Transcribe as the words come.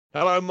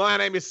Hello, my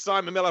name is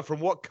Simon Miller from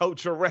What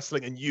Culture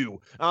Wrestling, and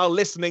you are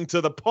listening to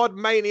the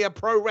Podmania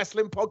Pro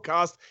Wrestling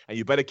Podcast, and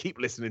you better keep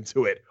listening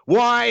to it.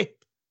 Why?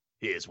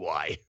 Here's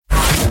why.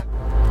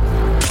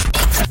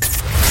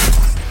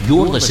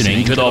 You're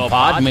listening to the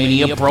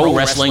Podmania Pro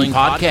Wrestling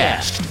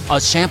Podcast, a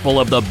sample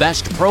of the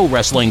best pro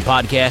wrestling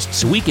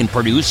podcasts we can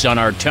produce on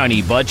our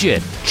tiny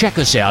budget. Check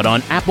us out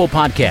on Apple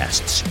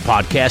Podcasts,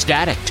 Podcast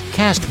Addict,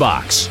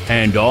 CastBox,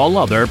 and all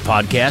other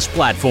podcast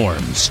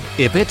platforms.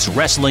 If it's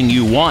wrestling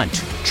you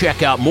want,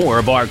 check out more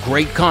of our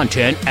great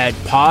content at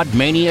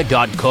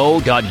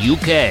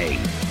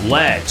podmania.co.uk.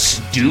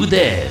 Let's do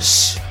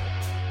this.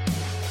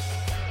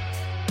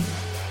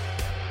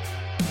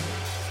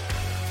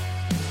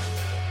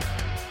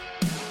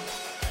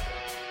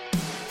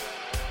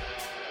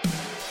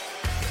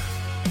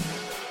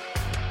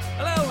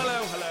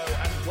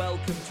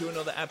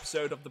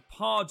 Episode of the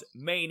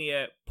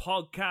Podmania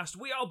podcast.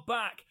 We are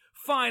back,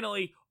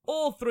 finally,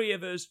 all three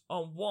of us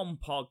on one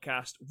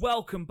podcast.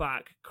 Welcome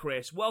back,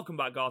 Chris. Welcome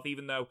back, Garth,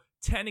 even though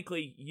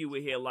technically you were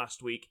here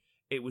last week.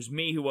 It was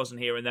me who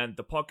wasn't here, and then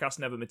the podcast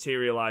never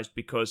materialized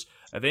because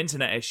of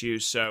internet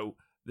issues, so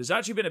there's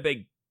actually been a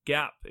big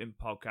gap in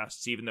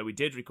podcasts, even though we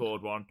did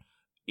record one.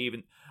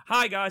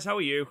 Hi, guys, how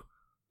are you?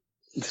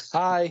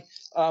 Hi.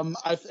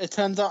 It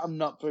turns out I'm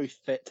not very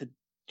fit to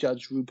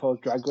judge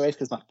RuPaul's Drag Race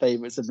because my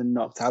favourites have been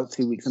knocked out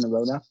 2 weeks in a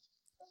row now.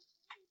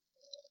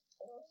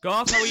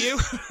 Garth, how are you?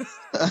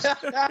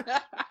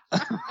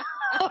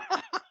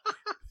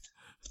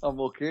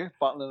 I'm okay,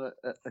 battling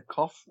a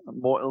cough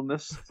and more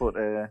illness, but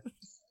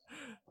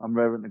I'm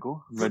raring to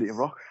go. I'm ready to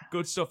rock.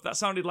 Good stuff. That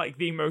sounded like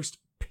the most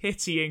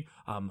pitying.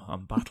 I'm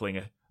battling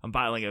a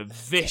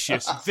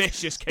vicious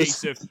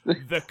case of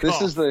the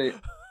cough.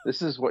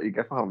 This is what you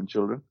get for having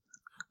children.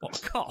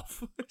 What,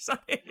 cough? Is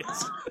that it?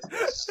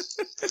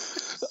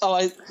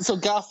 So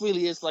Garth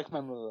really is like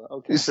my mother.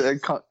 Okay. It's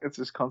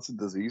this constant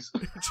disease.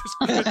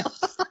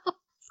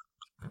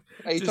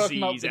 Are you talking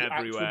about disease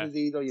everywhere. Actual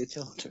disease or your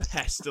children?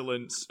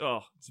 Pestilence.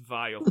 Oh, it's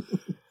vile.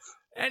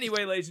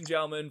 Anyway, ladies and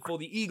gentlemen, for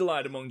the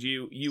eagle-eyed among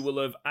you, you will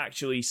have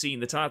actually seen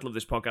the title of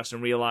this podcast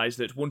and realised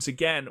that once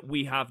again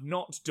we have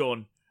not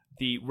done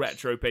the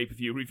retro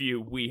pay-per-view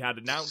review we had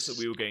announced that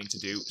we were going to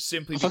do,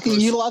 simply because... Fucking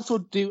you lads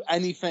would do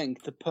anything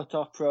to put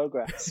off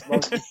progress.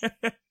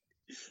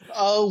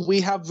 Oh,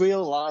 we have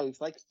real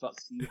lives. Like, fuck,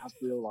 you have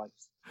real lives.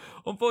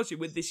 Unfortunately,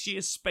 with this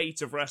sheer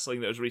spate of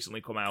wrestling that has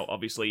recently come out,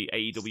 obviously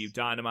AEW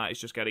Dynamite is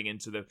just getting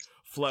into the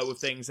flow of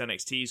things.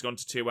 NXT's gone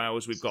to 2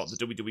 hours. We've got the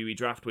WWE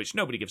draft, which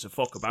nobody gives a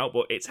fuck about,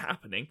 but it's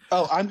happening.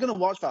 Oh, I'm going to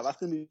watch that. That's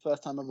going to be the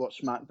first time I've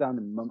watched SmackDown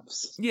in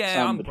months.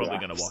 Yeah, I'm probably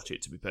going to watch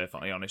it, to be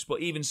perfectly honest.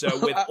 But even so,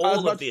 with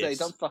all of this...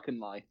 don't fucking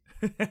lie.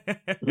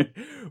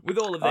 With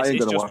all of this,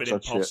 it's just been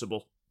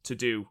impossible to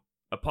do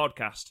a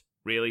podcast,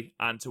 really,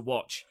 and to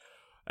watch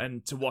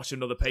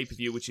another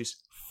pay-per-view, which is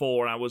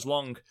 4 hours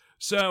long.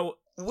 So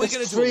we're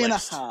going to do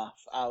 3.5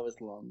 hours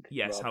long.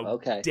 Yes,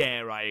 Rob. How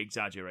dare I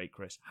exaggerate,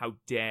 Chris? How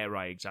dare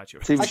I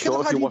exaggerate? It's even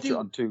short if you watch it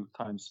on 2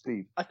 times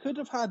speed. I could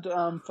have had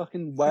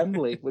fucking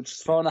Wembley, which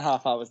is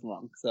 4.5 hours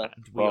long. So. And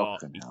we are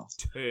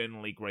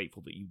eternally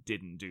grateful that you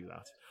didn't do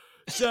that.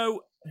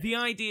 So the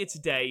idea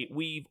today,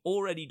 we've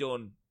already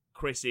done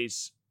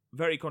Chris's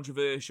very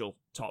controversial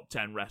top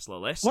 10 wrestler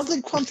list. Was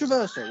it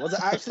controversial? Was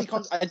it actually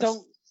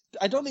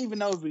I don't even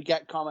know if we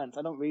get comments.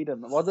 I don't read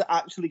them. Was it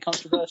actually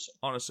controversial?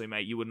 Honestly,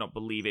 mate, you would not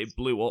believe it. It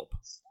blew up.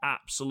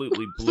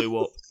 Absolutely blew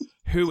up.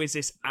 Who is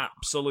this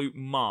absolute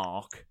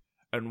mark,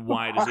 and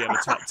why does he have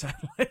a top 10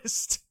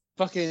 list?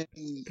 Fucking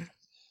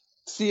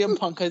CM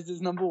Punk is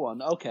his number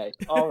one. Okay,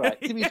 all right.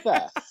 To be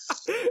fair.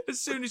 As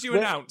soon as you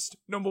announced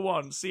number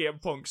one,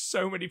 CM Punk,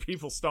 so many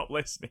people stopped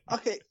listening.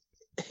 Okay,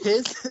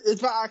 is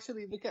that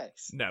actually the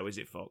case? No, is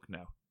it fuck?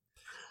 No.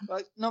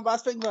 Like, no, but I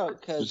think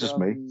about because it's just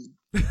me.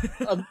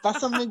 That's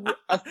something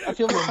I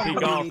feel like we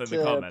need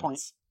to point.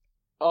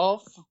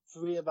 All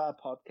 3 of our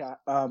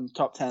podcast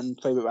top 10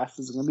 favorite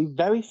wrestlers are going to be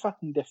very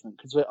fucking different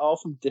because we're all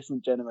from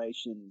different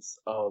generations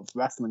of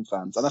wrestling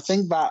fans, and I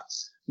think that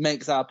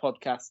makes our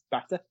podcast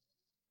better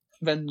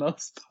than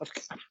most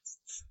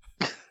podcasts.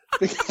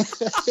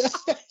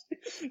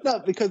 No,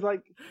 because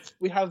like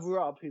we have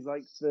Rob, who's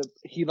like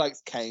he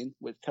likes Kane,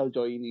 which tells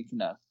you all you need to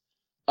know.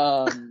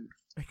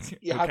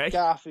 You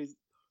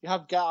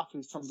have Garth,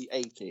 who's from the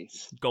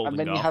 80s. Golden and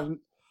then Garth.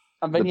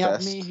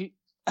 You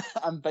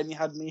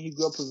had me who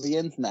grew up with the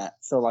internet.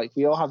 So like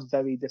we all have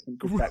very different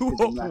perspectives.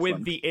 Grew up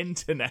with the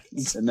internet.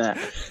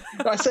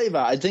 But I say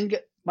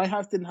that my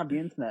house didn't have the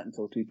internet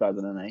until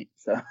 2008.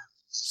 So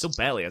still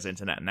barely has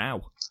internet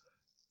now.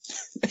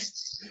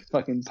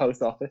 Fucking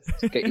post office.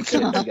 Get your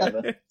shit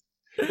together.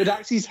 It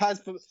actually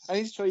has. I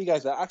need to show you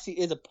guys that actually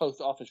is a post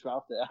office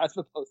router. It has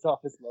the post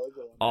office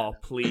logo. Oh,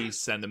 please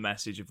send a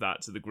message of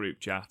that to the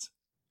group chat.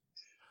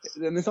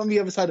 And it's on the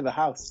other side of the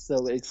house,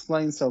 so it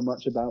explains so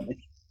much about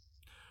me.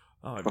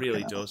 Oh, it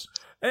really does.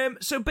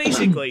 So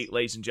basically,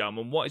 ladies and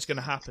gentlemen, what is going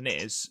to happen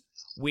is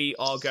we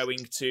are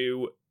going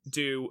to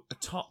do a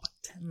top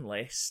 10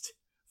 list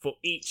for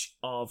each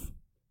of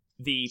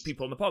the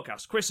people on the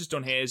podcast. Chris has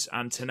done his,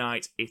 and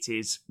tonight it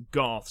is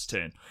Garth's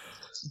turn.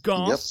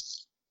 Garth,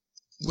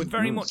 we're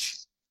very much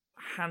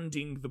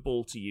handing the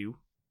ball to you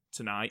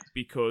tonight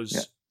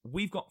because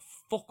we've got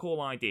fuck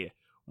all idea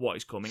what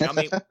is coming. I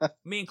mean,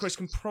 me and Chris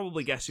can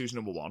probably guess who's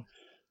number one.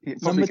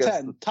 Number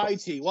 10,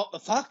 Tighty, what the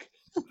fuck?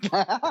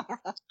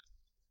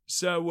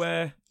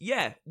 So,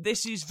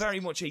 this is very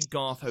much a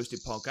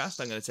Garth-hosted podcast.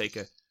 I'm going to take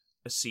a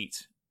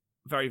seat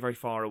very, very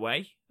far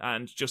away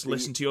and just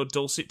listen to your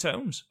dulcet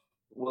tones.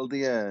 Well,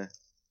 the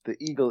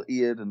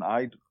eagle-eared and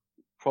eyed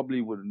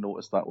probably would have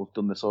noticed that we've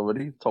done this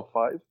already, top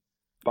 5,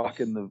 back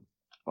in the,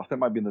 I think it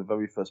might be in the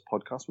very first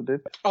podcast we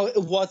did. Oh,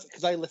 it was,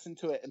 because I listened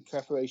to it in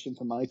preparation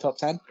for my top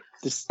 10,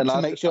 just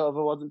to make sure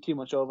there wasn't too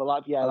much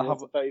overlap. Yeah, that was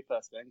the very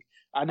first thing.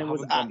 And it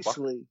was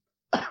actually,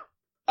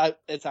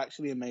 it's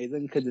actually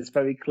amazing, because it's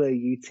very clear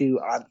you two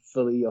aren't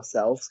fully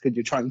yourselves, because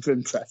you're trying to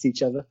impress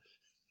each other.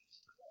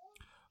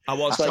 I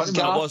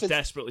was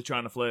desperately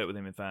trying to flirt with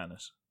him, in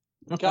fairness.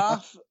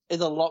 Garth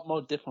is a lot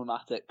more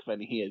diplomatic than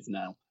he is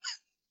now.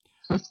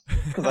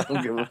 Because I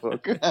don't give a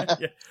fuck.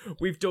 Yeah,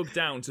 we've dug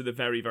down to the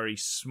very, very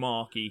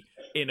smarky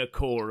inner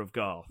core of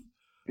Garth.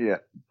 Yeah,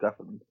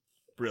 definitely.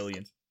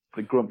 Brilliant.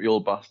 The grumpy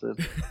old bastard.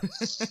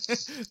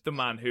 The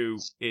man who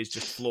is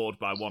just floored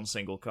by one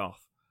single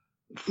cough.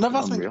 No,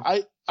 that's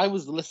like, I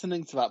was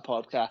listening to that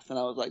podcast and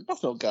I was like,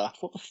 that's not Garth.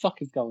 What the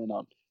fuck is going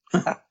on?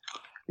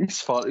 He's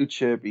far too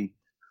chirpy.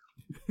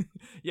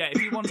 Yeah,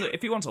 if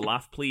you want to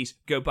laugh, please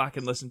go back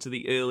and listen to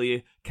the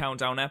earlier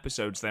countdown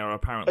episodes. They are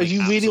apparently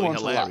absolutely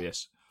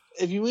hilarious.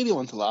 If you really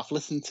want to laugh,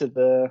 listen to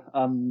the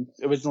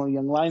original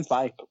Young Lions that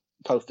I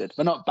posted.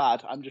 They're not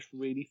bad. I'm just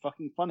really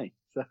fucking funny.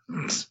 So.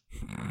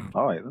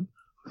 All right then.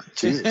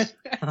 Cheers.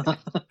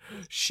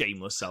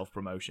 Shameless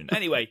self-promotion.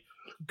 Anyway,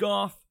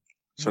 Garth,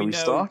 Shall we know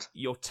start?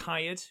 You're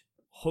tired,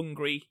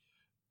 hungry,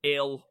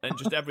 ill, and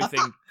just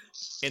everything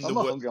in I'm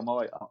the not hungry. I'm all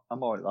right.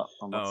 I'm all right.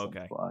 Oh,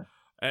 okay.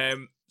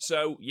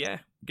 So, yeah,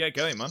 get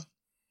going, man.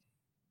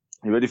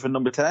 You ready for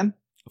number 10?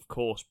 Of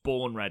course,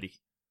 born ready.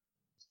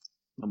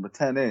 Number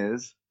 10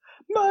 is...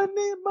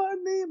 Money,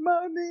 money,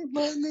 money,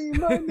 money,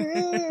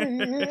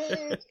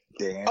 money.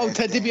 Oh,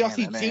 Ted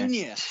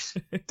DiBiase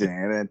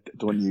Jr.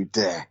 Don't you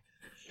dare.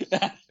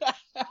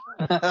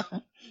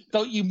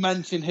 Don't you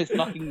mention his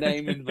fucking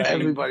name in vain.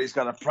 Everybody's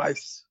got a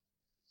price.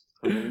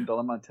 $1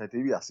 million man, Ted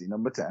DiBiase,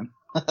 number 10.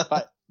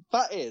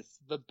 That is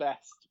the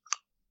best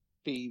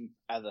theme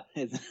ever,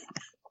 isn't it?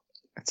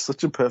 It's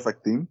such a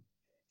perfect theme.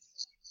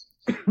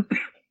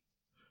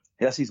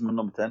 Yes, he's my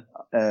number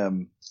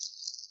 10.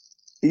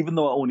 Even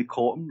though I only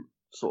caught him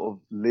sort of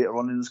later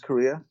on in his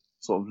career,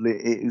 sort of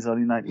late 80s,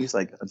 early 90s,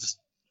 like I just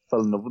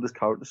fell in love with his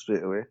character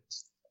straight away.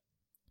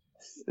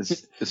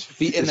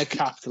 The inner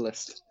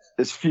capitalist.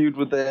 His feud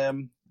with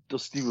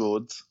Dusty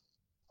Rhodes,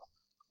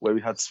 where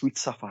he had Sweet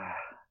Sapphire,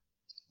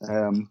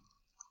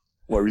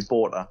 where he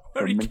bought her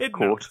Where he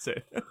kidnapped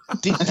her.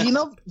 Do you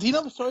know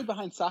the story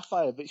behind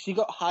Sapphire? But she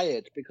got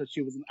hired because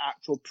she was an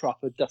actual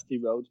proper Dusty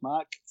Rhodes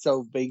mark.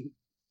 So they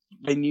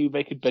knew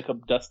they could pick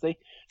up Dusty.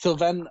 So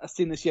then, as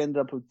soon as she ended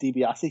up with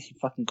DiBiase, she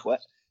fucking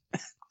quit.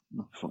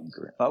 Fucking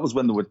great. That was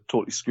when they were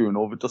totally screwing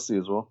over Dusty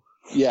as well.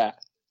 Yeah.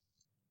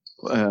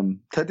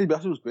 Ted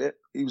DiBiase was great.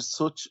 He was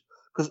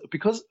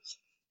because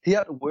he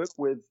had to work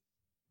with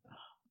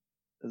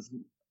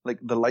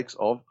the likes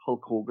of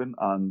Hulk Hogan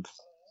and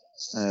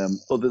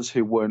others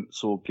who weren't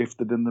so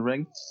gifted in the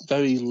ring.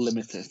 Very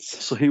limited.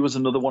 So he was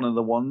another one of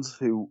the ones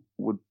who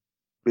would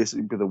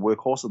basically be the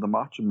workhorse of the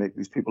match and make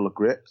these people look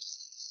great.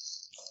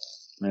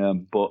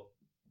 But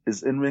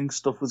his in-ring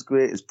stuff was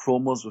great. His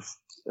promos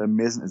were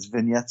amazing. His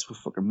vignettes were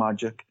fucking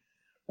magic.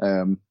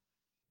 When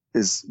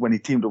he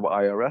teamed up with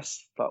IRS,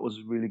 that was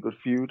a really good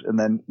feud. And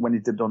then when he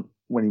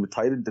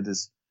retired and did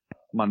his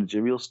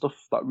managerial stuff,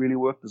 that really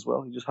worked as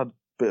well. He just had a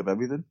bit of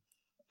everything.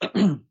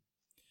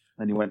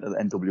 Then he went to the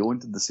NWO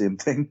and did the same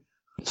thing.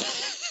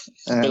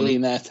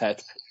 Billionaire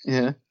Ted.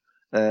 Yeah.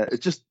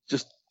 It's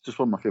just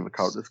one of my favorite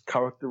characters.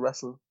 Character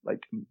wrestler,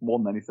 like more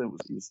than anything,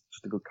 he was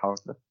just a good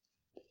character.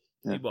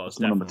 Yeah, he was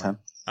definitely number 10.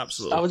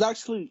 Absolutely.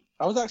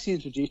 I was actually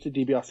introduced to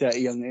DiBiase at a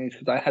young age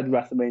because I had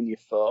WrestleMania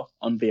 4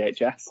 on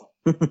VHS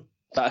that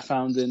I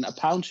found in a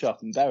pound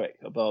shop in Berwick,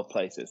 of all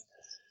places.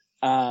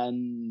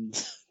 And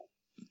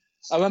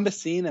I remember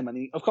seeing him, and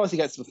he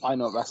gets to the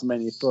final at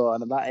WrestleMania 4,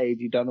 and at that age,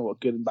 you don't know what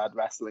good and bad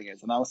wrestling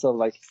is. And I was sort of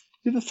like,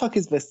 who the fuck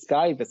is this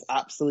guy, this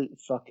absolute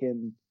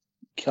fucking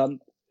cunt?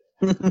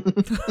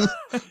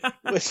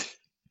 Which,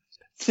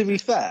 to be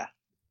fair,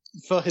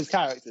 for his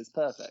character, is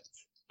perfect.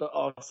 But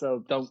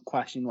also, don't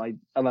question why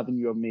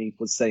 11-year-old me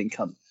was saying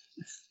cunt.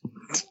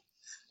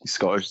 He's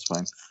Scottish, it's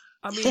fine.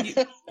 I mean,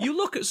 you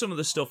look at some of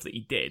the stuff that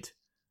he did.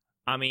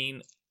 I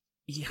mean,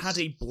 he had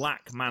a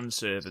black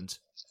manservant.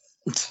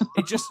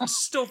 It just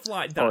stuff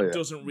like that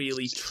doesn't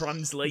really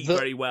translate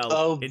very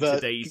well in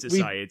today's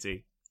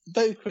society.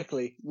 Very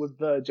quickly with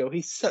Virgil,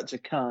 he's such a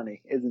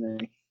carny, isn't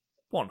he?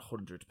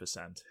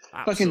 100%.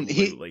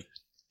 Absolutely.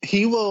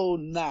 He will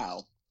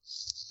now.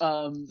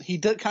 He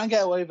can't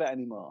get away with it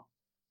anymore.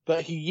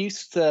 But he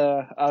used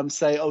to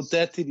say, "Oh,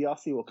 Dirty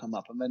DiBiase will come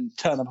up," and then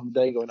turn up on the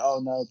day going, "Oh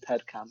no,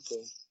 Ted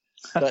cancelled."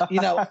 But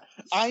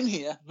I'm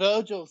here.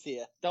 Virgil's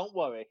here. Don't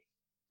worry.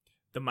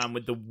 The man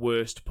with the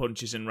worst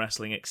punches in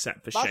wrestling,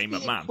 except for Shane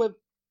McMahon.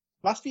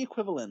 That's the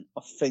equivalent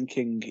of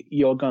thinking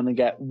you're going to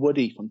get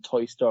Woody from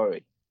Toy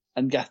Story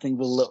and getting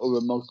the little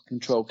remote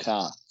control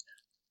car.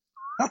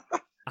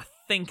 I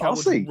think I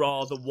would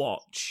rather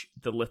watch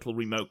the little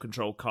remote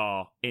control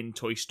car in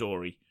Toy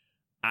Story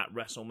at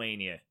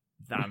WrestleMania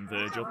than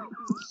Virgil.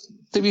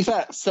 To be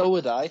fair, so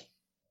would I.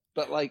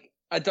 But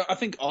I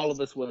think all of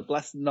us would.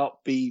 Let's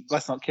not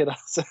kid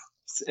ourselves.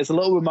 It's a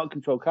little remote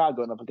control car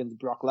going up against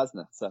Brock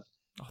Lesnar. So.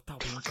 Oh, that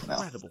would be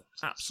incredible.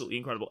 Absolutely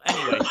incredible.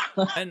 Anyway,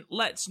 and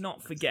let's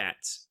not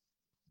forget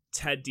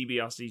Ted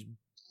DiBiase's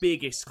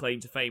biggest claim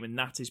to fame, and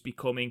that is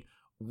becoming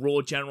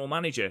Raw General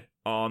Manager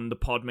on the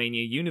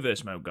Podmania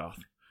Universe mode, Garth.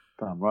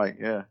 Damn right,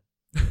 yeah.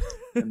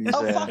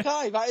 Fuck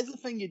aye, that is the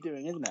thing you're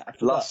doing, isn't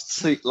it? Last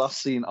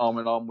seen arm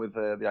in arm with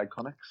the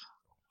Iconics.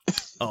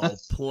 Oh,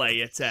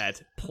 play it,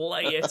 Ted.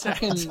 Play it,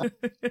 Ted.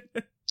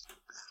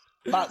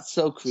 That's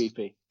so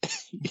creepy.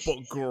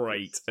 But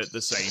great at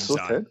the same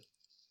time.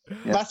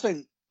 Yeah. That's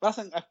thing. I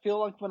feel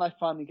like when I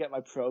finally get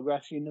my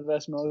Progress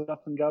Universe mode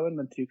up and going,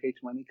 when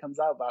 2K20 comes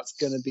out, that's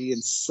going to be in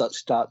such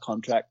stark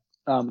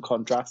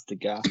contrast to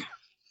Garth.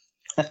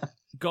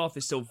 Garth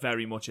is still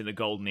very much in the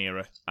golden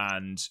era,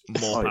 and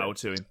more power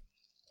to him.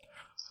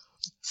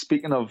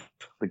 Speaking of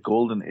the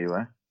golden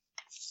era,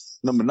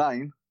 number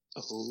 9.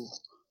 Oh,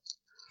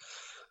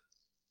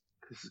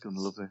 Chris is going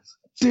to love this.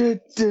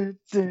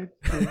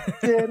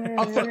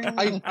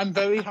 I'm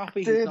very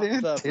happy he's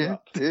not further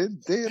up. This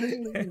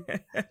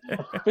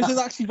is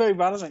actually very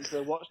relevant because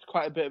I watched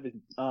quite a bit of his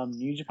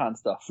New Japan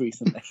stuff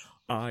recently.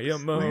 I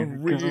am a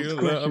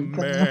real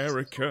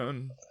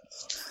American.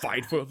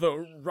 Fight for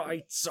the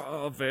rights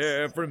of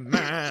every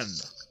man.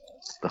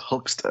 The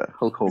Hulkster,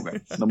 Hulk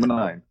Hogan, number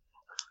 9.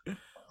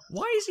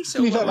 Why is he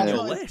so low on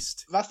your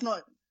list? That's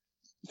not...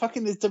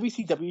 Fucking his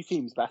WCW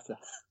theme's better.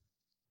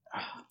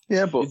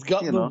 Yeah, but he's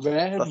got the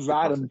red,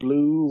 white, and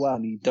blue,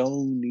 and he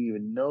don't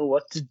even know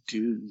what to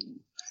do.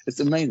 It's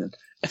amazing.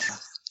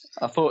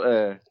 I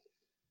thought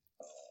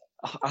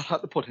I had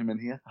to put him in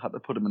here. I had to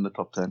put him in the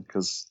top 10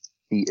 because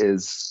he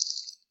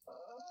is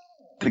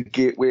the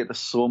gateway to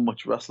so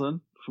much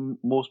wrestling for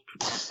most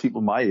people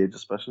my age,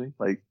 especially.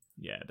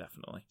 Yeah,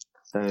 definitely.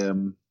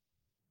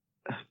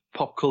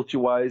 Pop culture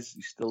wise,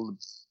 he's still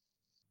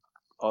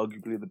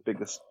arguably the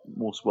biggest,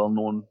 most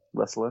well-known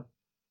wrestler.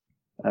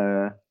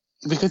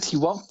 Because he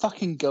won't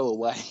fucking go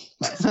away.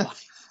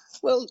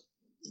 Well,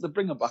 they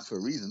bring him back for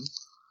a reason.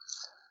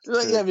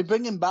 Yeah, they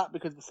bring him back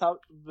because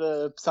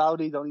the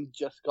Saudis only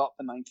just got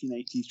the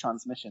 1980s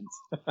transmissions.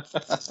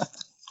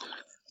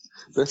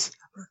 They're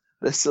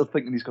still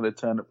thinking he's going to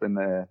turn up in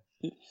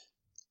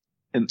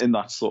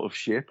that sort of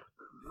shape.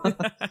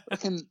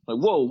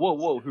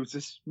 Whoa, who's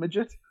this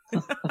midget?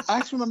 I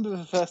actually remember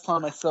the first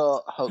time I saw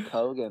Hulk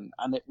Hogan,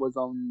 and it was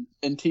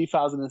in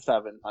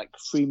 2007,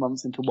 3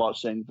 months into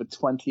watching the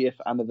 20th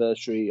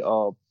anniversary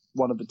or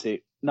one of the two.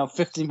 No,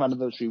 15th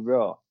anniversary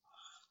Raw.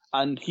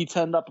 And he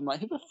turned up, I'm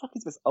like, who the fuck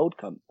is this old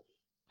cunt?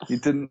 You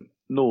didn't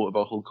know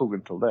about Hulk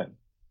Hogan till then?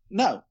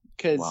 No,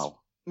 because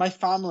my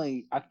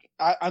family,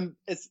 I'm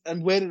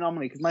weird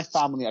anomaly, because my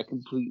family are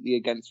completely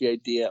against the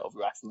idea of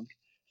wrestling.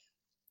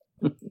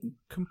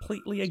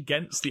 Completely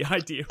against the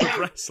idea of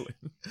wrestling.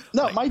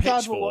 No, my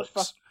dad will watch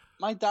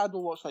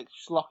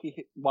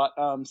schlocky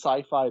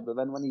sci-fi, but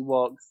then when he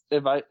walks,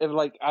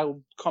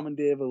 I'll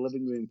commandeer the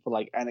living room for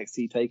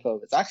NXT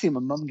takeovers. Actually, my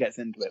mum gets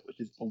into it, which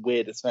is the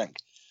weirdest thing.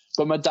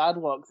 But my dad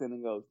walks in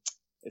and goes,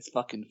 "It's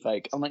fucking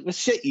fake." I'm like, "The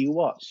shit you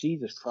watch,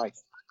 Jesus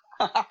Christ."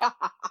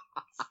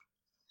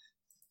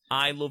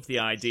 I love the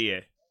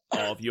idea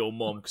of your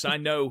mum because I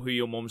know who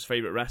your mum's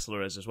favourite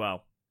wrestler is as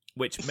well.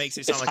 Which makes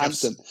it sound like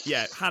Hanson.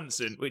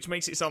 Hanson. Which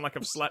makes it sound like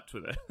I've slept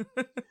with her.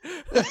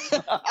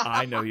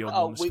 I know your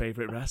mum's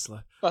favourite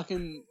wrestler.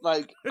 Fucking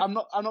I'm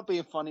not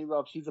being funny,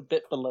 Rob. She's a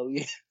bit below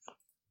you.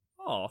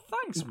 Oh,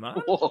 thanks,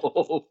 man.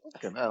 Whoa,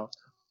 fucking hell.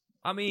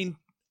 I mean,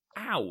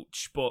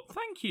 ouch, but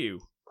thank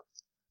you.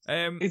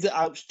 Is it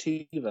ouch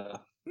to you though?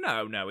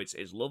 No, it's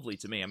lovely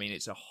to me. I mean,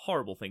 it's a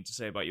horrible thing to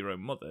say about your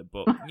own mother,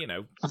 but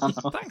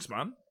thanks,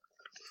 man.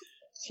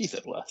 She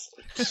said worse.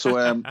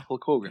 So,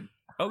 Hulk Hogan.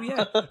 Oh,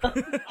 yeah.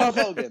 Hulk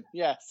Hogan.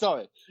 Yeah,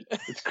 sorry.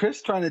 Is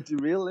Chris trying to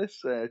derail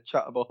this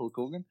chat about Hulk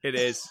Hogan? It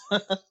is.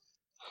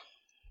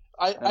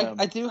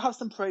 I do have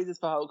some praises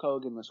for Hulk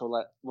Hogan, which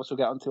we'll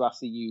get onto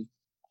after you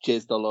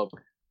jizzed all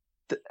over.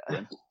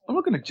 I'm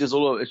not going to jizz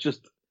all over. It's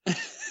just,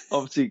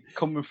 obviously,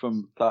 coming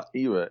from that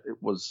era,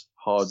 it was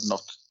hard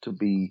not to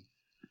be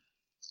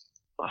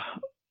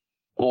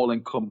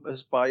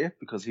all-encompassed by it,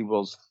 because he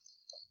was,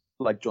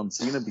 like John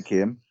Cena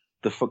became,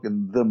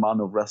 the man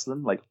of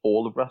wrestling,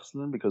 all of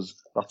wrestling, because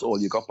that's all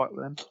you got back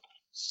then.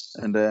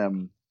 And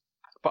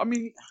but I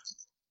mean,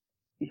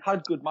 he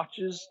had good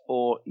matches,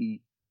 or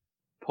he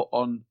put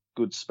on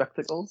good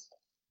spectacles,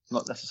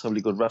 not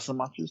necessarily good wrestling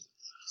matches.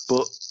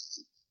 But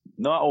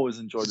no, I always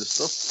enjoyed his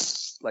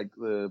stuff, like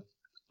the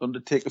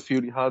Undertaker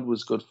feud he had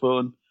was good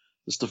fun.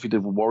 The stuff he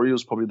did with Warrior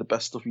was probably the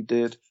best stuff he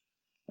did.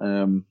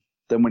 Then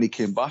when he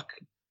came back,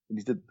 and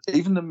he did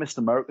even the Mr.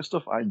 America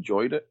stuff, I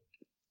enjoyed it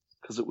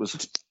because it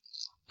was.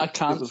 I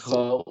can't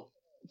fault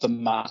the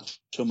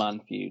Macho Man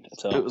feud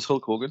at all. It was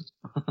Hulk Hogan,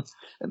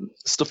 and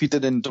stuff he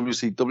did in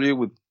WCW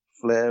with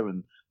Flair,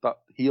 and that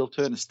heel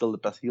turn is still the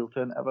best heel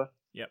turn ever.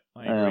 Yep,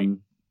 I agree.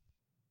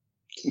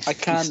 I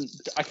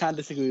can't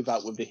disagree with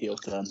that with the heel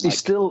turn. He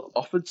still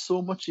offered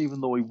so much,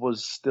 even though he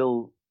was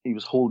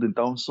holding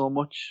down so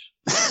much.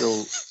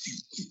 Still,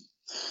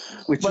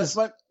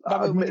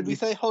 when we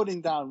say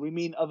holding down, we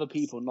mean other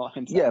people, not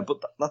himself. Yeah,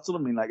 but that's what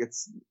I mean. Like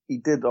he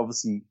did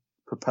obviously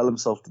propel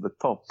himself to the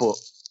top, but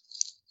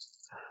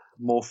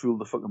more fool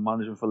the fucking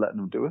management for letting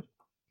him do it.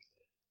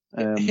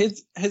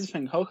 Here's the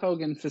thing: Hulk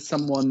Hogan, for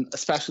someone,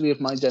 especially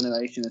of my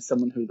generation, is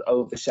someone who's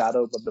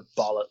overshadowed by the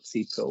bollocks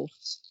he pulled.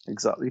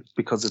 Exactly,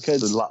 because it's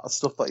the latter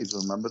stuff that he's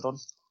remembered on.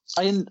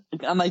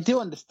 I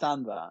do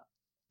understand that,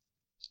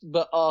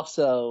 but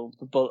also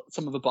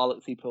some of the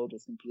bollocks he pulled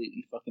was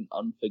completely fucking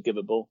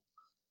unforgivable.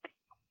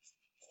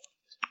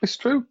 It's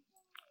true.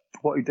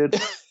 What he did,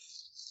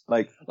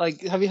 like,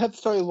 have you heard the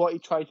story of what he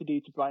tried to do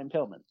to Brian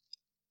Pillman?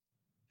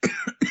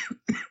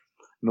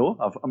 No,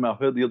 I've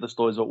heard the other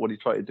stories about what he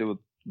tried to do with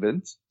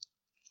Vince.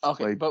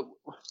 Okay, but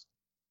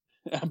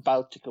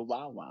about Chicka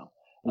Wow Wow.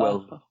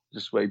 Well,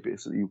 just where he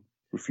basically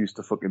refused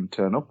to fucking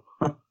turn up.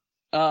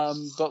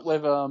 But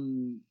with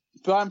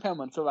Brian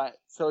Pillman,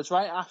 so it's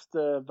right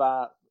after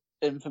that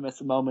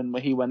infamous moment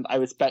where he went, "I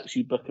respect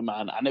you, Booker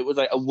Man," and it was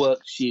like a work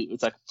shoot. It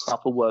was like a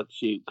proper work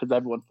shoot because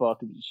everyone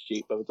thought it was a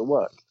shoot, but it was a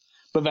work.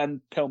 But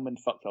then Pillman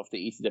fucked off the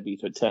ECW,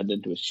 so it turned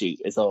into a shoot.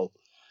 It's all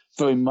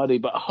very muddy.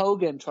 But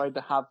Hogan tried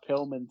to have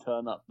Pillman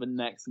turn up the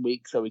next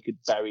week so he could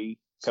bury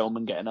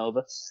Pillman getting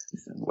over.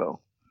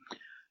 Well,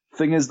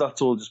 thing is,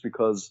 that's all just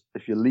because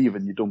if you're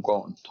leaving, you don't go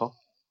out on top.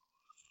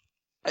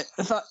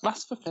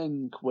 That's the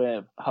thing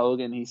with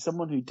Hogan. He's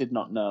someone who did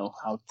not know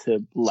how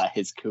to let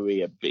his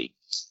career be.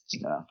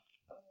 Yeah.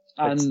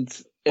 And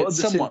it's at the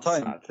somewhat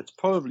same time, sad. it's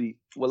probably,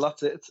 well,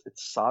 that's it.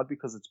 It's sad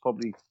because it's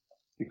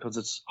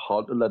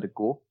hard to let it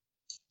go.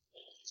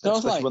 No,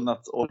 especially when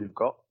that's all you've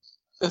got.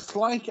 It's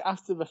like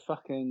after the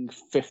fucking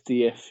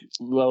 50th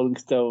Rolling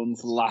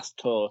Stones last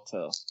tour.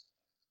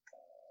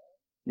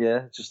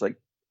 Yeah, it's just like,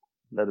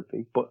 let it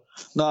be. But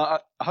no, I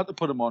had to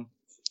put him on.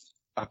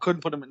 I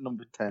couldn't put him at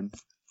number 10.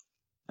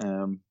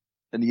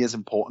 And he is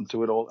important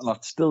to it all. And I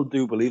still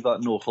do believe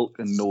that no Hulk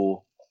and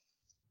no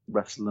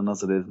wrestling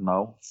as it is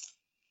now.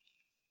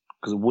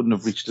 Because it wouldn't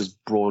have reached his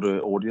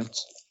broader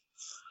audience.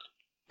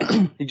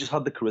 He just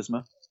had the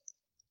charisma.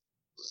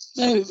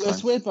 No,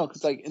 it's weird though,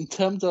 because like in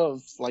terms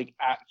of like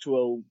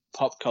actual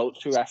pop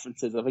culture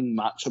references, I think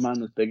Macho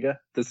Man was bigger.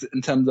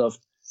 In terms of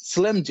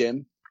Slim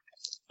Jim,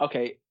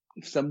 okay,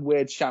 some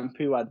weird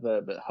shampoo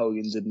advert that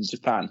Hogan did in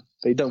Japan.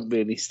 They don't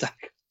really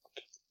stack.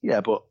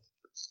 Yeah, but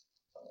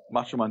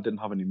Macho Man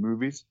didn't have any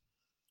movies.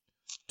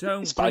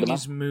 Don't Spider-Man. bring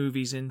his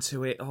movies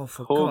into it. Oh,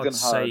 for Hogan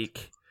God's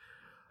sake.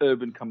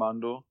 Urban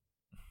Commando,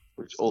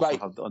 which also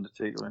had The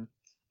Undertaker in,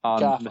 and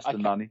Garth, Mr.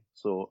 Nanny.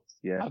 So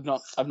yeah,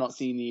 I've not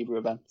seen either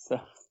of them. So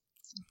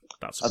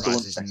That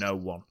surprises no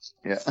one.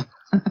 yeah.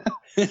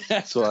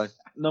 So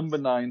number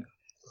 9,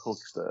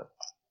 Hulkster.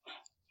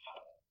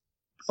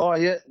 Oh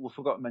yeah, we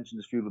forgot to mention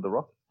this feud with The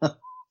Rock. It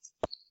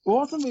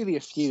wasn't really a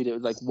feud. It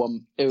was like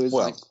one. It was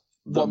like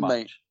one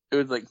match. It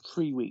was like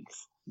 3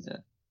 weeks. Yeah,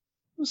 it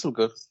was still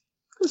good.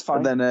 It was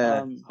fine. And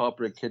then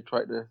Heartbreak Kid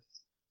tried to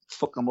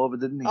fuck him over,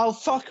 didn't he? Oh,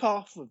 fuck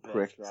off with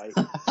this, right?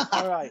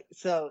 All right,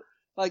 so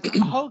like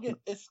Hogan,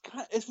 it's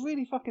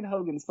really fucking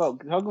Hogan's fault.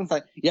 'Cause Hogan's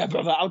like, "Yeah,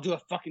 brother, I'll do a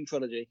fucking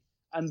trilogy,"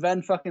 and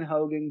then fucking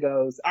Hogan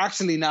goes,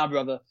 "Actually, nah,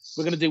 brother,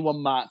 we're gonna do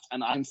one match,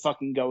 and I'm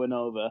fucking going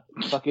over,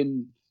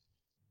 fucking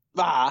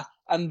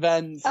And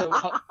then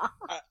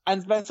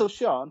so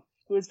Sean,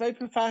 who is very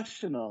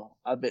professional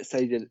at this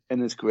stage in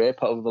his career,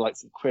 put over the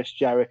likes of Chris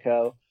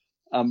Jericho,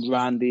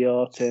 Randy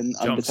Orton,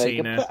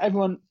 Undertaker,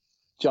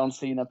 John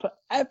Cena, put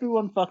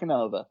everyone fucking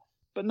over.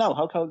 But no,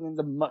 Hulk Hogan's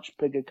a much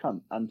bigger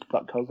cunt, and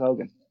fuck Hulk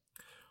Hogan.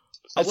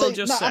 I will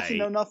just say, actually,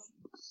 no,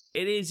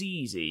 it is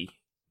easy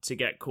to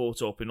get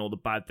caught up in all the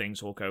bad things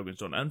Hulk Hogan's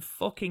done, and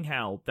fucking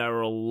hell, there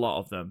are a lot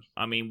of them.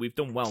 I mean, we've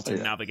done well to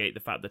navigate the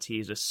fact that he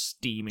is a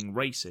steaming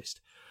racist.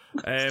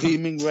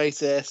 Steaming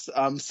racist,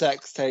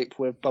 sex tape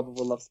with Bubba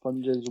the Love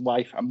Sponge's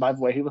wife, and by the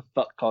way, who the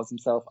fuck calls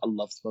himself a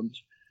love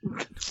sponge?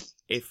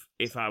 If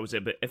I was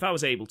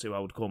able to, I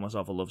would call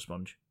myself a love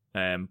sponge.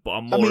 But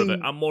I'm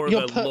more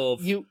of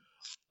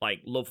a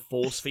love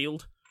force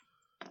field.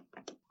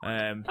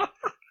 I'm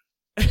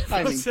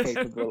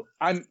incapable.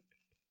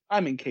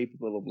 I'm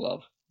incapable of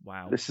love.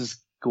 Wow. This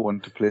is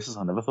going to places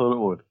I never thought it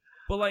would.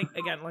 But like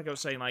I was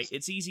saying, like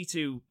it's easy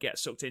to get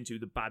sucked into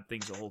the bad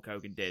things that Hulk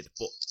Hogan did.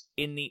 But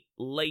in the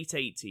late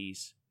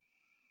 80s,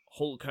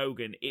 Hulk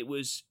Hogan, it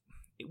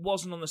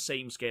wasn't on the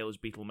same scale as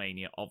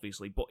Beatlemania,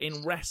 obviously. But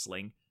in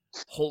wrestling,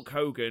 Hulk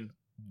Hogan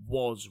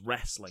was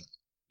wrestling.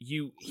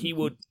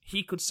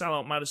 He could sell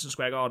out Madison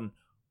Square Garden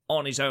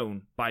on his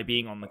own by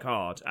being on the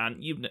card.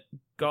 And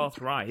Garth,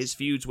 right, his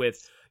feuds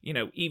with You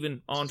know,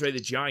 even Andre the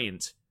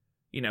Giant,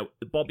 you know,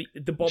 the Bobby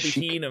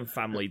Heenan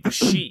family, the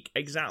Sheik,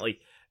 exactly.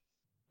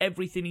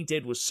 Everything he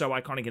did was so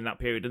iconic in that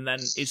period. And then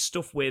his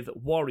stuff with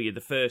Warrior the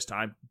first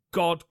time,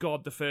 God,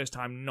 the first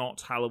time,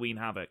 not Halloween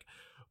Havoc.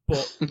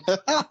 But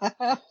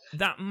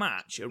that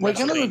match at we're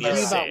going to WrestleMania review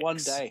 6, that one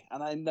day,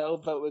 and I know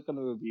that we're going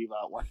to review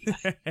that one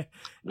day.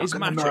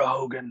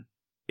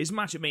 His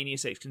match at Mania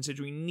 6,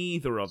 considering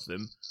neither of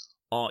them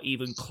are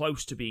even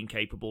close to being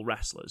capable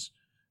wrestlers.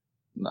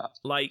 No.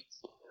 Like,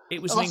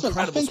 it was an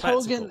incredible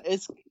spectacle.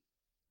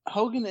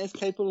 Hogan is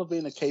capable of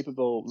being a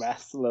capable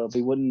wrestler.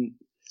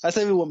 I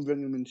say we wouldn't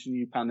bring him into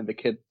New Japan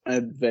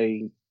if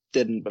they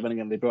didn't, but then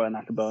again, they brought in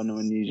Akebono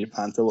in New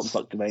Japan, so what the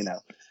fuck do they know?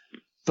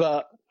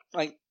 But,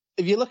 like,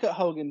 if you look at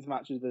Hogan's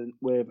matches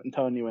with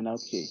Antonio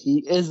Inoki, he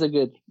is a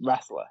good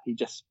wrestler. He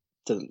just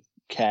doesn't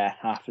care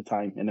half the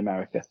time in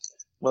America.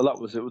 Well, that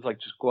was it. It was like,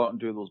 just go out and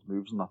do those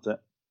moves and that's it.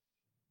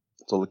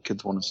 That's all the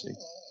kids want to see.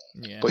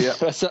 Yeah. But yeah,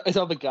 it's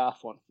all the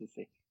Garth wants to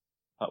see.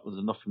 that was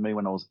enough for me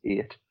when I was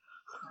 8.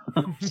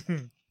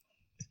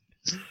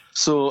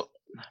 So,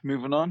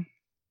 moving on.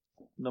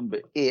 Number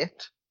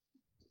 8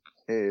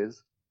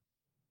 is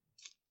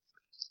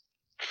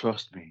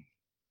Trust Me.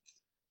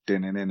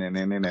 Jake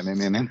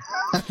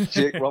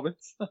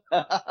Roberts.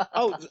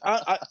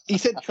 You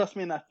said trust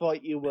me, and I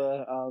thought you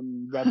were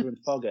Reverend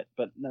Foggett,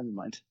 but never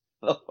mind.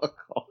 Oh,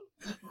 God.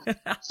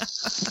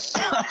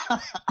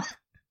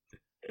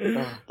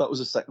 That was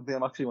the second thing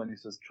actually when he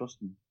says trust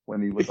me,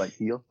 when he was like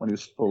heel, when he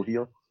was full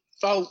heel.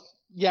 Oh,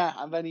 yeah,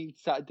 and then he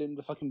started doing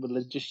the fucking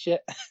religious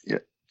shit. Yeah,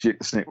 Jake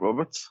the Snake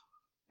Roberts.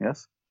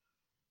 Yes.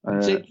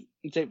 Jake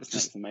the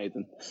Snake's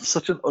amazing.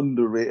 Such an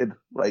underrated,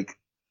 like,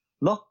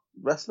 not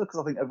wrestler, because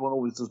I think everyone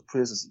always does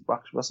praises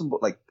back wrestling,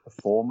 but like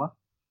performer.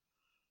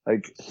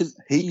 Like,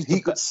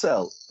 he could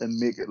sell and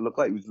make it look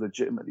like he was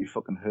legitimately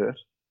fucking hurt.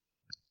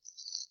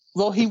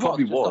 Well, he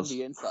probably was just on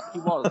the inside. He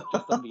was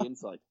just on the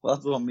inside. Well,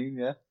 that's what I mean,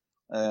 yeah.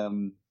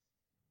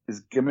 His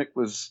gimmick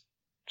was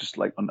just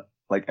like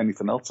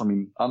anything else. I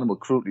mean, animal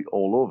cruelty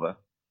all over.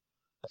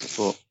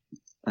 But,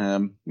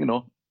 you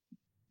know,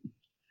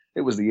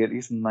 it was the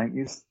 80s and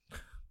 90s.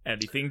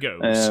 Anything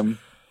goes.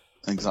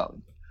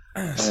 Exactly.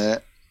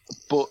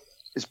 But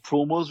his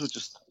promos were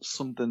just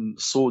something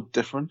so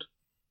different.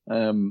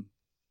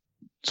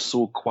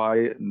 So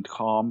quiet and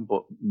calm,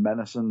 but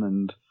menacing,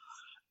 and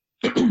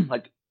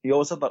like, he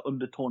always had that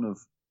undertone of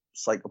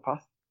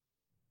psychopath,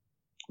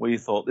 where you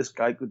thought this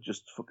guy could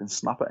just fucking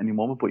snap at any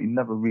moment, but he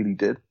never really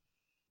did.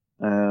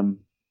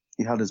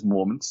 He had his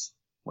moments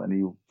when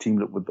he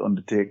teamed up with the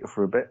Undertaker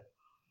for a bit.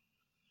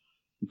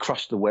 He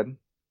crashed the wedding.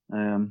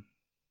 The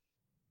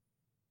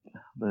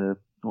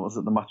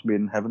match made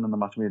in heaven and the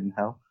match made in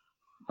hell.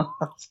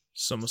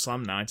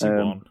 SummerSlam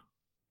 91.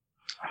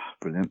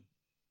 Brilliant.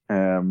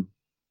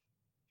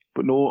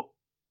 But no,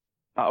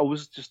 I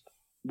was just,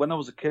 when I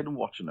was a kid and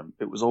watching him,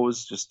 it was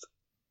always just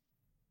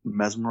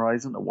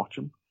mesmerizing to watch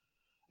him.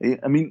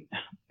 I mean,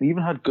 he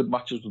even had good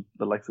matches with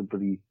the likes of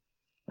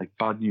like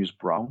Bad News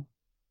Brown.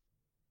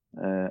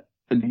 And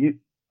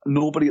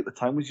nobody at the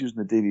time was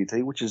using the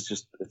DDT, which is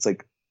just, it's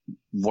like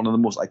one of the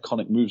most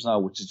iconic moves now,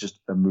 which is just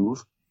a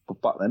move.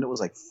 But back then it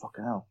was like,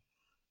 fucking hell.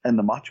 And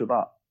the match with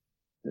that,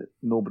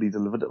 nobody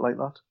delivered it like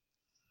that.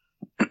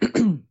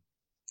 And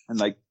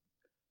like,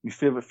 my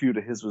favourite feud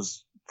of his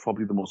was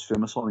probably the most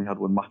famous one he had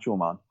with Macho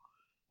Man,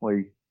 where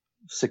he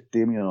sicked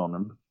Damien on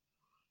him.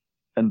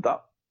 And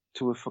that,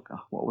 to a fucking,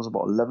 what was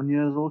about 11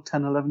 years old,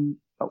 10, 11,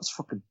 that was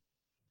fucking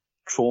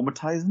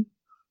traumatizing.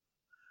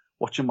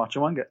 Watching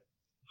Macho Man get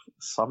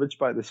savaged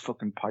by this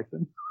fucking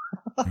python.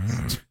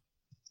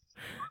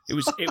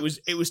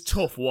 It was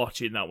tough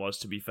watching, that was,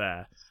 to be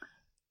fair.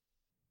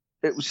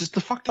 It was just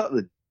the fact that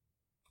they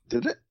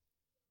did it.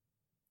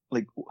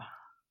 Like,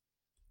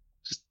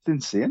 just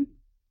insane.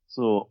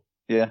 So,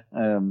 yeah.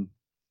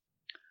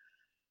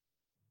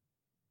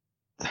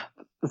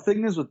 The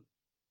thing is with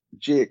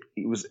Jake,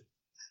 he was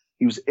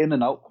in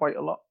and out quite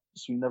a lot,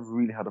 so he never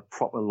really had a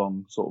proper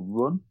long sort of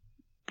run.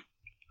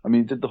 I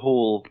mean, he did the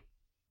whole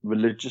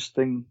religious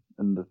thing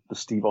and the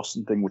Steve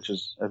Austin thing, which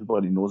is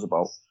everybody knows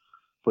about.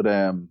 But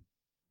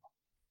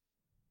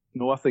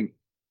no, I think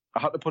I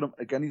had to put him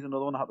again. He's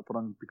another one I had to put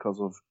on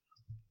because of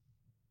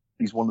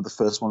he's one of the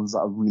first ones that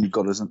I really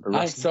got us into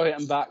wrestling. Hi, sorry,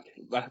 I'm back.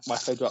 My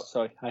phone dropped.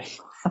 Sorry. Hi.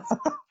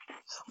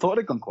 Thought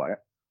I'd gone quiet.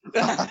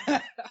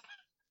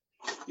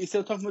 You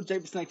still talking about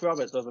Jake the Snake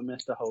Roberts, or have I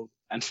missed the whole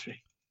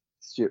entry?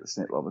 Jake the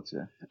Snake Roberts,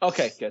 yeah.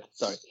 Okay, good.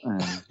 Sorry.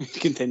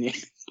 Continue.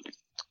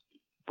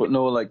 But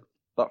no, like,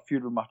 that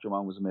feud with Macho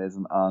Man was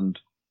amazing, and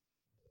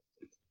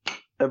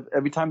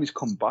every time he's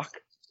come back,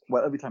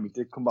 well, every time he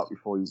did come back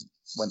before he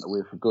went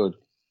away for good,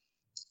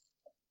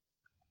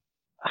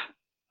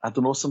 I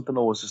don't know, something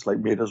always just like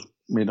made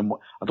him.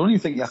 I don't even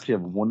think he actually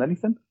ever won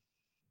anything.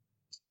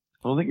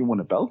 I don't think he won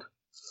a belt.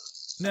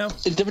 No.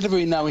 In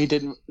WWE, no, he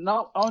didn't.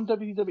 No, on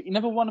WWE, he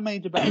never won a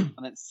major belt,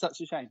 and it's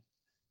such a shame.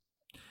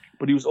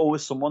 But he was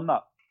always someone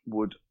that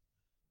would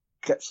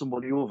get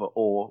somebody over,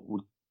 or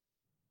would,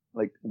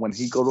 like, when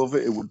he got over,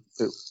 it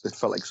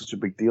felt like such a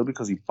big deal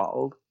because he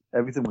battled.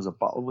 Everything was a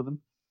battle with him.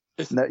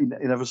 He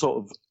never sort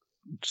of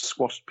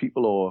squashed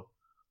people, or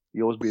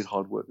he always made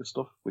hard work and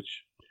stuff,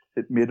 which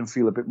it made him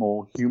feel a bit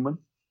more human.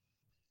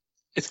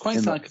 It's quite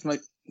sad because,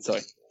 like,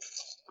 sorry,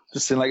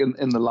 just in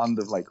the land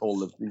of like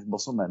all of these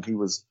muscle men, he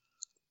was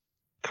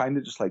kind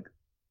of just like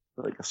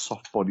a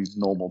soft-bodied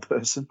normal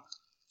person.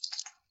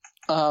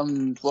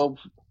 Well,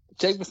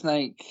 Jake the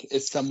Snake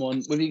is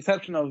someone, with the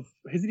exception of,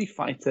 who did he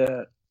fight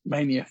at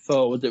Mania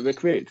 4? Was it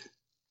Rick Rude?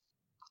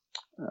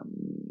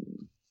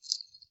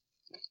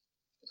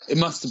 It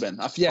must have been.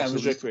 Yeah, it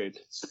was Rick Rude.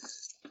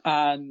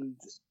 And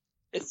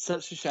it's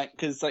such a shame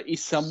because, like,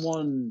 he's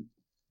someone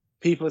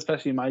people,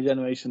 especially in my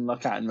generation,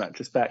 look at in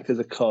retrospect as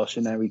a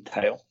cautionary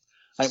tale.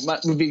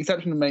 Like, with the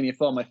exception of Mania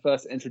 4, my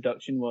first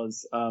introduction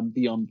was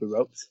Beyond the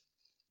Ropes.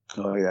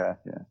 Oh, yeah.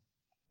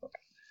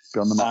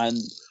 Beyond the Mat.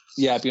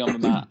 And, Beyond the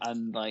Mat.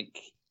 And, like,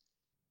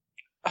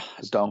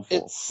 the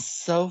downfall. It's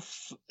so,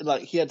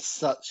 like, he had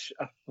such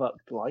a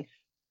fucked life.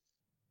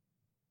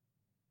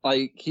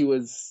 Like, he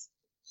was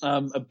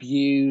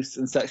abused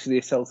and sexually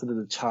assaulted as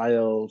a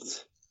child.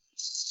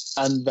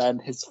 And then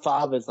his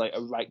father's, like,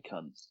 a right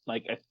cunt.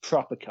 Like, a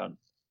proper cunt.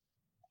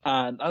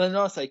 And I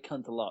know I say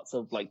cunt a lot,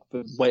 so, like,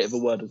 the weight of the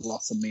word has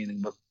lost some meaning,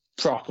 but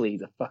properly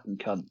the fucking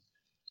cunt.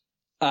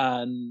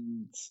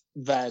 And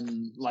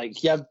then, like,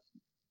 he had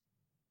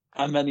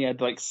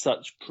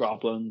such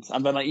problems.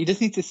 And then, like, you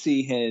just need to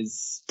see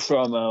his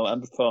promo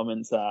and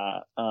performance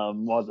at,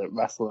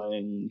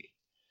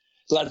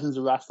 Legends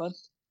of Wrestling.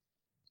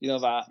 You know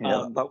that?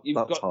 Yeah,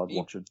 that's hard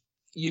watching.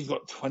 You've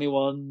got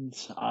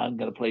 21s, I'm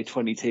going to play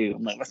 22.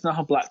 I'm like, that's not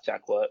how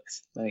blackjack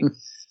works. Like,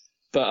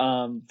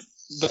 but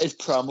his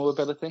promo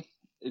ability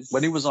is...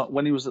 When he was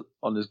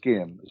on his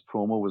game, his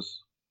promo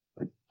was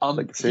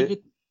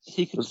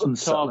he could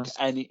talk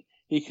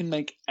he can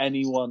make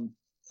anyone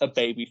a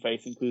baby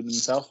face, including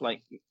himself.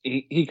 Like,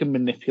 he can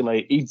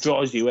manipulate, he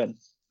draws you in.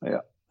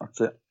 Yeah, that's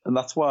it. And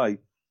that's why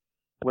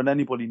when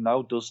anybody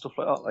now does stuff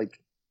like that, like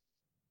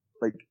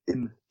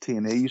in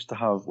TNA used to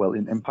have,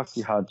 in Impact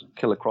you had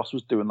Killer Cross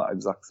was doing that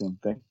exact same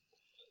thing.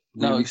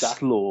 Really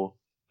slow,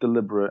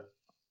 deliberate,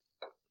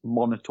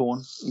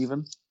 monotone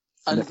even.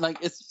 And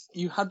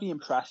you had the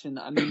impression,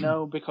 and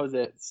because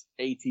it's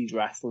 80s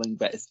wrestling,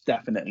 but it's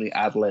definitely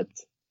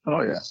ad-libbed.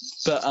 Oh yeah.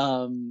 But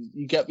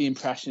you get the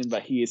impression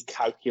that he is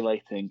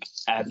calculating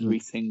every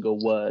single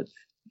word.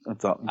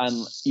 Exactly.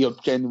 And you're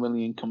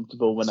genuinely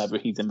uncomfortable whenever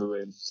he's in the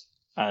room.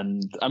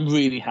 And I'm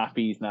really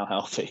happy he's now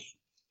healthy.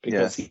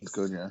 Because he's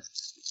good, yeah.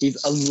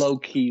 He's a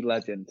low-key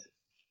legend.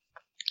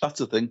 That's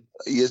the thing.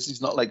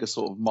 He's not like a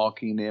sort of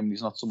marquee name.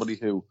 He's not somebody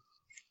who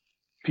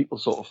people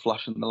sort of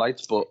flash in the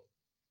lights, but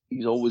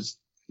he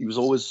was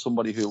always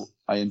somebody who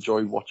I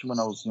enjoyed watching when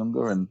I was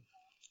younger, and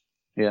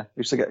I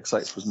used to get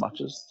excited for his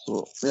matches.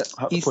 So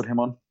I had to put him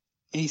on.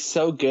 He's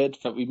so good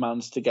that we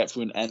managed to get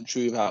through an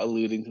entry without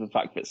alluding to the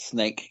fact that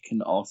snake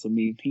can also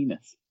mean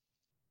penis.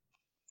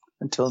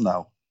 Until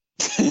now.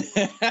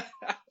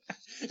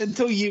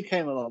 Until you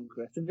came along,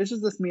 Chris. If this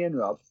was just me and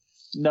Rob,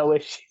 no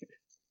issue.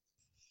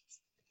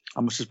 I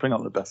must just bring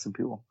out the best in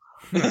people.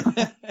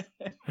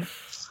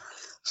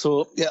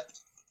 So,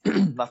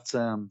 that's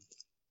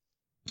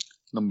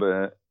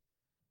number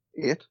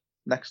 8.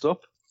 Next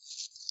up,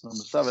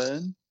 number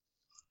 7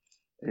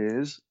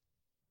 is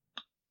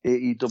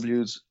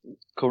AEW's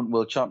current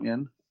world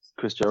champion,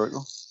 Chris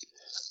Jericho.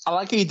 I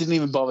like how you didn't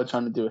even bother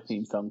trying to do a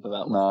theme song for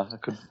that one. Nah,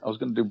 I was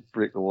going to do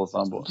Break the Walls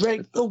Down, but...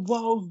 Break the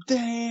Walls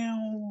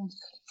Down!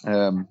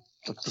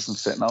 That doesn't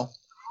fit now.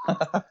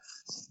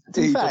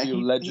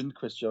 AEW legend,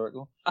 Chris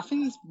Jericho. I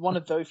think he's one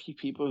of very few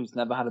people who's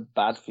never had a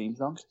bad theme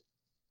song.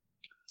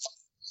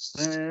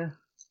 I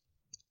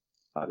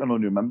can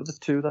only remember the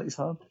 2 that he's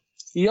had.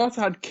 He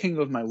also had King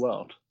of My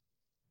World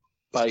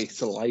by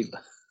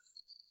Saliva.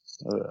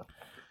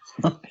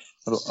 I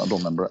don't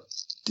remember it.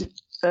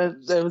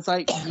 There was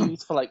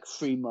used for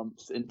 3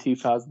 months in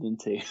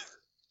 2002.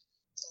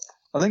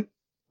 I think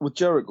with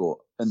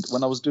Jericho, and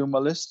when I was doing my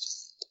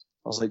list,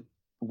 I was like,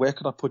 where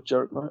could I put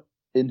Jericho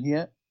in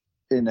here?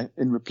 In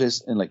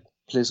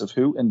place of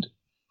who? And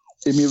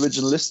in the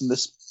original list, in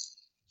this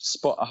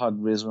spot, I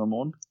had Razor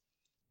Ramon.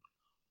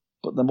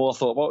 But the more I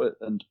thought about it,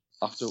 and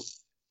after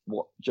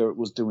what Jericho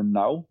was doing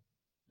now,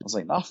 I was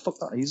like, nah, fuck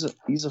that.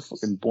 He's a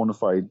fucking bona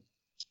fide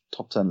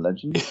top 10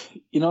 legend.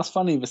 You know what's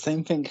funny? The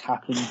same thing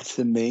happened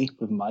to me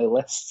with my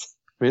list.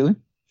 Really?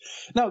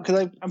 No,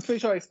 because I'm pretty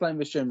sure I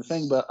explained this during the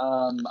thing, but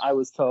I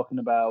was talking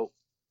about.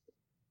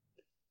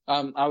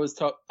 I was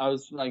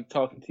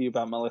talking to you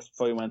about my list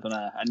before you went on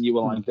air, and you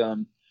were like,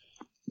 and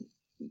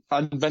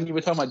then you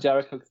were talking about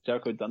Jericho because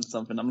Jericho had done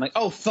something. I'm like,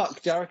 oh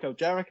fuck, Jericho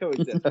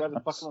exists. Where the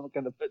fuck am I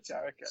going to put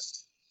Jericho?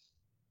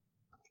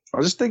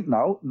 I just think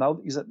now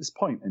that he's at this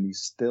point and he's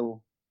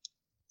still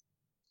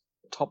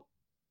top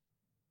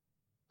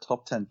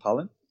 10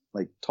 talent,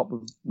 top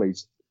of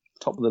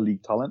the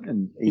league talent,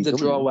 and he's a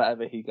draw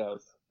wherever he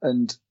goes.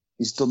 And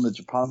he's done the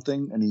Japan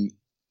thing, and he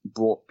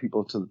brought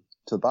people to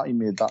that. He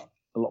made that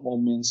a lot more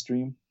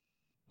mainstream.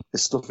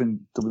 His stuff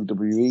in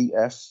WWE,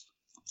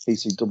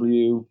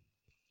 ACW,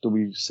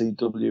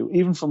 WCW,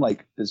 even from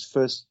his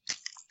first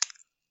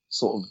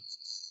sort of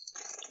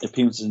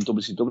appearances in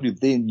WCW,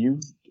 they knew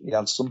he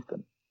had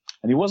something.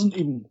 And he wasn't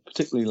even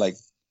particularly like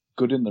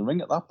good in the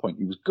ring at that point.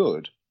 He was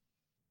good,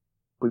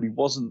 but he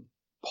wasn't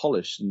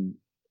polished, and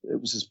it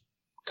was his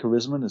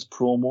charisma and his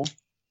promo.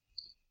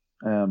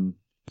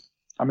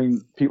 I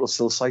mean, people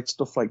still cite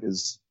stuff like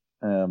his,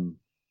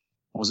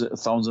 was it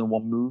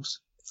 1001 moves?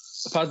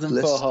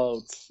 1004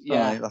 holds.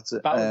 Yeah, that's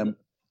it.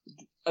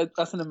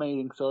 That's an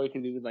amazing story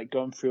because he was like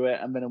going through it,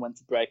 and then it went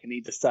to break, and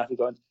he just started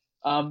going,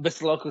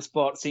 this local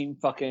sports team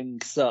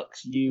fucking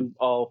sucks. You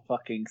all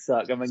fucking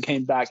suck. And then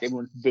came back,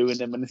 everyone's booing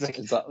him, and it's like,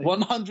 exactly.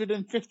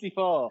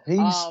 154.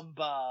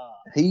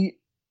 He,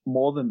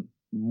 more than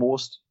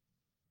most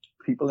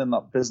people in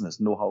that business,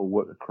 know how to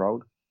work a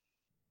crowd.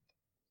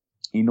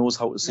 He knows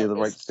how to say the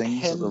right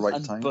things at the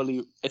right time.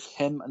 It's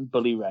him and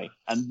Bully Ray,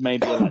 and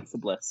maybe Alexa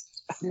Bliss.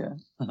 Yeah.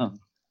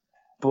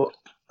 But,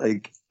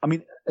 like, I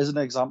mean, as an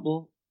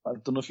example, I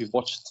don't know if you've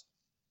watched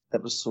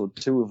episode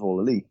 2 of All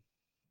Elite.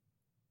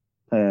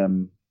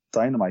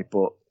 Dynamite,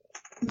 but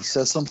he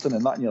says something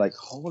in that, and you're like,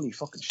 holy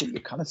fucking shit, you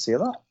can't say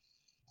that.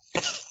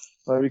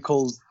 Where he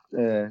calls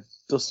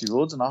Dusty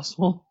Rhodes an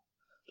asshole.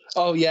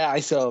 Oh yeah, I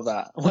saw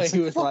that. Where he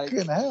was like,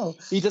 fucking hell.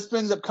 He just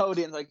brings up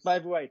Cody and like, by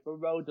the way, for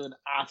Rhodes an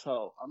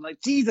asshole. I'm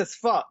like, Jesus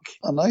fuck.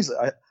 And I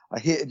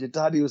hated your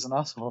dad, he was an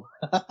asshole.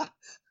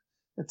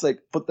 It's like,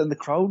 but then the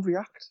crowd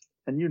react,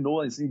 and you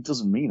know he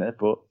doesn't mean it,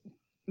 but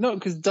no,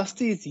 because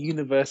Dusty is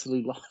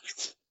universally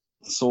loved.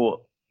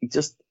 So he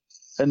just.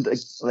 And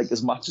like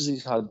as matches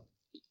he's had,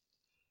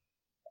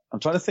 I'm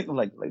trying to think of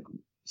like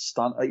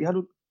Stan. He had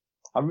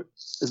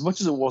as much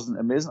as it wasn't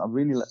amazing, I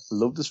really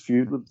loved his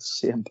feud with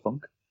CM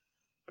Punk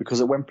because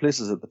it went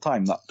places at the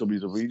time that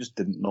WWE just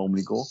didn't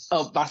normally go.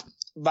 Oh,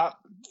 that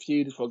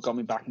feud is what got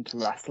me back into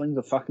wrestling.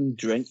 The fucking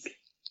drink.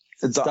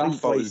 Exactly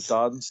about his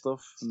dad and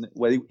stuff. And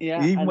where he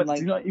even went.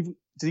 Like, did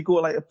he go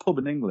to like a pub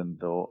in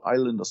England or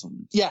Ireland or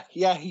something? Yeah,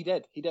 he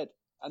did,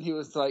 and he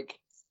was like,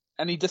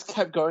 and he just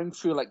kept going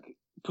through like.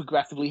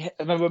 Progressively,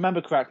 if I remember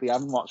correctly, I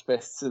haven't watched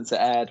this since it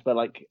aired, but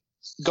like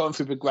going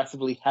through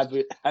progressively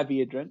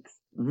heavier drinks,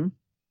 and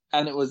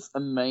it was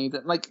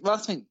amazing. Like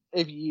last thing,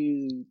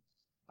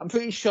 I'm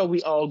pretty sure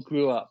we all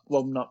grew up.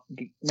 Well,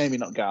 maybe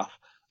not Garth,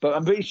 but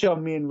I'm pretty sure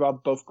me and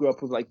Rob both grew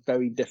up with like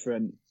very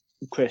different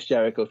Chris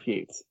Jericho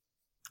feuds.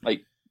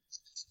 Like,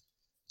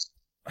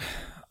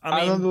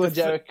 I remember when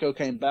Jericho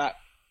came back.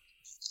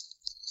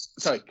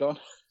 Sorry, go on.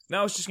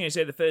 No, I was just going to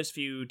say the first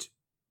feud.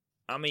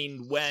 I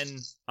mean, when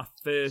I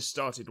first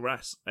started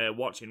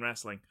watching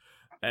wrestling,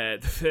 the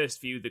first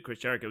feud that Chris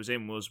Jericho was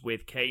in was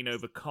with Kane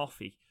over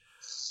coffee.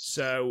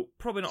 So,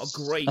 probably not a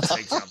great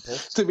example.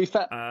 To be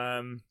fair.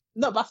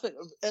 No, that's it.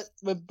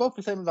 We're both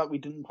the same that we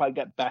didn't quite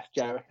get Best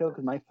Jericho,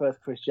 because my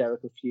first Chris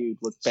Jericho feud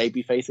was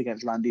Babyface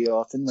against Randy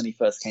Orton when he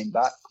first came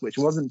back, which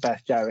wasn't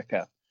Best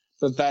Jericho.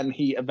 But then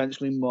he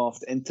eventually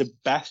morphed into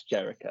Best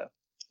Jericho.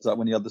 Is that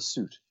when he had the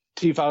suit?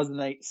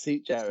 2008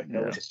 suit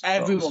Jericho, which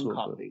everyone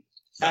copied.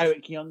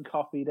 Eric Young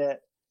copied it.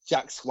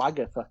 Jack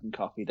Swagger fucking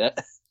copied it.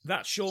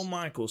 That Shawn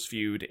Michaels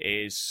feud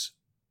is,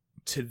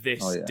 to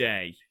this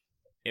day,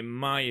 in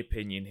my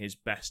opinion, his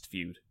best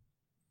feud.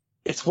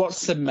 It's what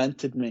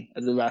cemented me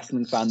as a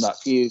wrestling fan, that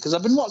feud. Because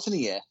I've been watching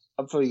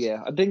for a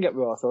year. I didn't get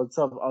Raw, so I was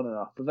sort of on and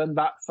off. But then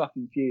that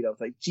fucking feud, I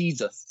was like,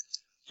 Jesus.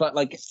 But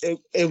like,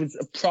 it was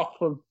a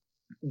proper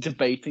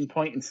debating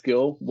point in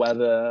school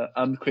whether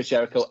Chris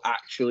Jericho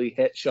actually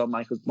hit Shawn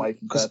Michaels' wife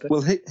in purpose.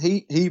 Well,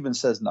 he even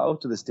says now,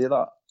 to this day,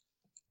 that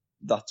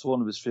that's one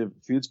of his favourite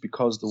feuds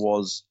because there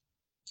was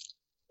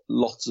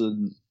lots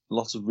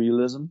of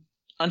realism.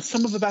 And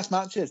some of the best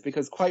matches,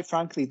 because quite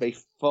frankly, they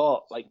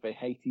fought like they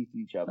hated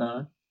each other.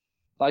 Uh-huh.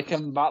 Like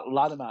in that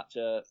ladder match,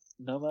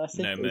 No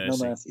Mercy? No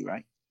Mercy,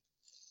 right?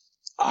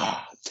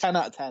 10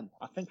 out of 10.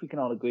 I think we can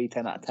all agree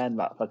 10 out of 10,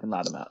 that fucking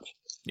ladder match.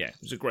 Yeah,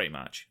 it was a great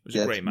match. It was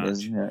a great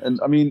match. Yeah.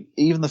 And I mean,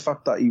 even the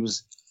fact that he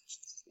was,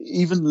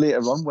 even later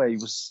on where he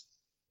was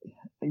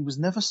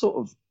never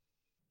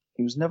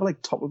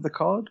like top of the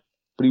card.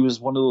 But he was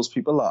one of those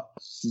people that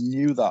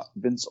knew that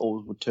Vince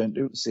always would turn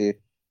to say,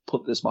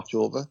 put this match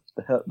over.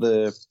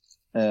 The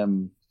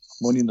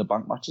Money in the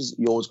Bank matches,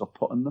 he always got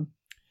put in them.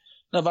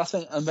 No, that's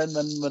it. And then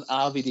when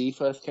RVD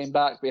first came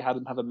back, we had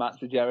him have a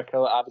match with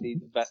Jericho.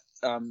 RVD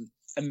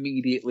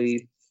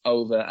immediately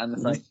over. And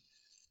it's like,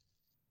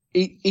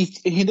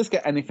 he just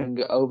get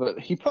anything over.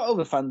 He put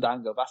over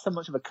Fandango. That's so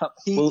much of a...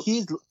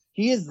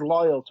 He is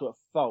loyal to a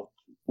fault.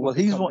 Well,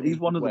 he's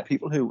one of the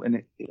people who,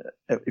 and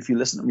if you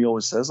listen to me, he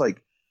always says,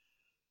 like,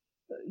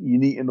 you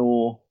need to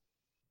know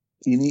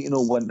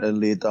when to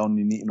lay down.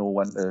 You need to know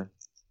when to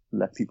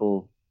let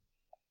people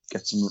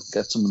get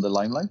some of the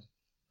limelight.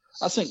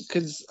 I think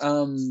because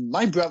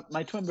my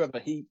twin brother,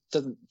 he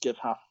doesn't give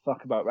half a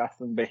fuck about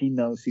wrestling, but he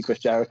knows who Chris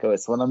Jericho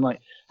is. So when I'm like,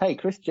 "Hey,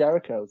 Chris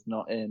Jericho's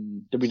not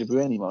in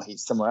WWE anymore;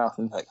 he's somewhere else,"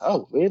 and he's like,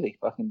 "Oh, really?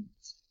 Fucking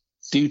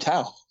do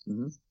tell."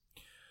 Mm-hmm.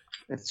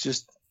 It's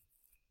just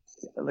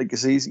like I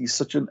say, he's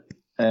such an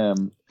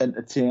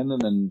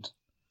entertaining and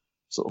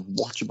sort of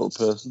watchable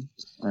person.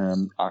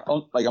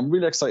 I'm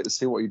really excited to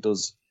see what he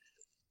does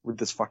with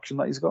this faction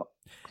that he's got.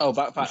 Oh,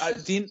 but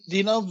do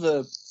you know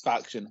the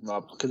faction,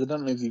 Rob? Because I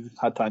don't know if you've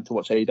had time to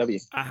watch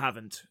AEW. I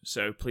haven't,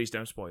 so please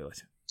don't spoil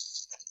it.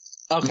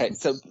 Okay,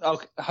 so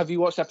have you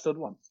watched episode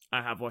 1?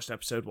 I have watched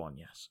episode 1,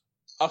 yes.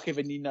 Okay,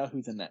 then you know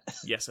who's in it.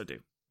 Yes, I do.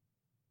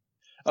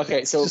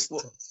 Okay, so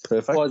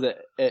perfect. What is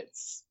it?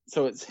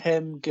 It's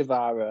him,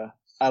 Guevara,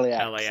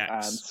 LAX,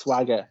 and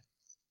Swagger.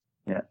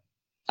 Yeah.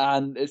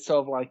 And it's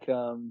sort of like,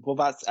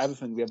 that's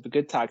everything. We have the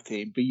good tag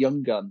team, the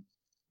Young Gun,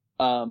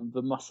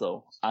 the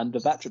Muscle, and the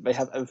Veteran. They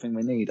have everything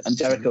they need. And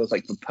Jericho is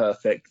like the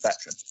perfect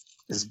veteran.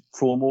 His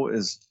promo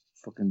is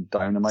fucking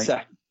dynamite.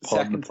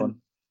 Second fun.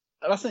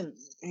 I think,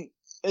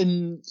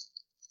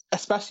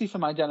 especially for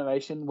my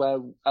generation, where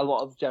a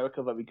lot of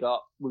Jericho that we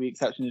got, with the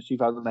exception of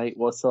 2008,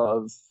 was sort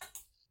of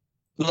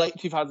late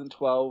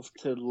 2012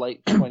 to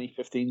late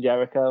 2015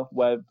 Jericho,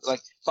 where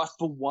like that's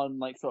the one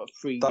like sort of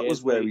 3 years. That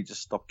was where he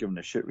just stopped giving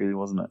a shit, really,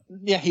 wasn't it?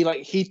 Yeah,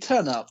 he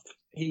turned up.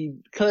 He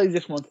clearly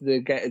just wanted to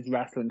get his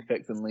wrestling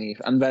fix and leave,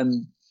 and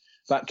then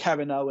that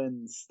Kevin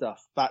Owens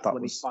stuff. That's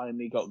when he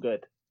finally got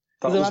good.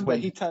 Because I remember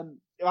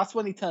that's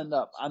when he turned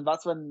up, and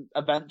that's when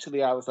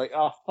eventually I was like,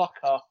 oh fuck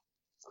off,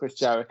 Chris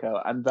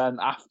Jericho. And then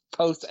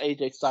post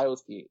AJ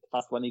Styles feud,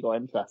 that's when he got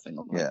interesting.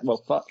 I'm like,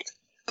 well, fuck.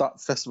 That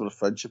Festival of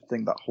Friendship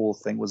thing, that whole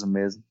thing was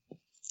amazing.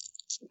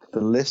 The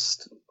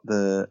list,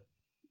 the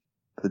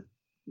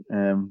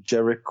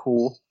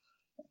Jericho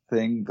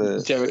thing,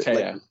 the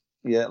Jericho,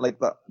 like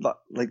that,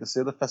 like I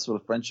say, the Festival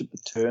of Friendship, the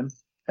turn,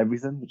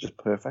 everything was just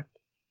perfect.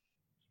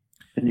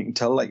 And you can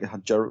tell, like, it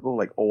had Jericho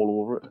like all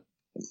over it,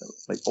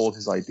 like all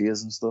his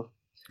ideas and stuff.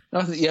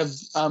 You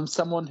have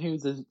someone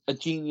who's a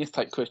genius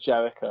like Chris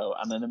Jericho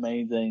and an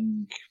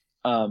amazing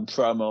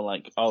promo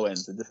like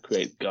Owens that just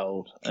creates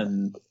gold.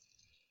 And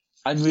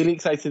I'm really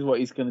excited what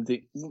he's going to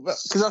do.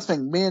 Because that's the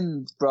thing, me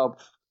and Rob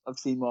have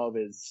seen more of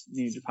his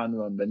New Japan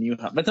run than you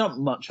have. But not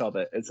much of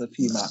it. It's a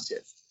few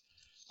matches.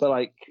 But,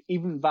 like,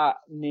 even that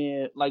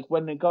near... Like,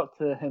 when it got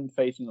to him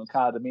facing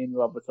Okada, me and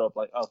Rob were sort of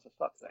like, oh, for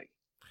fuck's sake.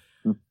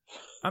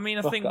 I mean,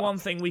 I think one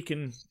thing we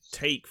can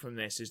take from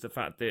this is the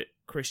fact that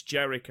Chris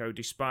Jericho,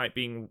 despite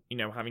being,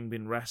 having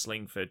been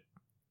wrestling for,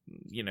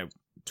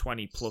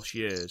 20 plus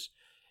years,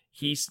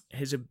 his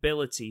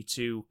ability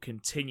to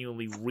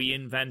continually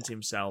reinvent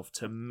himself,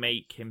 to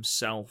make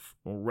himself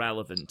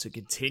relevant, to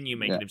continue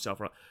making himself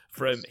relevant,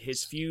 from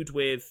his feud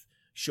with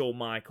Shawn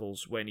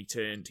Michaels when he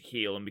turned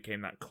heel and became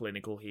that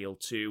clinical heel,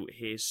 to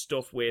his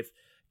stuff with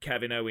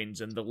Kevin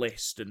Owens and The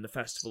List and the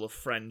Festival of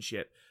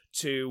Friendship,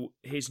 to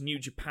his New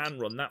Japan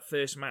run, that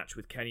first match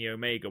with Kenny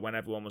Omega, when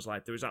everyone was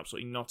like, there is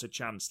absolutely not a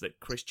chance that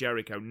Chris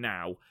Jericho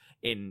now,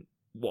 in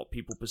what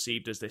people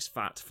perceived as this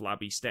fat,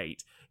 flabby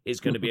state, is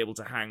going to be able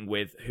to hang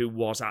with who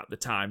was at the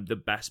time the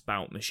best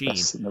bout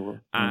machine.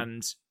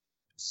 And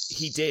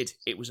he did.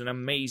 It was an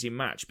amazing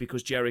match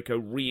because Jericho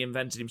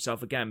reinvented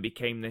himself again,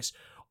 became this,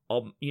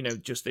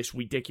 just this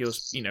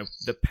ridiculous,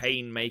 the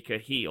pain maker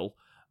heel,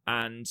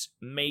 and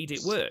made it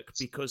work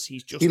because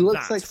he's just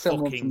that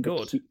fucking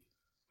good.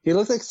 He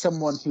looks like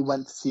someone who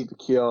went to see The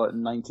Cure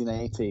in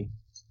 1980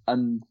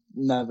 and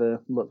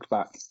never looked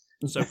back.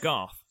 So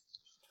Garth.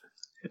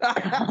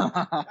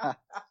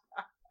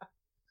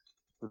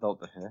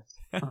 Without the hair.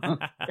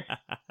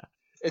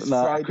 It's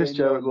Friday. Chris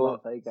Jericho.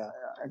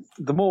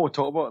 The more we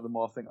talk about it, the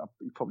more I think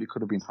he probably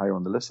could have been higher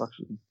on the list,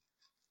 actually.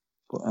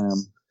 But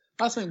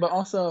that's the thing. But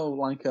also,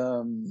 like,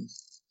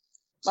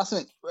 that's the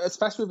thing.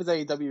 Especially with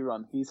his AEW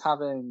run, he's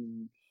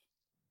having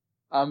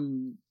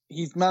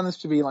he's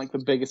managed to be like the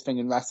biggest thing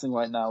in wrestling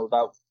right now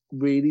without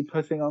really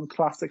putting on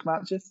classic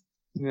matches.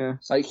 Yeah.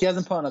 Like, he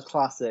hasn't put on a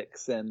classic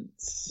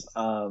since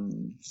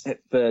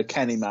the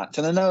Kenny match.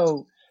 And I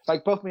know,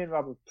 like, both me and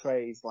Rob have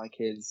praised, like,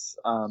 his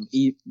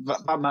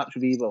that match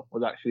with Evil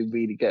was actually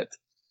really good.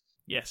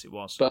 Yes, it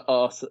was. But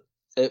also,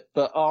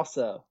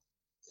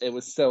 it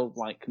was still,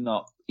 like,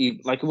 not...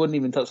 Like, it wouldn't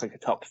even touch, like, a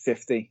top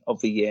 50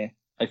 of the year,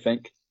 I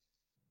think.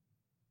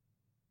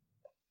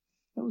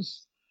 I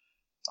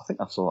think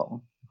I saw that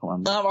one.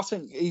 No, I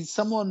think he's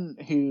someone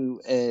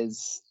who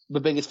is the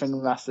biggest thing in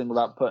wrestling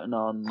without putting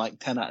on like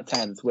 10 out of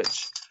 10s,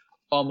 which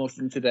almost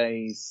in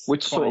today's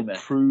climate, sort of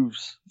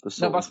proves the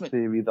sort of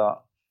theory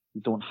that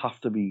you don't have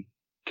to be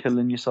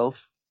killing yourself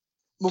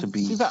to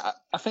be. To be fair,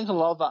 I think a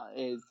lot of that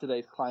is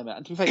today's climate.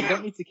 And to be fair, you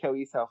don't need to kill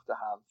yourself to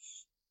have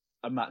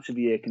a match of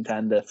the year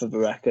contender for the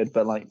record,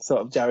 but like sort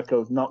of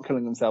Jericho's not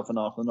killing himself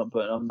enough and not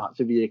putting on match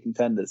of the year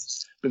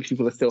contenders because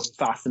people are still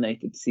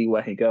fascinated to see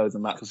where he goes,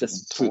 and that's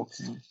just through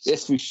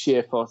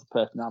sheer force of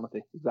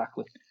personality.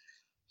 Exactly.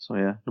 So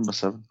yeah, number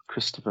 7,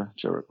 Christopher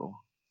Jericho.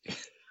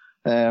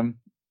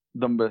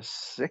 Number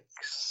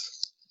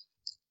 6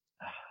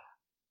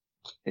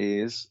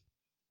 is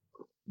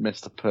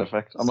Mr.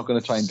 Perfect. I'm not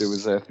going to try and do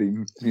his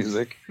theme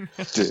music.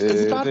 It's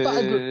a bad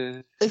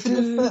that I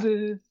prefer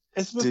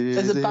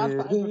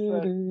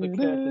the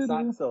Curtis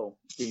Axel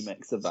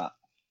remix of that.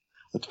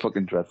 It's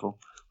fucking dreadful.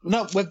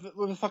 No, with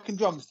the fucking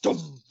drums.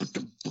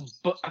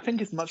 But I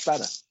think it's much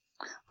better.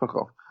 Fuck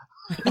off.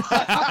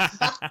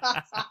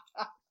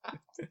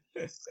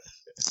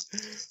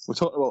 We're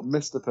talking about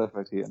Mr.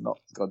 Perfect here, not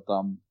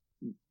goddamn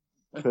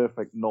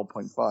perfect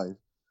 0.5.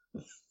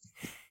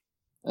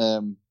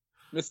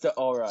 Mr.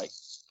 Alright.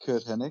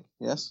 Kurt Hennig,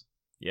 yes.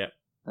 Yep.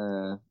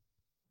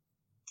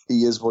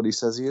 He is what he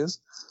says he is.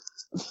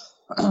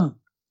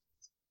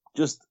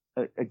 Just,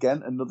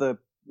 again, another,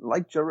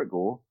 like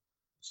Jericho,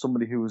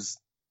 somebody who was,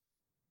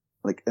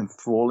 like,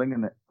 enthralling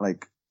and,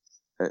 like,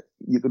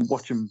 you could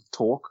watch him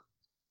talk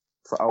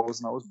for hours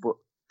and hours, but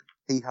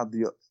he had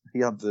the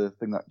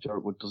thing that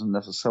Jericho doesn't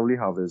necessarily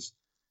have is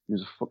he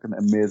was a fucking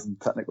amazing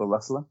technical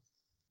wrestler.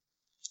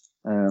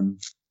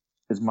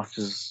 His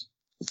matches,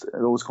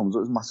 it always comes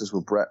up, his matches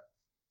with Bret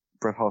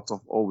Hart's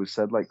always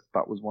said, like,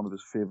 that was one of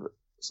his favourite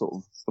sort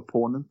of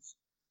opponents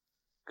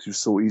because he was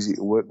so easy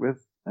to work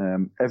with.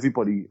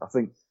 Everybody, I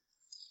think,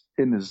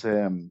 in his,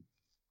 when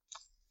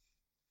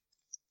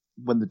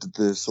they did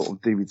the sort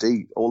of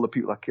DVD, all the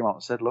people that came out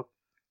and said, look,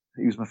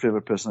 he was my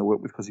favourite person I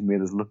worked with because he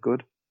made us look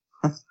good.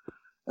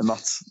 And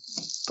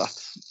that's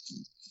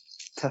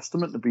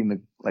testament to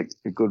being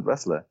a good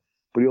wrestler.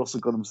 But he also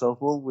got himself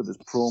over with his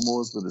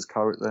promos, with his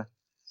character.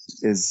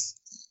 His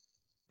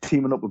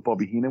teaming up with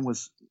Bobby Heenan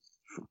was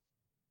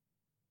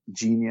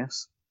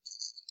genius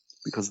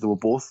because they were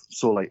both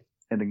so like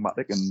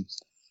enigmatic and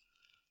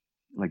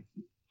like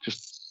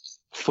just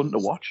fun to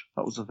watch.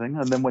 That was the thing.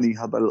 And then when he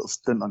had that little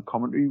stint on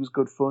commentary, he was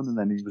good fun. And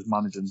then he was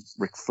managing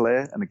Ric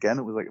Flair, and again,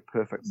 it was like a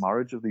perfect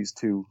marriage of these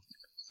two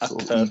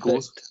sort of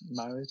egos.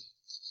 Marriage.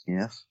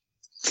 Yes.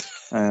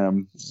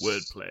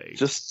 Wordplay.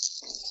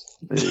 Just.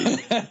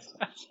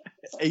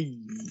 I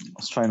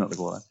was trying not to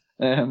go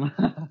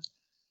there.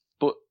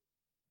 But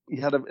he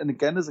had and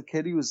again as a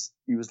kid he was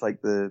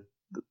like the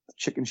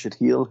chicken shit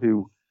heel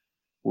who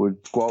would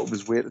go out of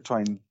his way to try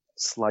and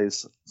sly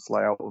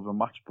out of a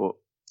match, but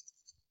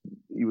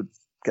he would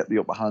get the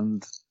upper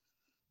hand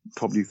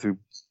probably through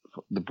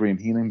the Brain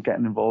Heenan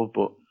getting involved,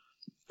 but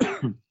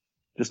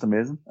just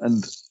amazing.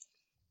 And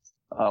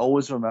I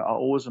always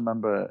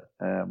remember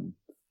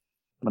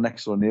my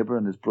next door neighbour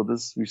and his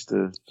brothers used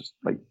to just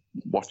like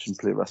watch him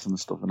play wrestling and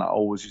stuff, and I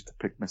always used to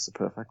pick Mr.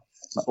 Perfect.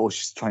 And I always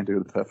used to try and do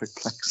the perfect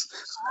plex.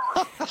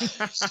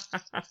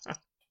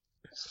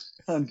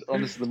 And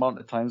honestly, the amount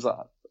of times that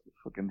I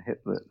fucking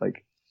hit the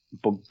like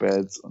bunk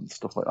beds and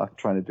stuff like that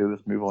trying to do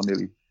this move, or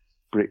nearly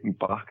break me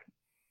back.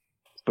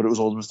 But it was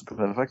always Mr.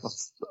 Perfect.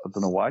 I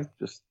don't know why.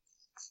 Just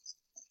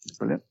it's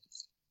brilliant.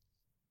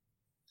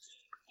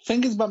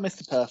 Thing is about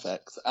Mr.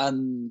 Perfect,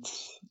 and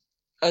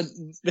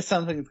this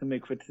sounds like it's going to be a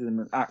criticism,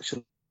 and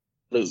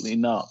absolutely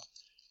not.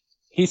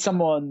 He's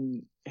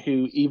someone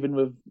who, even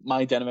with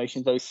my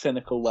generation, very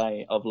cynical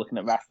way of looking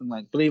at wrestling,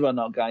 like, believe it or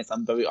not, guys,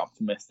 I'm very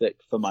optimistic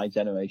for my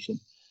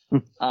generation.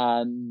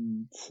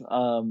 And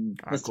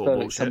Mr.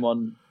 Perfect,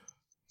 someone...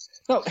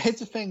 No, here's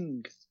the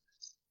thing,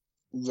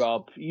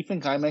 Rob. You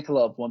think I make a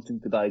lot of wanting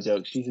to die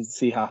jokes. You should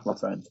see half my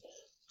friends.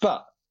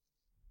 But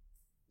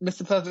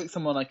Mr. Perfect,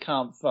 someone I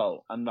can't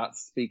fault, and that's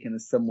speaking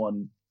as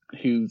someone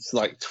who's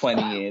like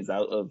 20 years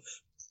out of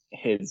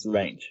his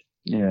range.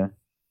 Yeah.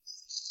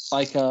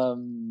 Like,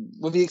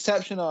 with the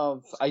exception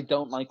of, I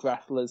don't like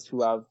wrestlers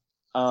who have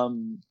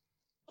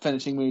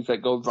finishing moves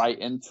that go right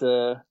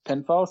into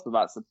pinfalls, but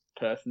that's a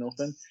personal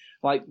thing.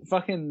 Like,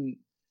 fucking,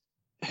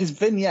 his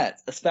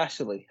vignettes,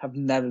 especially, have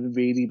never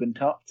really been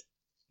topped.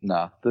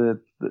 Nah, the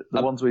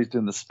ones where he's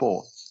doing the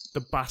sports.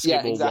 The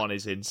basketball one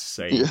is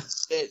insane. Yeah.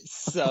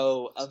 It's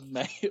so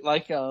amazing.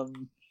 Like,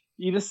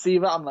 you just see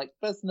that, I'm like,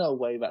 there's no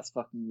way that's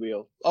fucking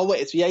real. Oh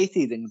wait, it's the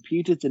 80s and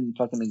computers didn't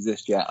fucking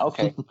exist yet.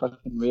 Okay,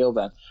 fucking real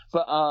then.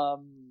 But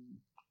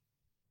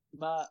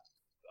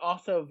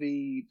also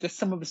just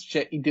some of the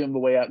shit he do on the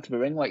way out to the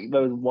ring. Like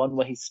there was one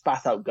where he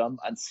spat out gum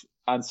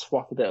and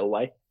swatted it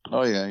away.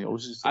 Oh yeah, he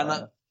always just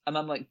and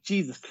I'm like,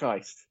 Jesus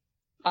Christ!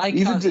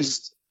 Even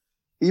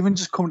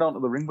just come down to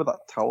the ring with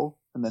that towel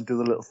and then do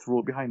the little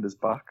throw behind his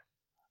back,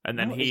 and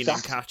then Heenan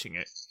catching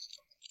it.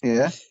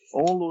 Yeah,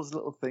 all those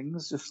little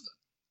things just.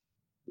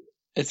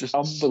 It's just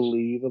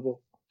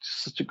unbelievable.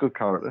 Such a good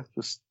character.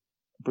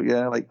 But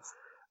yeah, like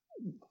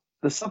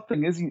the sad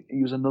thing is,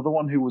 he was another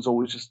one who was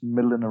always just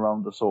milling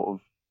around the sort of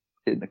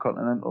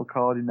Intercontinental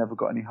card. He never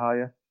got any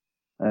higher.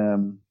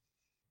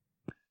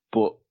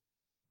 But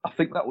I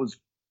think that was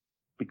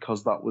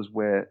because that was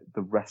where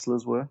the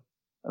wrestlers were,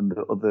 and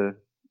the other,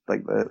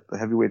 like the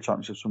heavyweight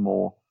championships were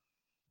more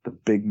the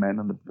big men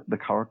and the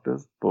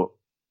characters. But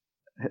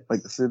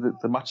like I said,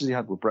 the matches he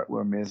had with Bret were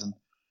amazing.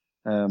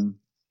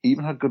 He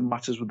even had good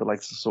matches with the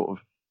likes of sort of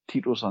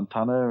Tito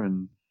Santana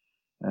and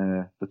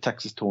the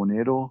Texas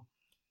Tornado,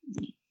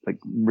 like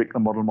Rick the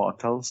Model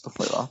Martel, stuff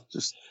like that.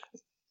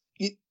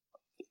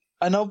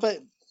 I know, but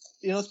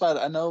you know what's bad?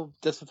 I know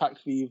just the fact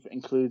we've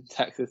included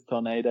Texas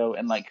Tornado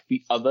in like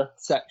the other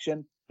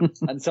section,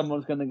 and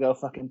someone's gonna go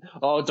fucking,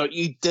 oh, don't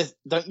you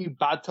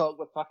bad talk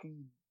with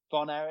fucking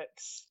Von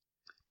Erichs,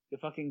 the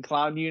fucking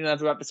clown union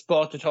ever at the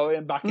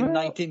Sportatorium back in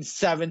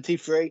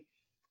 1973.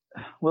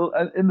 Well,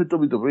 in the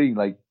WWE,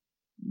 like.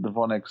 The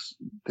Von Erichs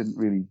didn't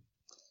really.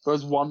 There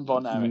was one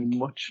Von Erich. Mean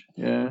much.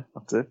 Yeah,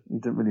 that's it. He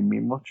didn't really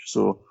mean much.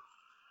 So,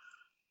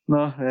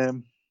 no,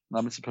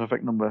 Mr.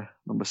 Perfect number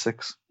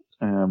 6.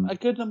 A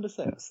good number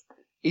 6. Yeah.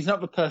 He's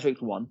not the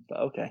perfect one, but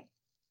okay.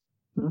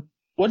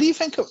 Well, What do you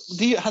think?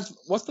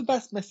 What's the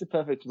best Mr.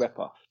 Perfect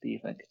rip-off? Do you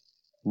think?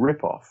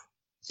 Rip-off?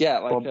 Yeah,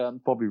 like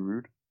Bobby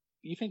Roode.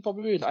 You think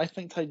Bobby Roode? I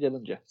think Ty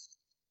Dillinger.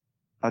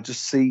 I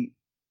just see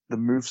the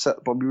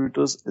moveset Bobby Roode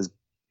does is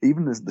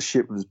even the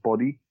shape of his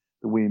body,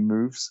 the way he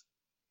moves.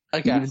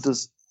 I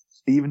guess.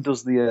 He even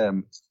does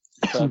the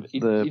he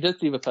does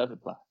do the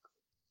perfect block.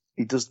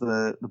 He does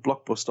the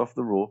blockbuster off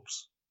the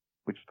ropes,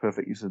 which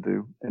Perfect used to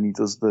do, and he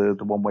does the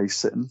one where he's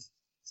sitting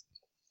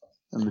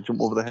and they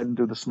jump over the head and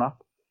do the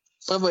snap.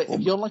 By the way, if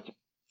you're like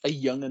a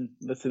young'un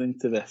listening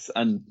to this,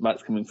 and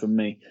that's coming from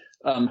me,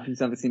 who's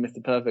never seen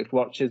Mr. Perfect,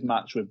 watch his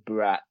match with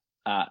Brett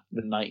at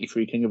the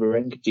 93 King of the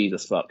Ring.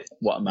 Jesus fuck,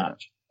 what a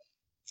match.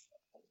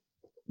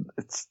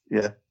 It's,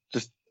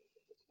 just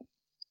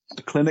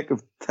the clinic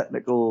of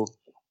technical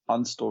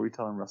and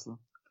storytelling wrestling.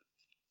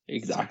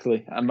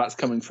 Exactly, and that's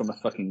coming from a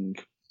fucking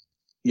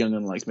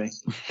young'un like me.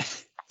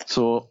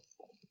 So,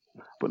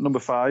 but number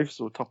 5,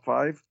 so top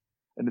 5,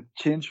 and it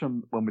changed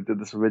from when we did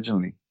this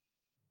originally.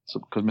 So,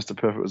 because Mr.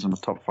 Perfect was in my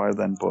top 5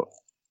 then, but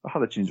I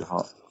had a change of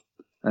heart.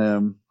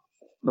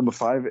 Number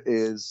 5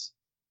 is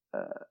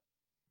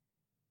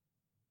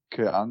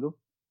Kurt Angle.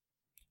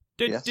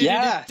 Yes.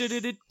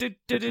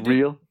 It's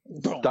real.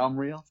 Damn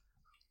real.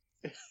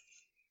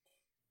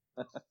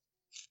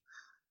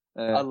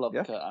 I love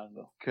Kurt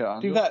Angle.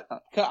 Kurt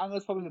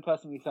Angle's probably the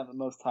person we spent the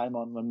most time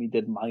on when we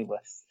did my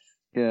list.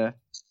 Yeah,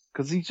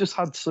 because he just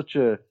had such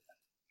a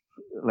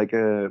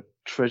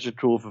treasure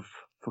trove of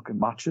fucking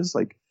matches.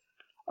 Like,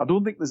 I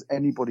don't think there's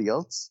anybody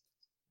else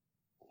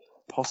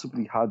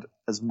possibly had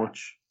as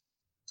much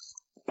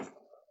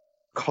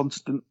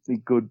constantly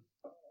good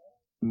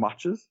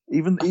matches.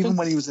 Even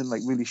when he was in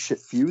like really shit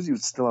feuds, he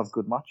would still have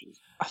good matches.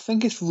 I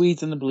think it's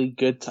reasonably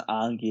good to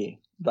argue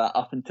that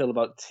up until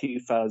about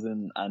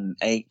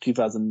 2008,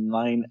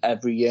 2009,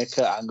 every year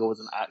Kurt Angle was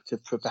an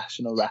active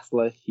professional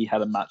wrestler. He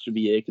had a match of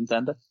the year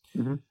contender.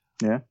 Mm-hmm.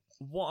 Yeah.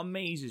 What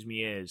amazes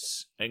me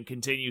is, and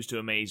continues to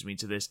amaze me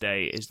to this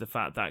day, is the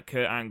fact that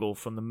Kurt Angle,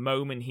 from the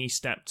moment he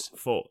stepped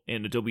foot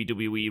in a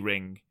WWE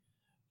ring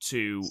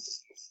to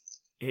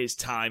his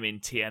time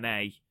in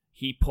TNA,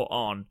 he put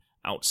on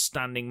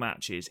outstanding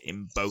matches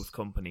in both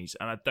companies.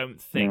 And I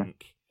don't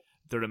think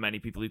there are many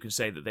people who can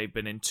say that they've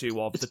been in two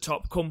of the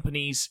top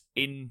companies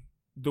in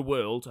the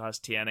world, as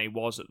TNA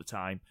was at the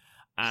time,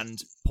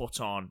 and put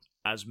on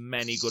as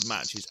many good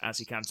matches as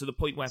he can, to the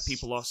point where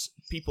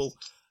people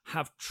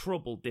have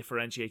trouble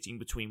differentiating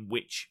between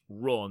which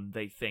run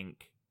they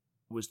think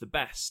was the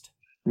best.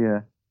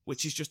 Yeah.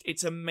 Which is just,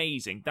 it's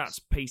amazing. That's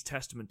pays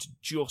testament to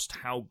just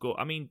how good.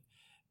 I mean,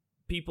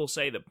 people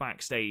say that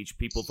backstage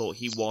people thought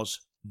he was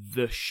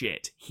the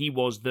shit. He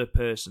was the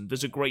person.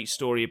 There's a great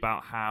story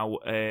about how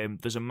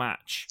there's a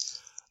match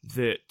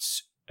that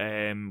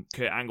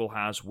Kurt Angle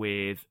has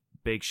with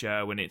Big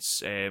Show, and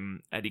it's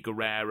Eddie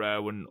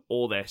Guerrero and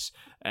all this,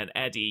 and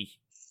Eddie,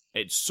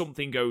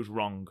 something goes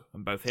wrong,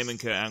 and both him and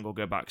Kurt Angle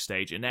go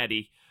backstage, and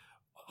Eddie,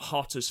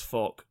 hot as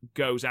fuck,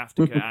 goes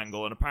after Kurt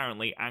Angle, and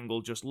apparently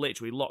Angle just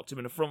literally locked him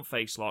in a front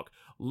face lock,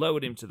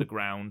 lowered him to the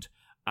ground,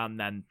 and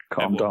then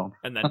calm down.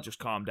 And then just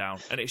calm down.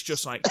 And it's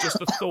just like, just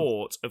the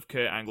thought of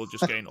Kurt Angle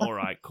just going, all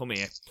right, come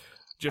here.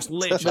 Just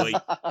literally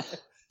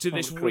to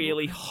this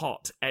really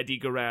hot Eddie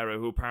Guerrero,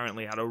 who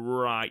apparently had a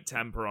right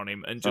temper on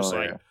him, and just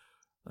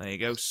there you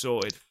go,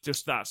 sorted.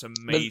 Just, that's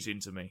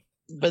amazing to me.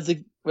 There's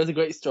a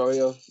great story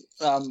of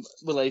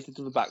related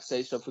to the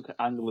backstage stuff for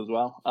Angle as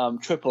well.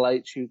 Triple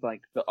H, who's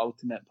like the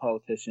ultimate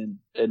politician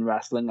in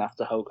wrestling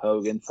after Hulk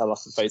Hogan fell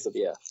off the face of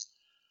the earth.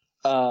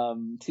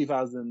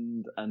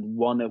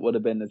 2001 it would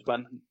have been, is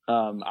when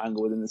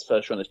Angle was in his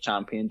first run as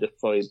champion just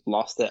before he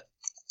lost it,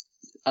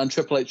 and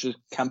Triple H was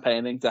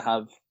campaigning to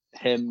have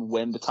him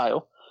win the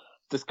title,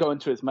 just going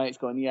to his mates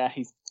going, yeah,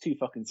 he's too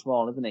fucking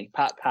small, isn't he?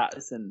 Pat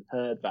Patterson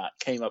heard that,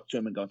 came up to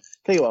him and going,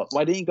 tell you what,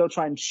 why didn't you go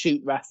try and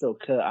shoot wrestle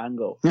Kurt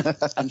Angle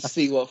and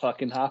see what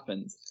fucking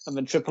happens? And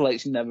then Triple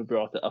H never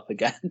brought it up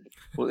again.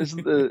 Well,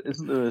 isn't there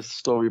a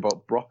story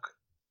about Brock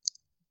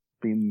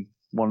being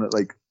one that,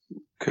 like,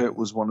 Kurt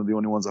was one of the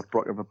only ones that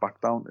Brock ever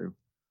backed down to?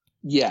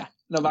 Yeah.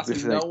 No, that's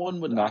no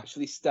one would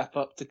actually step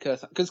up to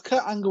Kurt, because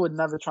Kurt Angle would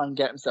never try and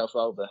get himself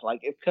over.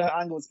 Like, if Kurt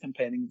Angle was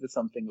campaigning for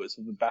something, it was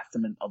for the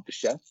betterment of the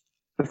show.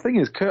 The thing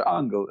is, Kurt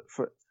Angle,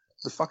 for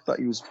the fact that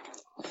he was,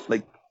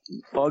 like,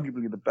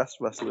 arguably the best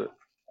wrestler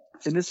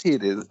in his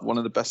heyday, one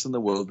of the best in the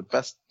world, the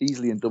best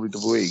easily in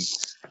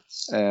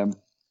WWE,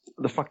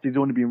 the fact he'd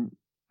only been,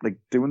 like,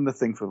 doing the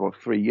thing for about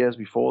 3 years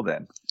before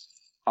then,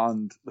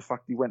 and the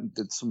fact he went and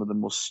did some of the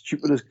most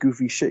stupidest,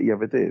 goofy shit he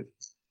ever did.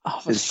 Oh,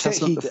 the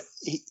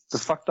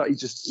fact that he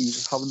was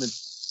just having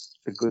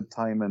a good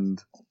time,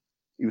 and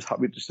he was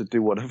happy just to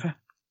do whatever.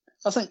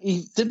 I think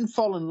he didn't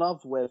fall in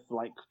love with,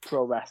 like,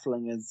 pro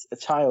wrestling as a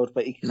child,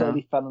 but he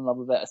clearly fell in love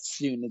with it as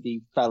soon as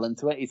he fell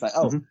into it. He's like,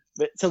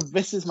 so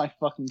this is my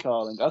fucking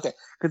calling. Okay,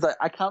 because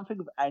I can't think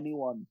of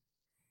anyone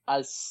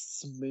as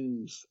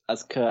smooth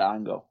as Kurt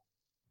Angle.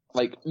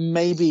 Like,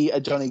 maybe a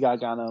Johnny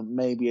Gargano,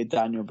 maybe a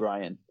Daniel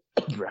Bryan.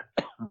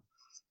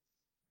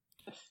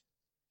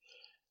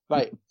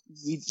 Right,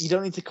 you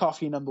don't need to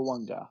cough your number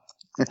one, Garth.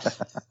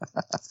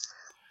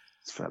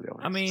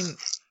 I mean,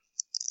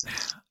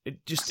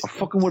 it just... I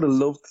fucking would have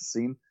loved to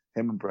seen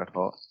him and Bret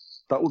Hart.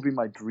 That would be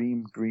my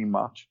dream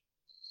match.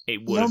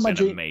 It would have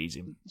been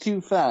amazing. To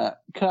be fair,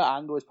 Kurt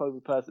Angle is probably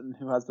the person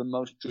who has the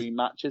most dream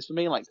matches for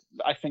me. Like,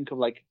 I think of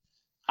like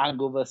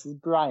Angle versus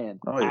Bryan,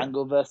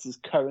 Angle versus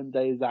current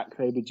day Zack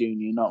Sabre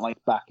Jr., not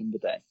like back in the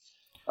day.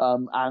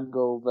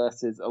 Angle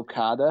versus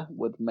Okada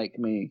would make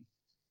me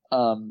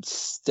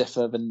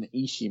stiffer than an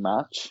Ishii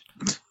match.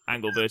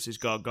 Angle versus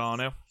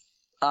Gargano.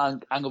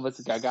 Angle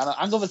versus Gargano.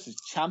 Angle versus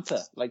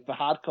Ciampa. Like, the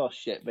hardcore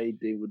shit they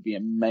do would be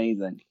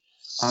amazing.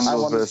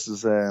 Angle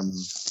versus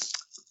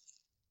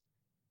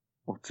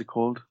what's it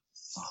called?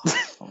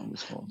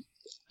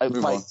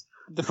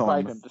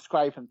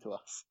 Describe him to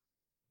us.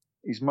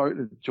 He's married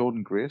to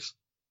Jordan Grace.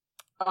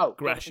 Oh,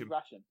 Gresham.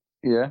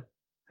 Yeah,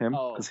 him,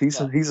 because he's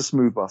a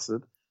smooth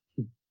bastard.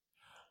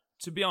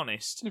 To be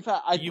honest, in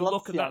fact, you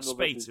look at that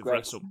spate of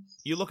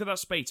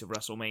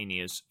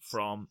WrestleManias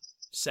from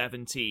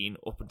 17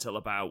 up until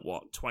about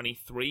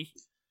 23,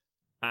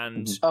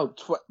 and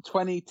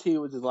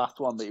 22 was his last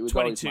one, but he was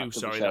 22.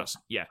 Sorry,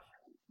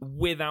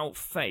 without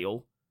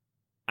fail.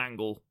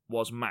 Angle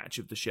was match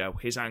of the show.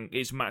 His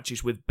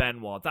matches with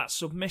Benoit, that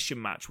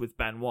submission match with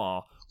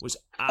Benoit was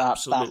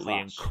absolutely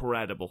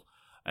incredible.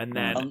 And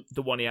then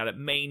the one he had at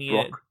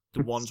Mania,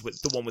 the one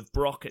with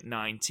Brock at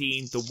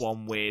 19, the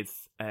one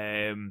with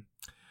the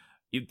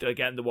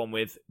one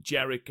with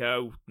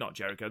Jericho, not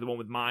Jericho, the one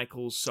with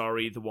Michaels,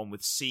 the one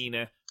with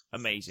Cena,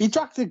 amazing. He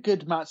dragged a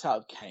good match out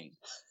of Kane.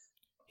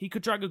 He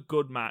could drag a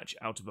good match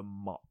out of a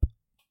mop.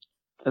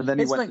 And then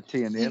he went to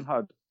TNA and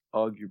had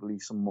arguably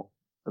some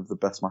of the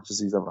best matches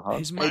he's ever had.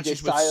 His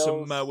matches with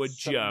Samoa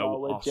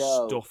Joe are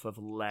stuff of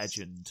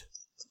legend.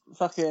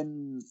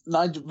 Fucking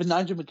Nigel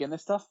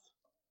McGuinness stuff.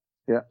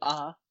 Yeah.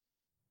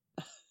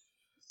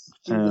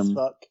 Jesus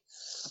fuck.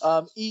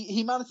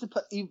 He managed to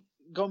put.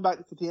 Going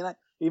back to TNA,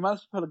 he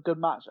managed to put a good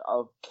match out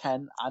of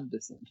Ken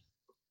Anderson.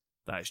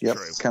 That is true.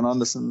 Ken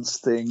Anderson,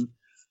 Sting,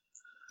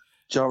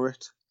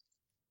 Jarrett.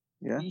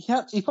 Yeah.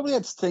 He probably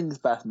had Sting's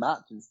best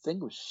match, and Sting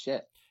was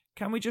shit.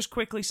 Can we just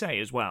quickly say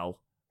as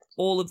well?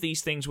 All of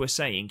these things we're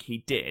saying he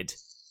did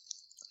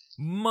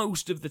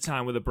most of the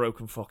time with a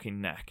broken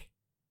fucking neck.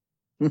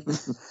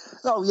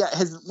 Oh yeah,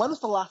 when was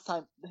the last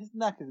time? His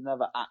neck has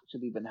never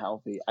actually been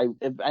healthy.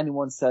 If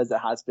anyone says it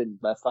has been,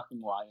 they're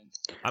fucking lying.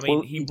 I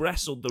mean, he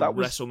wrestled the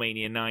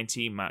WrestleMania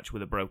 19 match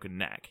with a broken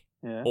neck,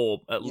 or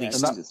at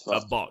least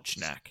a botched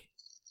neck.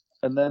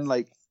 And then,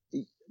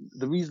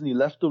 the reason he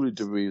left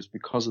WWE is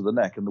because of the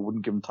neck, and they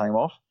wouldn't give him time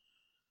off.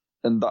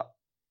 And that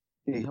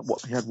he had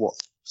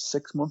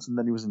 6 months, and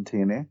then he was in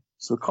TNA,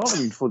 so it can't have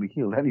been fully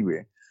healed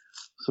anyway.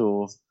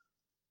 So,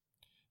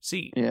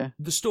 the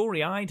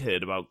story I'd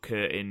heard about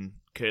Kurt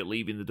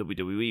leaving the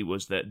WWE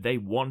was that they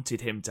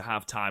wanted him to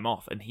have time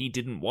off, and he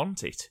didn't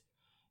want it.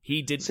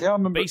 He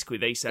didn't. Basically,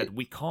 they said,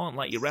 "We can't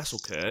let you wrestle,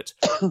 Kurt.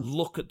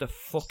 Look at the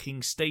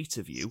fucking state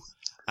of you,"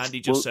 and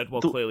he just said,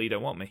 "Well, clearly you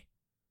don't want me."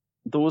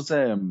 Those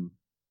they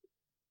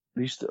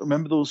used to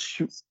remember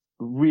those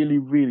really,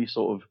 really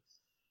sort of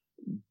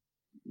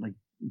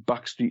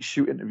backstreet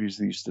shoot interviews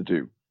they used to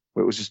do,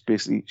 where it was just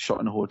basically shot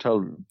in a hotel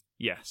room.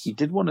 Yes, he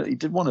did one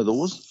of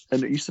those,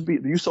 and they used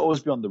to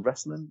always be on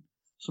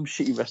some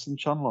shitty wrestling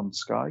channel on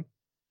Sky.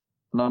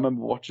 And I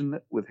remember watching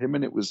it with him,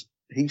 and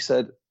he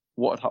said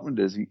what had happened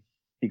is he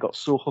got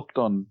so hooked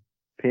on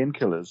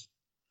painkillers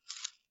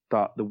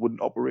that they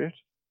wouldn't operate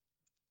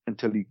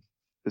until he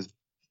was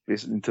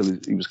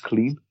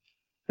clean,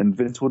 and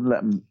Vince wouldn't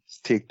let him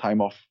take time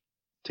off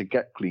to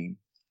get clean.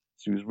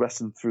 So he was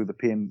wrestling through the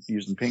pain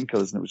using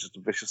painkillers, and it was just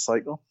a vicious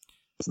cycle.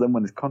 So then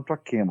when his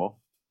contract came up,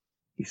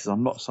 he says,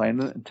 "I'm not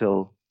signing it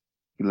until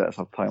he let us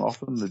have time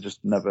off," and they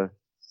just never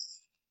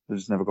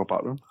got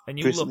back to him. And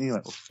you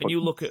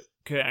look at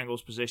Kurt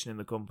Angle's position in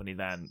the company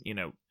then,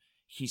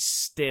 he's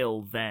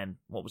still then,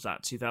 what was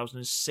that,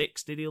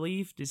 2006 did he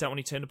leave? Is that when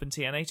he turned up in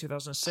TNA,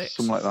 2006?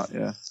 Something like that,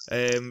 yeah.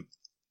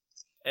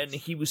 And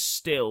he was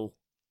still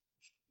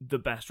the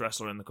best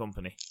wrestler in the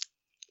company.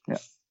 Yeah.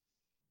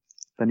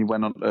 Then he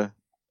went on to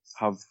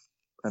have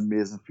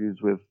amazing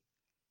feuds with,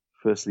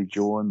 firstly,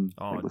 Joe and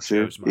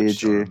Joe's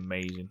matches are AJ.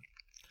 Amazing.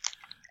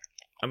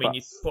 I mean,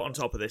 you put on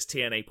top of this,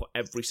 TNA put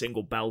every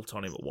single belt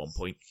on him at one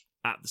point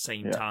at the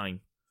same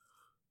time.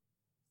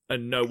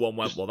 And no one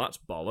went, well, that's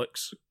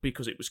bollocks,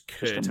 because it was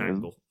Kurt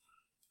Angle.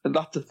 And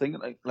that's the thing,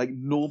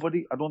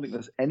 nobody, I don't think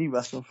there's any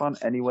wrestling fan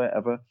anywhere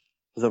ever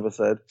has ever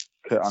said,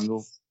 Kurt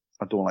Angle,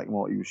 I don't like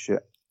him, he was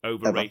shit.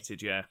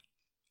 Overrated, ever.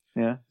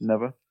 Yeah,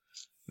 never.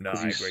 No, I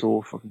agree. He's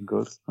so fucking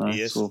good.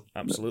 He is,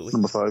 absolutely.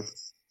 Number 5.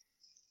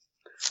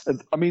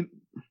 And, I mean,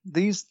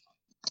 these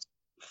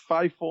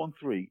 5, 4, and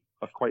 3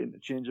 are quite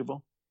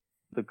interchangeable.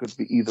 They could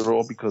be either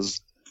or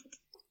because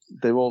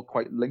they're all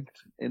quite linked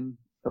in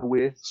a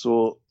way.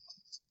 So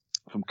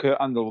from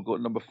Kurt Angle, we'll go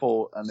to number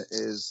 4, and it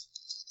is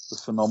the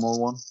phenomenal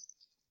one,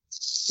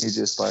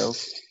 AJ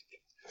Styles.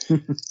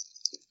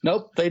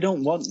 Nope, they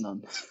don't want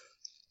none.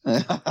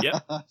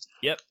 Yep.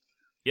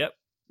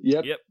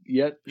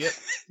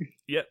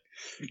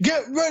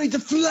 Get ready to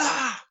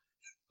fly!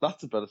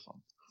 That's a better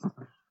song.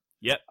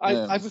 Yep.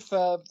 I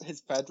prefer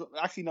his Federal.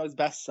 Actually, no, his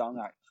best song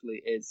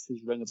actually is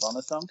his Ring of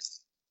Honor song.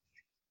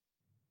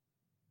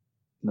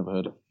 Never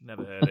heard it.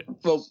 Never heard it.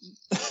 Well,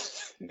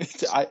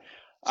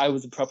 I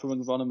was a proper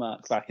Ring of Honor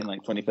mark back in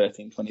like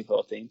 2013,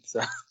 2014.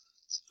 So,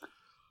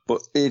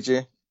 but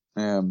AJ,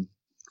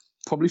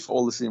 probably for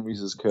all the same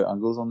reasons Kurt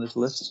Angle's on this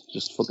list,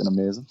 just fucking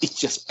amazing. It's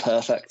just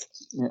perfect.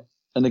 Yeah,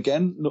 and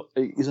again,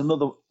 he's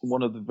another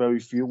one of the very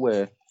few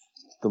where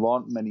there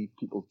aren't many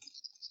people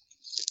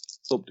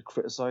up to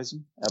criticise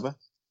him ever.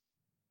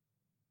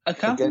 I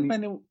can't think of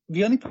any.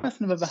 The only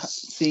person I've ever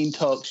seen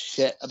talk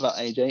shit about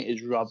AJ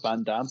is Rob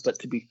Van Dam. But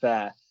to be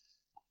fair,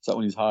 is that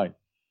when he's high?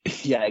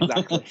 Yeah,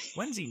 exactly.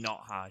 When's he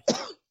not high?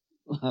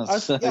 I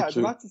was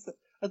about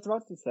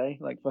to say,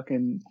 like,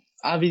 fucking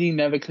RVD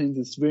never cleans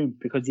his room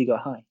because he got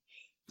high.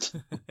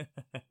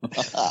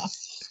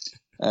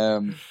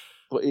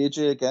 But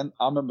AJ again,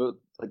 I remember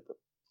like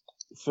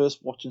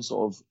first watching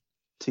sort of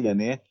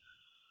TNA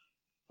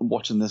and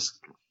watching this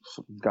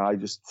guy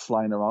just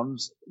flying around,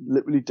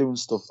 literally doing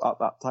stuff at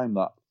that time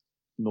that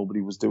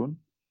nobody was doing.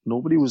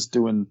 Nobody was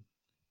doing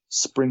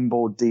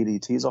springboard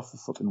DDTs off the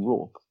fucking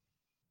rope.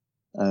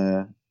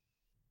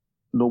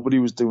 Nobody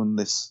was doing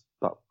that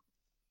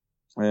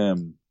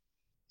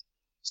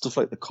stuff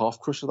like the calf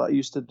crusher that I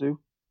used to do,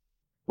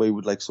 where you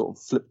would like sort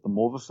of flip them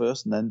over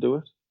first and then do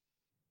it.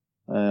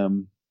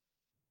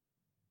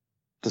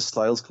 The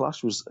Styles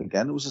Clash was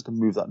just a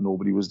move that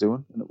nobody was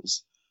doing, and it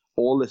was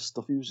all this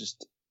stuff. It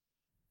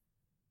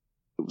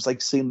was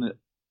like seeing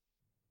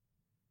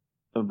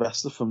a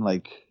wrestler from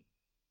like,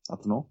 I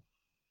don't know.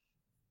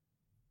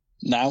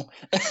 Now,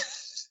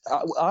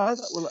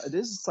 well, it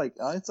is.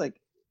 It's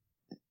like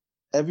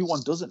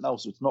everyone does it now,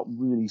 so it's not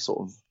really sort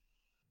of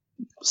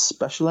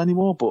special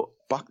anymore. But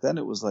back then,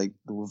 it was like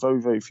there were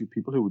very, very few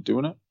people who were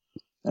doing it.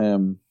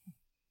 You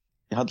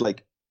had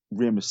like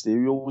Rey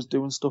Mysterio was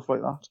doing stuff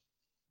like that,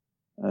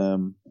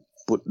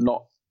 but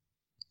not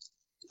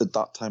at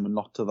that time and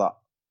not to that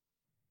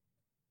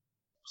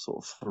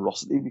sort of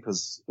ferocity,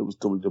 because it was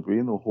WWE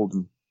and they were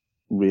holding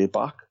Rey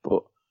back.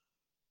 But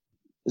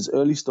his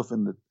early stuff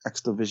in the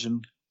X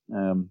Division,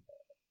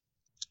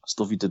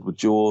 stuff he did with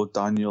Joe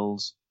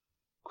Daniels,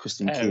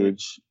 Christian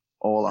Cage,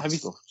 all that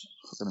stuff,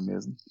 fucking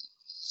amazing.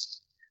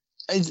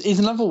 He's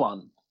another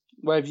one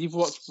where if you've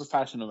watched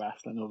professional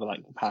wrestling over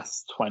like the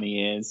past 20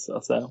 years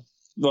or so,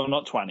 well,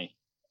 not 20,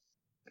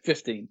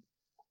 15,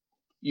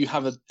 you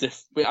have a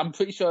I'm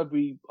pretty sure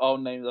we all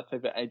named our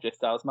favourite AJ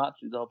Styles match.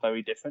 It's all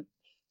very different.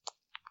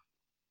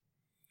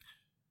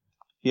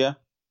 Yeah.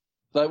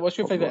 Like, what's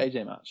your favourite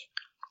AJ match?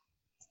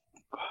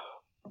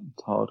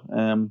 It's hard.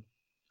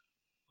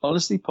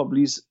 Honestly,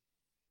 probably is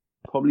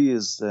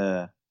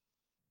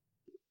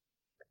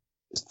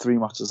three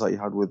matches that he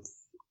had with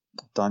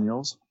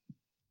Daniels.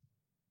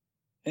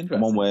 Interesting.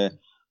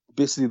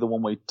 The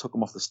one where he took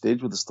him off the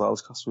stage with the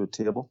Styles Clash through a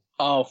table.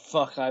 Oh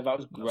fuck! That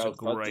was gross. That's a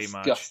great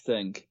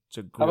disgusting. Match. It's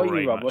a great. How about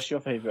you, Rob? Match. What's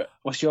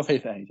your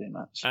favourite AJ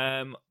match?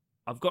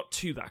 I've got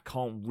two that I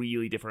can't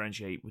really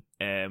differentiate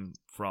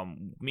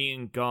from. Me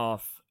and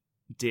Garth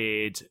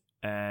did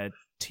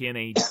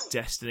TNA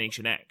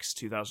Destination X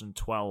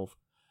 2012,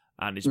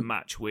 and his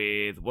match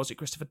with, was it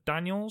Christopher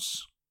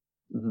Daniels?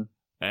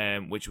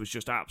 Mm-hmm. Which was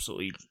just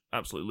absolute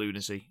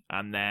lunacy.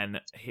 And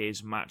then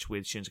his match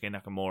with Shinsuke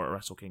Nakamura at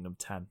Wrestle Kingdom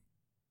 10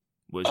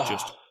 was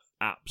just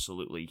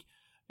absolutely.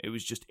 It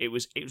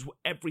was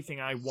everything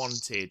I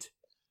wanted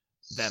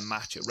their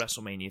match at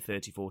WrestleMania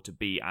 34 to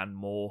be and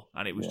more.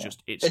 And it was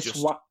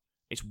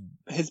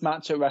his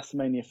match at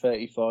WrestleMania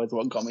 34 is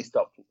what got me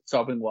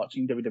stopping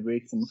watching WWE,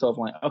 because I'm sort of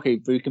like,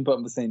 okay, we can put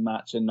them the same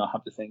match and not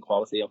have the same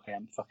quality. Okay,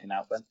 I'm fucking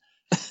out then.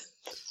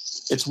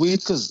 It's weird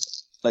because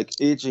like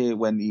AJ,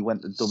 when he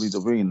went to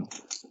WWE, and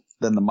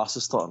then the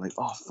masses started like,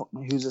 oh fuck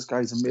me, who's this guy?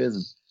 He's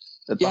amazing.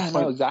 Yeah,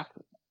 no,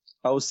 exactly.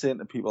 I was saying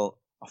to people,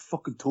 I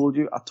fucking told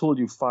you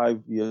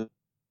 5 years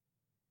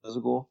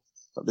ago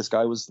that this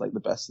guy was like the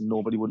best, and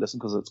nobody would listen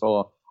because it's,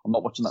 I'm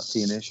not watching that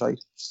TNA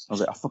shite. I was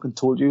like, I fucking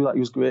told you that he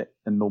was great,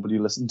 and nobody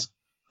listened.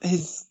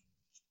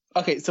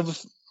 Okay,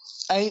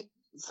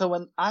 so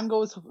when Angle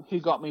was who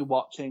got me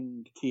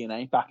watching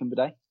TNA back in the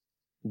day,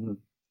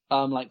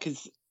 like,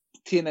 because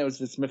TNA was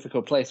this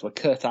mythical place where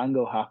Kurt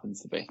Angle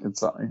happens to be.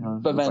 Exactly.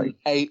 But then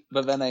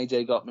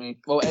AJ got me.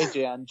 Well,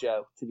 AJ and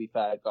Joe, to be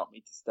fair, got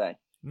me to stay.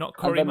 Not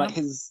Curry Man.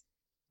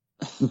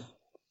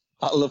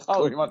 I love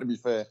Curry Man, to be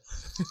fair.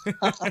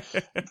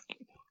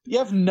 You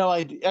have no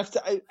idea.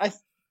 I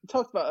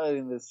talked about earlier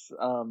in this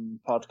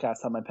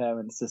podcast how my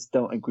parents just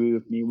don't agree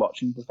with me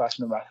watching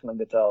professional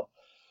wrestling at all.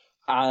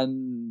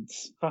 And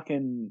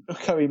fucking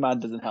Curry Man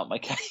doesn't help my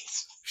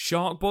case.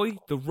 Shark Boy,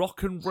 the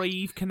Rock and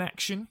Rave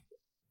connection.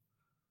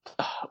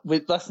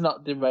 Let's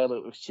not derail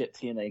it with shit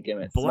TNA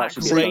gimmicks. Black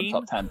Rain.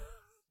 Top 10.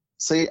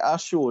 See, I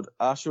showed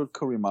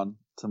Curry Man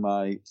to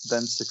my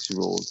then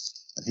 6-year-old,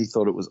 and he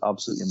thought it was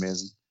absolutely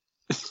amazing.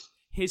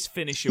 His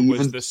finisher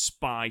was the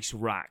Spice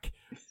Rack.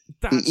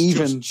 That's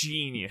just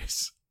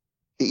genius.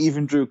 He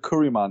even drew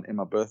Curry Man in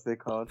my birthday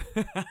card.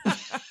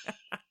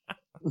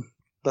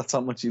 That's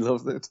how much he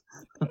loved it.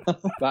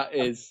 That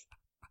is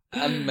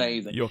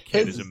Amazing. Your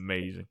kid is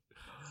amazing.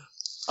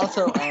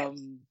 Also,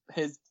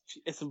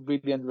 it's a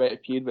really underrated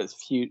feud, but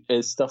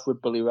it's stuff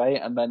with Bully Ray,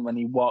 and then when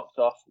he walked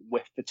off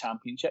with the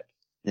championship.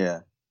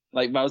 Yeah.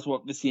 Like, that was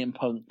what the CM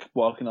Punk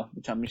walking off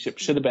the championship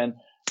should have been.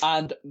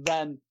 And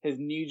then his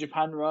New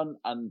Japan run,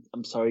 and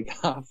I'm sorry,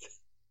 Garth,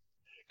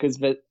 because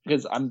we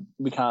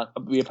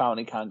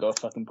apparently can't go a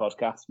fucking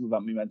podcast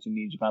without me mentioning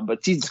New Japan,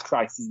 but Jesus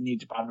Christ, his New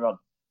Japan run.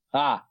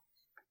 I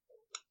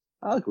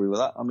agree with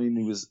that. I mean,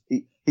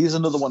 he's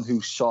another one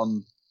who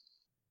shone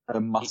a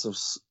massive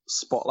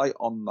spotlight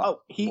on that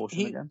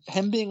promotion again.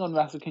 Him being on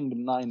Wrestle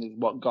Kingdom 9 is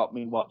what got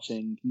me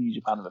watching New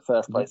Japan in the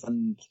first place.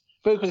 And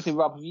very quickly,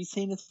 Rob, have you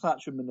seen his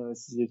match with Minoru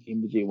Suzuki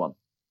in the G1?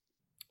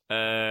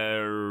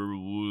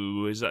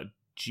 Is that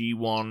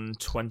G1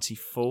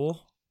 24?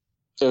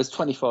 It was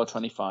 24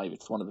 25.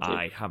 It's one of the two.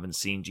 I haven't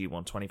seen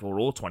G1 24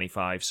 or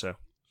 25, so.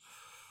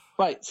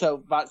 Right,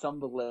 so that's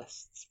on the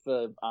list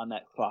for our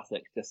next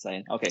classic, just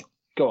saying. Okay,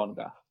 go on,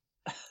 Garth.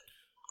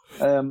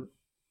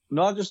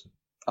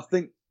 I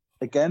think,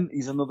 again,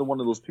 he's another one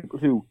of those people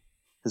who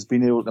has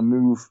been able to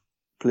move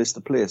place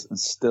to place and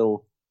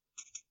still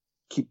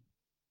keep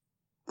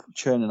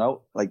churning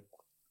out, like,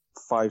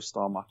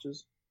 5-star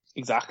matches.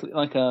 Exactly.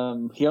 Like,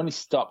 he only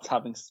stopped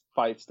having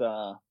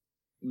 5-star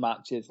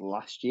matches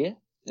last year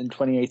in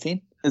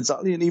 2018.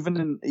 Exactly,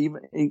 and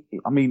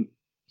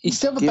he's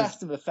still the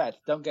best of the Fed.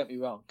 Don't get me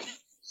wrong.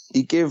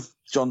 He gave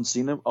John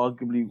Cena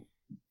arguably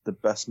the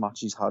best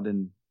match he's had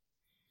in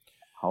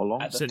how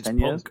long? Since 10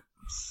 years.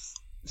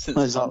 Since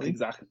exactly.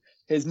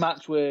 His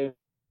match with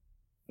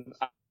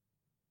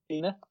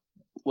Cena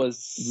was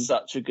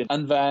such a good.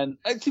 And then,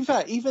 to be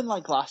fair, even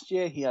like last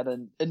year, he had I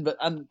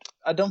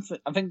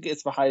think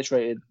it's the highest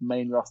rated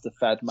main roster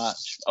Fed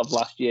match of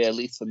last year, at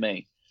least for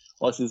me,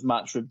 was his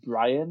match with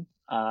Brian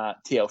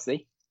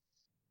TLC,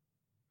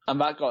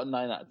 and that got a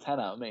 9 out of 10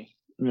 out of me.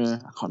 Yeah,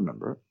 I can't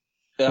remember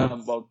it.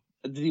 Well,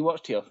 did you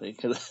watch TLC?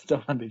 Because I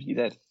don't remember if you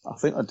did. I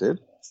think I did.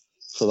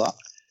 For that,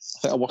 I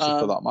think I watched it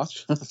for that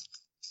match.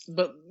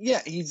 But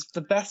yeah, he's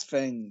the best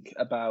thing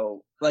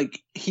about,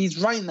 like, he's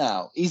right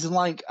now, he's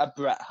like a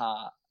Bret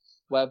Hart,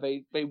 where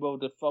they will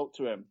default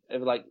to him. They're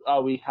like,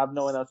 oh, we have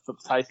no one else to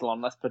put the title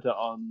on, let's put it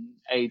on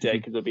AJ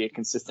because it'll be a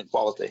consistent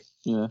quality.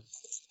 Yeah.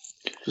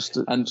 Just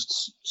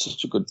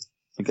such a good,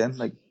 again,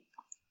 like,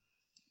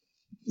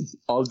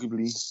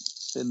 arguably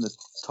in the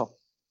top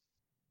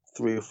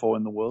 3 or 4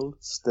 in the world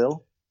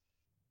still,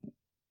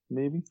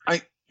 maybe.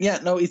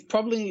 He's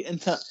probably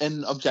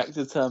in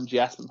objective terms,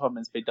 yes, but the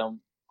problem is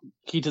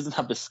he doesn't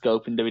have the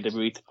scope in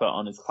WWE to put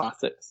on his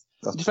classics.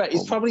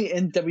 He's probably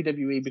in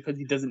WWE because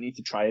he doesn't need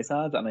to try as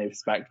hard, and I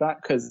respect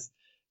that, because,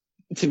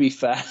 to be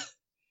fair,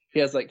 he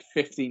has like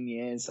 15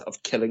 years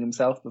of killing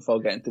himself before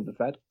getting to the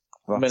Fed.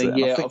 And then a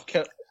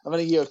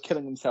year of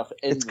killing himself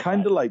in It's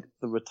kind of like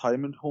the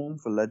retirement home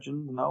for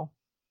legends now,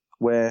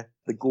 where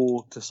they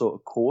go to sort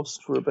of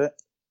coast for a bit.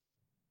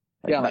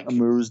 Like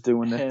Nakamura's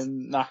doing it.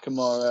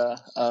 Nakamura.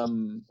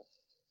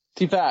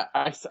 To be fair,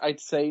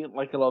 I'd say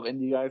like a lot of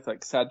indie guys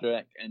like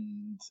Cedric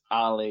and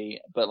Ali,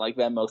 but like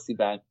they're mostly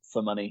there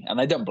for money, and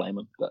I don't blame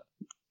them. But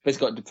it's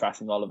got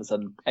depressing all of a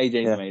sudden.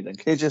 AJ's amazing.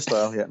 AJ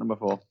Styles, number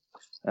 4.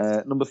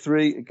 Number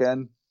 3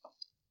 again,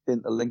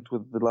 interlinked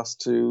with the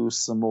last 2,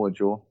 Samoa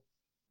Joe.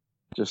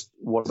 Just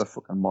what a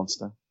fucking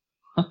monster.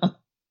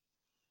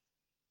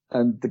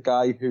 And the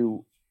guy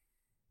who,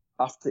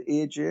 after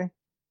AJ,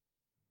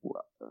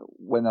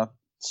 when I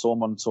saw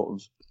him on sort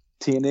of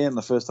TNA, and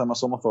the first time I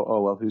saw him, I thought,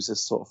 oh, well, who's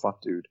this sort of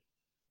fat dude?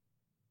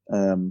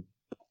 And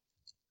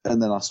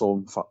then I saw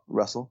him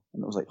wrestle,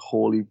 and it was like,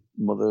 holy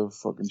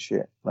motherfucking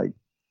shit. Like,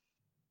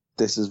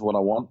 this is what I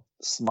want.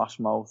 Smash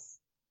mouth,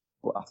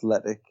 but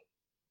athletic,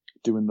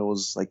 doing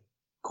those, like,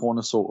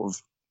 corner sort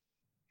of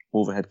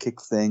overhead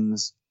kick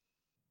things,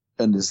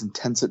 and his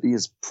intensity,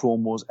 his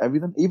promos,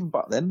 everything. Even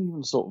back then,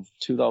 even sort of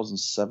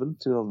 2007,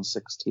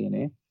 2006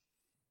 TNA,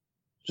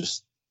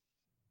 just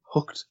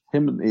hooked.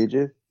 Him and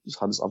AJ just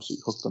had us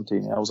absolutely hooked on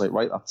TNA. I was like,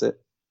 right, that's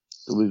it.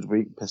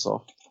 WWE, piss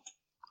off.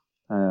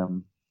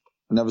 And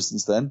ever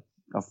since then,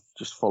 I've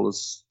just followed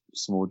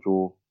Samoa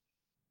Joe.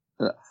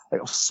 I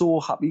was so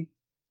happy,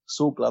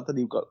 so glad that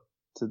he got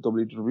to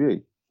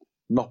WWE.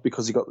 Not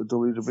because he got the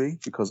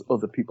WWE, because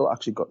other people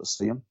actually got to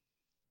see him.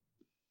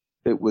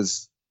 It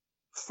was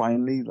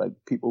finally, like,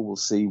 people will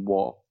see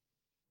what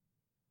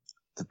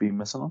to be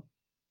missing on.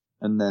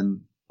 And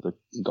then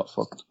he got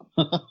fucked.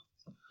 Then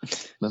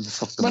they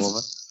fucked him over.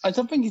 I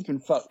don't think he's been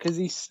fucked, because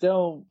he's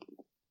still...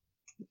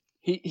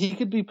 He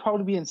could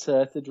probably be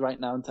inserted right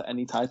now into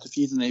any title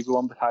feud, and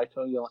everyone the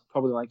title, you're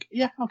probably like,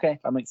 yeah, okay,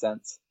 that makes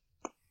sense.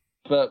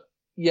 But,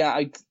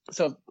 yeah,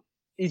 so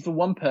he's the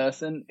one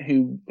person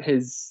who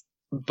his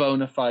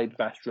bona fide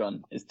best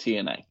run is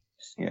TNA.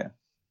 Yeah.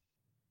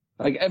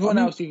 Like, everyone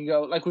else you can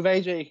go, like with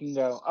AJ you can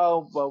go,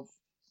 oh, well,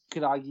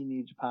 could argue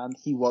New Japan,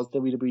 he was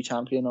WWE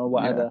champion or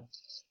whatever.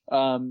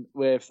 Yeah.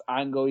 With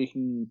Angle you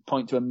can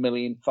point to a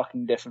million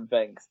fucking different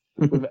things.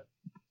 With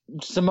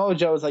Samoa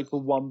Joe is like the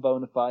one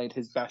bona fide,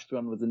 his best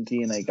run was in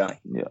TNA guy.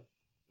 Yeah.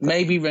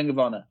 Maybe Ring of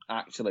Honor,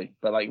 actually,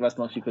 but like that's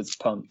mostly because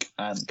Punk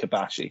and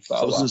Kabashi.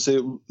 I was going to say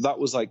that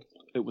was like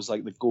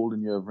the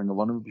golden year of Ring of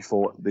Honor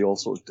before they all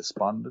sort of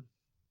disbanded.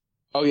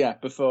 Oh yeah,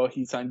 before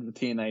he signed with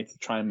TNA to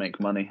try and make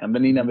money, and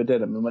then he never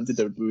did. I mean, went to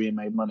WWE and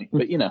made money.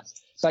 But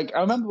like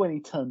I remember when he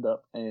turned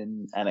up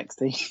in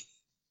NXT.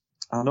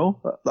 I know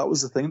that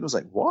was the thing. It was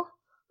like what?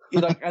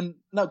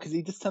 Because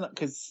he just turned up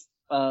because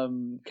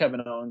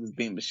Kevin Owens was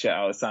beating the shit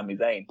out of Sami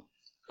Zayn,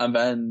 and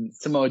then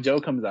Samoa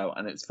Joe comes out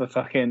and it's for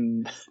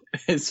fucking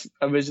his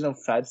original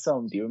Fed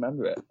song. Do you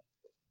remember it?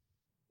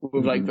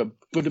 With like the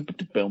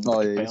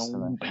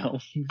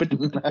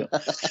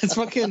it's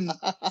fucking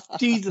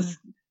Jesus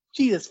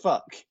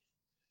fuck.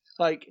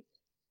 Like,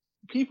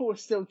 people were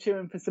still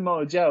cheering for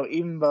Samoa Joe,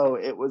 even though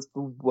it was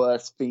the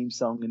worst theme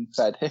song in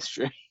Fed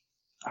history.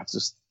 I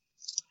just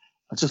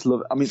love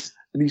it. I mean,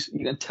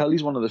 you can tell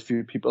he's one of the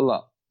few people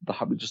that they're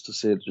happy just to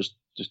say, just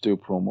do a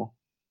promo.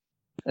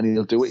 And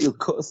he'll do it. He'll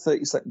cut a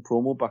 30-second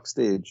promo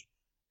backstage,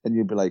 and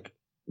you'll be like,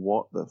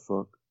 what the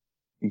fuck?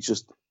 He's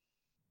just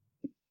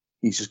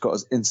got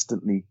us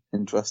instantly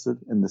interested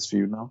in this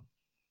feud now.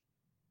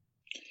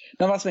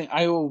 No, that's the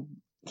thing.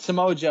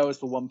 Samoa Joe is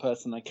the one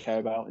person I care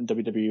about in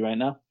WWE right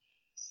now,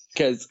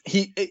 because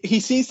he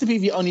seems to be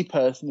the only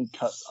person who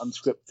cuts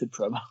unscripted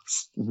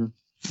promos.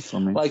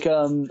 Mm-hmm. Like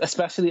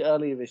especially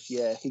earlier this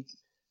year,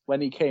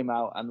 when he came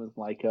out and was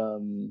like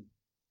it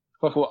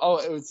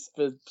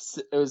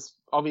was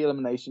all the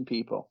elimination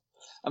people,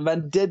 and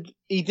then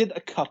he did a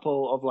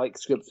couple of like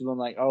scripted on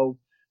like, oh,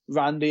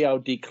 Randy,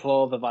 I'll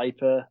declaw the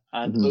Viper,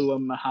 and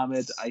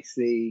Muhammad, I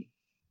see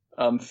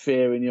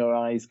fear in your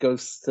eyes,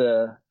 goes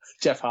to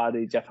Jeff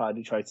Hardy. Jeff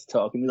Hardy tries to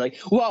talk and he's like,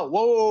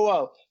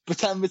 whoa,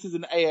 pretend this is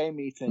an AA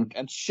meeting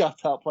and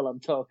shut up while I'm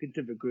talking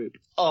to the group.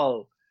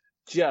 Oh,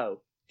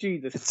 Joe,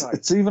 Jesus Christ.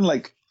 It's even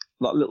like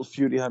that little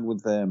feud he had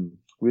with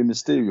Rey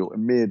Mysterio. It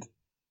made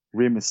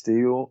Rey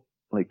Mysterio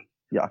like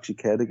he actually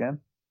cared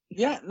again.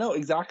 Yeah, no,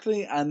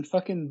 exactly. And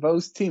fucking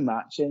those two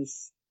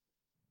matches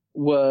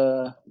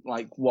were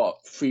like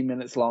 3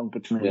 minutes long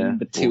between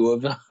the two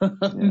of them.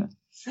 Yeah.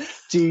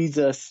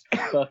 Jesus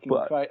fucking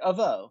Christ.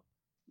 Although,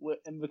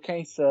 in the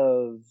case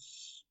of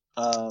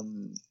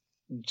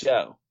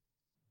Joe,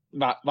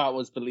 that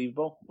was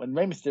believable. When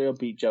Rey Mysterio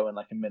beat Joe in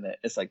like a minute,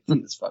 it's like,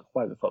 Jesus fuck,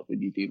 why the fuck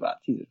would you do that?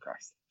 Jesus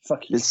Christ.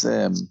 Fuck you. His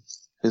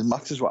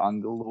matches were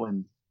Angle though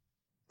in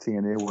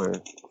TNA were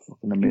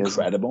fucking amazing.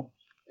 Incredible.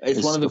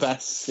 It's one of the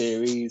best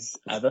series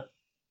ever.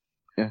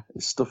 Yeah,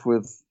 his stuff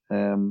with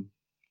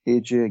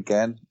AJ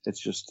again, it's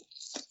just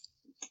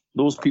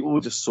those people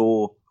were just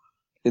so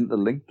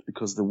interlinked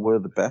because they were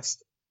the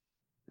best.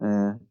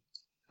 And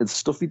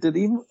stuff he did,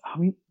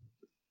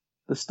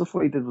 the stuff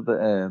what he did with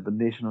the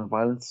Nation of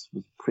Violence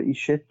was pretty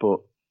shit, but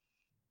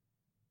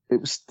it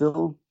was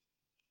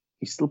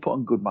he still put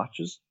on good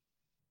matches.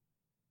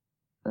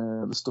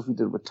 The stuff he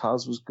did with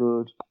Taz was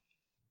good.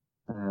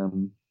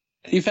 To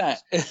be fair,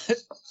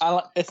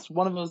 it's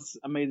one of those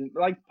amazing,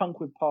 like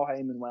Punk with Paul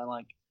Heyman, where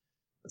like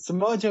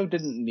Samoa Joe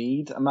didn't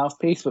need a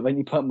mouthpiece, but then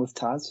you put him with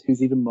Taz,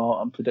 who's even more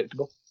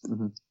unpredictable.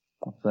 Mm-hmm.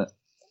 That's it.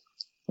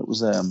 It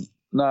was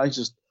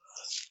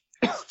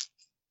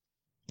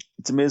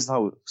it's amazing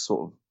how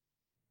sort of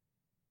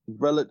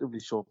relatively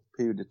short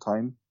period of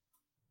time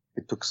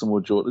it took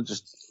Samoa Joe to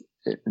just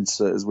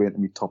insert his way into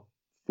my top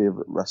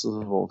favorite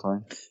wrestlers of all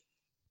time,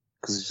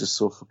 because he's just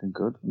so fucking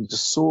good and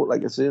just so,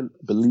 like I say,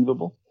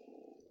 believable.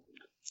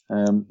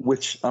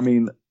 Which I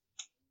mean,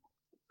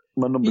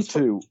 my number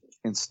two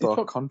in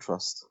stark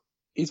contrast.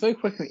 He's very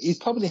quick. He's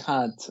probably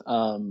had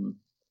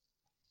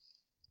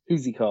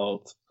who's he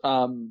called?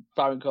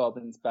 Baron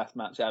Corbin's best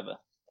match ever.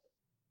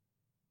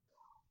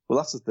 Well,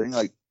 that's the thing.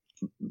 Like,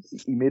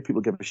 he made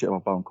people give a shit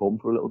about Baron Corbin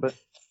for a little bit.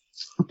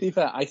 To be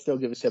fair, I still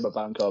give a shit about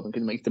Baron Corbin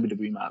because he makes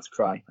WWE matches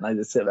cry, and I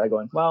just sit there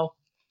going, "Well,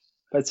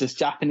 that's just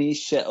Japanese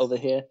shit over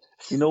here."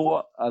 You know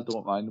what? I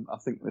don't mind him. I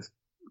think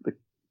the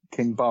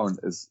King Baron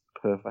is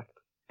perfect.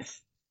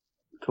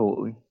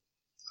 Totally.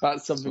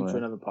 That's something for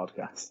another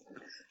podcast.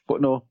 But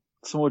no,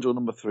 Samoa Joe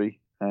number 3,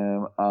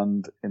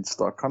 and in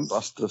stark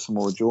contrast to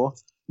Samoa Joe,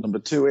 number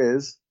 2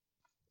 is.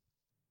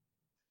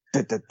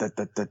 Is it a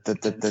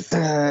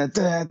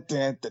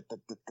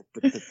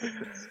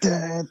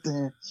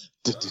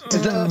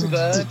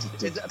bird?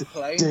 Is it a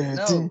plane?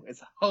 No,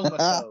 it's a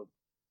homophobe.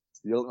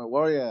 The Ultimate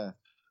Warrior.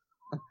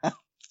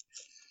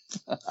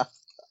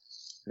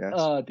 Yes.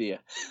 Oh dear.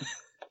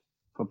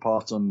 For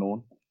parts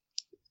unknown.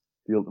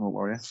 The Ultimate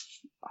Warrior.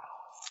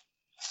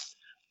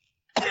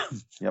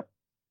 Yep.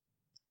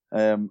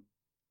 The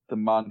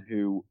man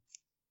who,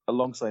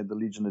 alongside the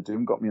Legion of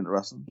Doom, got me into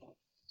wrestling.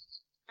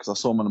 Because I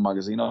saw him in a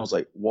magazine, I was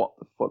like, what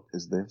the fuck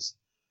is this?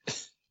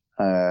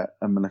 And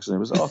the next thing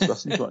was, oh, it's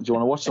wrestling. Do you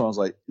want to watch it? And I was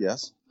like,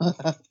 yes. And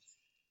that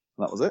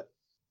was it.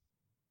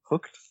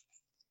 Hooked.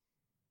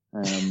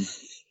 The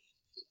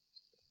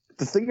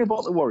thing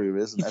about the Warrior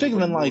is... He's bigger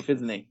than life,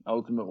 isn't he?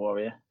 Ultimate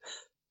Warrior.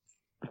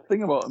 The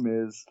thing about him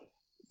is,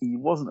 he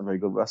wasn't a very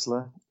good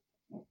wrestler.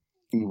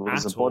 He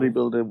was a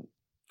bodybuilder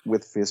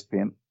with face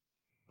paint,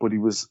 but he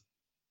was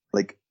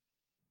like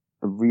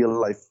a real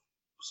life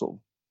sort of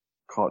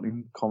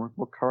cartoon comic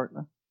book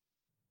character,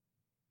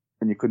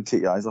 and you couldn't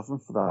take your eyes off him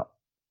for that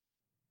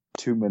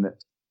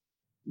 2-minute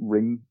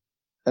ring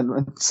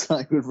entrance.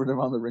 I could run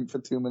around the ring for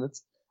 2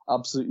 minutes,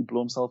 absolutely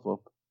blow himself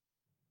up,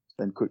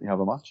 then couldn't have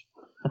a match.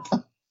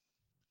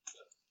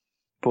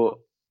 But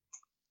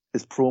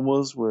his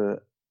promos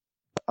were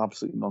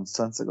absolutely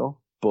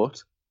nonsensical,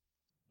 but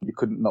you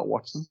couldn't not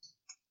watch them.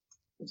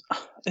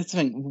 It's the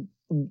thing.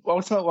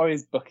 Ultimate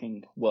Warrior's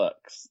booking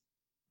works.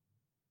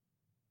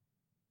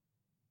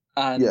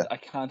 And I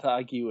can't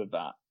argue with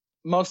that.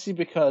 Mostly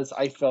because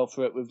I fell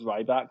for it with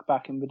Ryback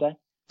back in the day.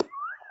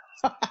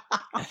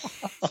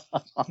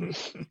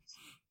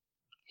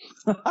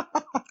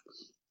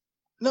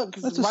 No,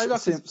 because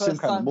Ryback's the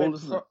first time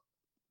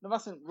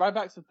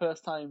Ryback's the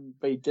first time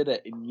they did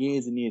it in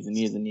years and years and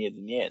years and years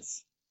and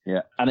years.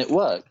 Yeah. And it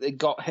worked. It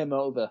got him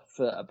over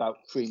for about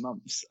 3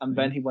 months. And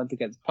then he went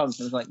against Punk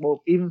and was like,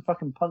 well, even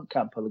fucking Punk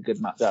can't pull a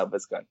good match out of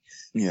this guy.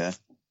 Yeah.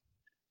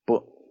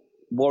 But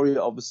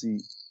Warrior,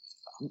 obviously,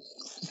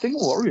 the thing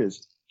with Warrior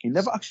is he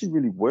never actually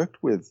really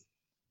worked with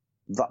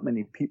that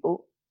many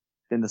people,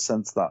 in the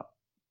sense that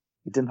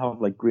he didn't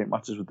have like great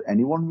matches with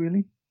anyone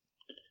really.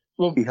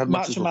 Well, he had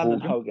matches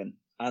with Hogan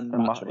and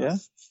Macho.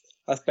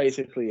 That's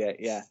basically it.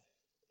 Yeah,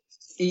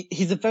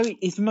 he's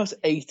the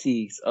most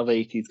 80s of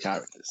 80s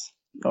characters.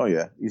 Oh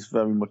yeah, he's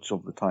very much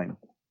of the time.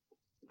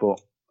 But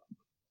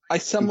I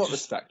somewhat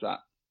respect that.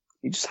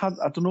 He just had,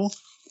 I don't know.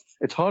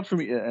 It's hard for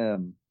me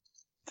to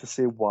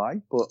say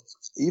why, but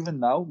even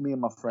now, me and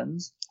my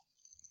friends,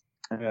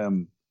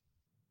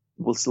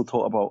 we'll still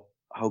talk about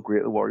how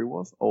great the Warrior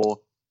was, or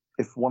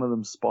if one of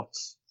them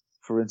spots,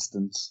 for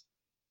instance,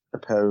 a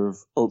pair of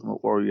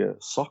Ultimate Warrior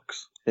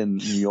socks in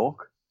New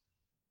York,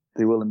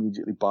 they will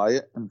immediately buy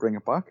it and bring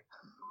it back.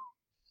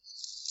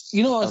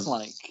 You know what it's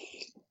like?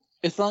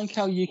 It's like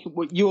how you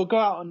will go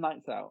out on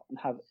nights out and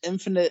have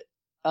infinite,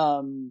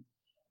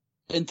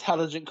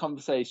 intelligent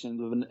conversations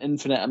with an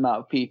infinite amount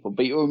of people,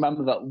 but you'll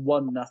remember that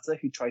one nutter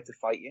who tried to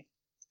fight you.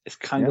 It's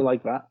kind of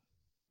like that.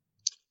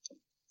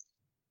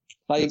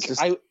 Like,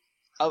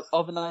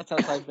 of the nights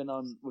out I've been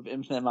on with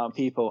infinite amount of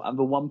people, and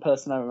the one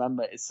person I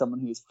remember is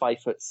someone who was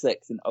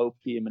 5'6" in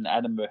Opium in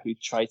Edinburgh who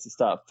tried to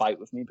start a fight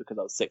with me because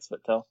I was 6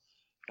 foot tall.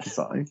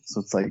 Exactly.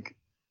 So it's like,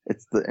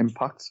 it's the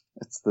impact,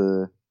 it's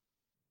those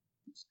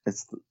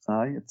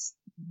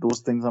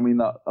things. I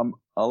mean, I'll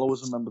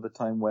always remember the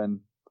time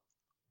when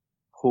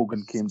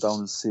Hogan came down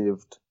and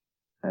saved,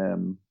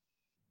 Warrior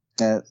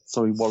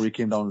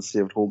came down and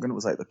saved Hogan. It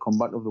was like the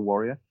comeback of the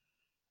Warrior.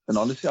 And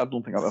honestly, I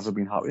don't think I've ever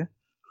been happier.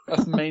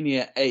 That's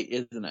Mania 8,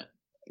 isn't it?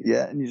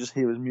 Yeah, and you just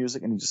hear his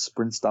music and he just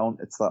sprints down.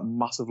 It's that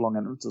massive long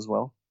entrance as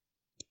well.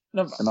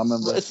 No, and I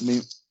remember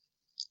me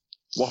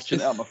watching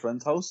it at my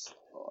friend's house,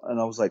 and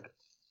I was like,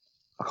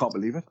 I can't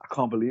believe it. I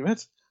can't believe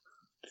it.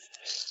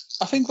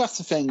 I think that's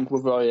the thing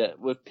with Warrior,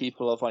 with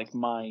people of like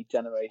my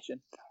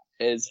generation,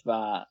 is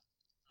that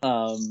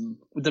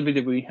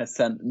WWE has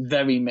sent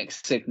very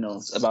mixed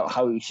signals about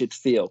how you should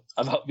feel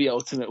about the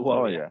Ultimate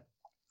Warrior. Oh yeah,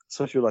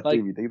 especially with that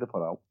DVD they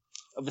put out.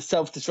 Of the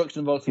self-destruction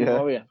of Ultimate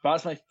Warrior.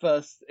 That's my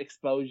first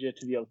exposure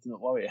to the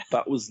Ultimate Warrior.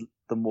 That was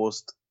the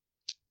most...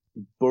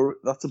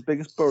 that's the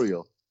biggest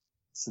burial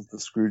since the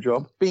screw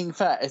job. Being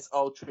fair, it's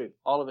all true.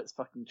 All of it's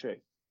fucking true.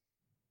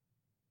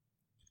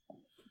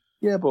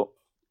 Yeah, but...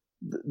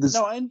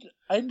 No, I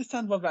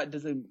understand why that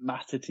doesn't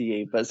matter to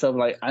you, but so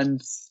like, I'm...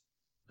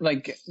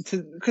 Like,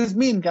 because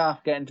me and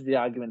Garth get into the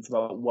arguments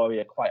about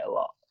Warrior quite a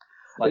lot.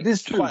 Like, it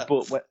is true,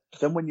 but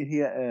then when you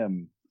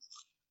hear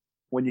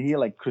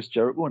like Chris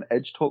Jericho and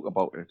Edge talk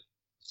about it,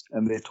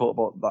 and they talk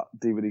about that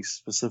DVD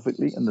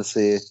specifically, and they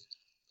say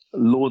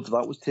loads of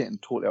that was taken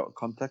totally out of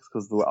context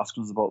because they were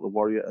asking us about the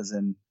Warrior as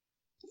in,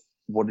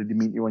 what did he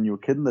mean to you when you were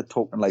a kid? And they're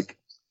talking like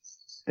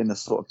in a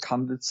sort of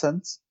candid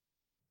sense,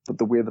 but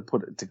the way they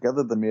put it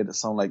together, they made it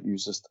sound like he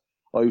was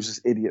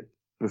this idiot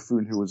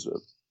buffoon who was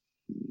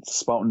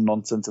spouting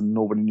nonsense and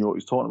nobody knew what he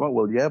was talking about.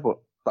 Well, yeah, but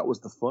that was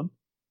the fun.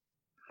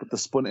 But they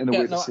spun it in a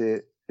way to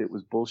say it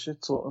was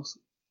bullshit, sort of.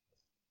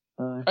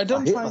 I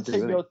don't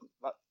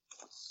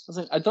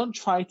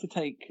try to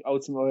take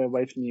Ultimate Warrior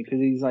away from you because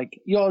he's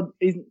like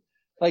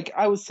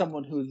I was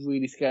someone who was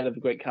really scared of the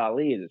Great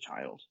Khali as a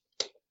child,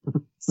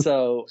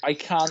 so I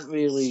can't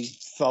really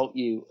fault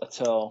you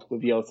at all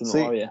with the Ultimate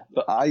Warrior.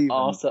 But I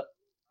was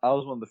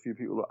one of the few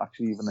people that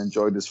actually even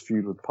enjoyed his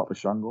feud with Papa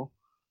Shango.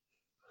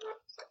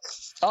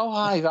 Oh,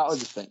 hi, that was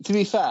the thing. To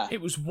be fair,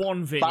 it was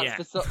one vignette.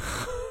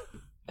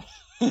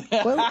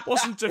 Well, it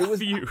wasn't a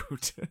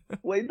feud.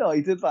 Wait, no,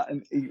 he did that,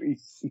 and he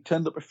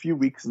turned up a few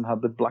weeks and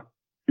had the black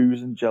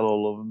ooze and gel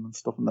all over him and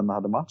stuff, and then they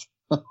had a match.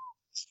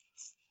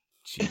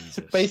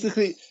 Jesus.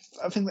 Basically,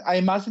 I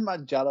imagine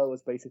that Jello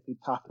was basically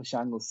Papa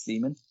Shango's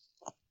semen.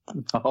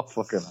 Oh,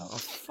 fucking hell.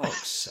 For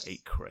fuck's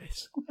sake,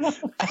 Chris.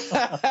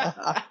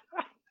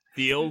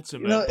 The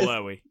ultimate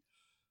blowy.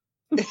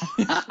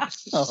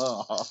 Jesus.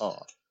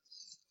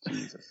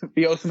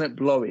 The ultimate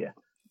blowier.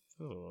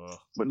 Oh.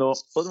 But no,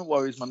 Ultimate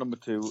Warrior is my number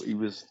 2.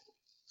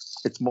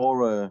 It's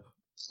more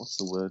what's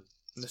the word?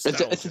 It's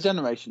a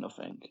generational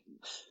thing.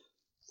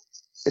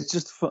 It's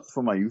just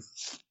for my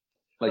youth.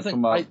 Like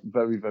from our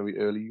very, very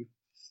early youth.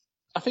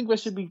 I think there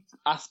should be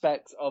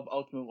aspects of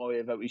Ultimate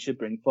Warrior that we should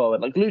bring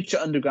forward. Like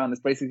Lucha Underground is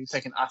basically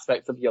taking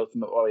aspects of the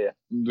Ultimate Warrior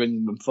and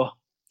bringing them forward.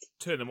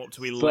 Turn them up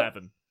to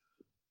 11.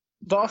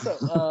 But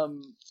also,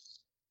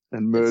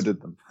 and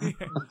murdered them.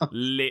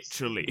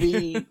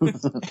 Literally.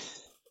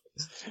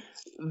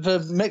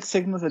 The mixed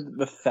signals that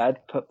the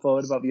Fed put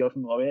forward about the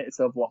Ultimate Warrior is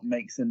sort of what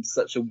makes him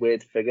such a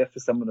weird figure for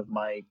someone of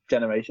my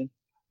generation.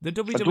 The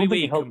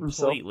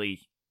WWE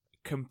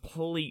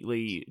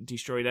completely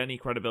destroyed any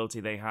credibility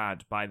they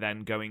had by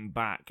then going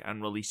back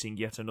and releasing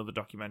yet another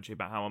documentary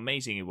about how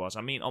amazing he was.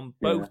 I mean, on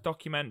both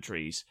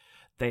documentaries,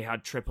 they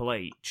had Triple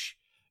H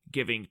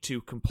giving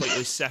 2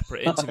 completely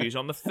separate interviews.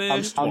 On the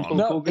first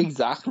one,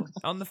 exactly.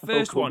 On the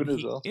first one,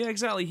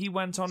 exactly. He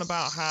went on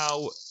about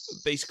how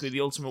basically the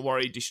Ultimate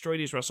Warrior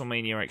destroyed his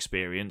WrestleMania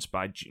experience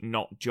by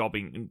not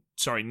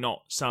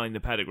selling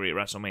the pedigree at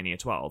WrestleMania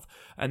 12,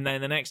 and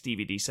then the next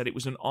DVD said it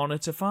was an honor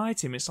to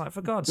fight him. It's like,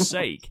 for God's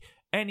sake,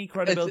 any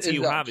credibility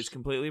you have is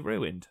completely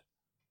ruined.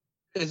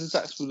 It's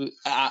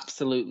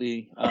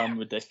absolutely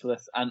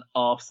ridiculous, and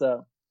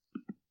also,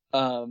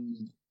 I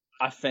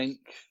think.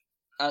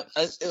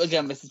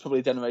 Again, this is probably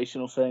a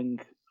generational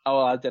thing.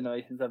 All our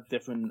generations have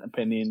different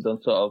opinions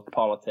on sort of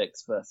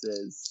politics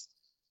versus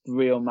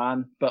real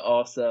man, but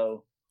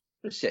also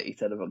the shit he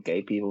said about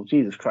gay people.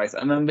 Jesus Christ.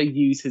 And then they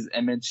use his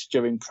image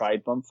during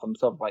Pride Month. I'm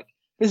sort of like,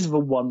 this is the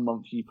 1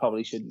 month you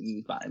probably shouldn't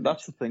use that image.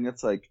 That's the thing.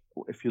 It's like,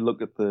 if you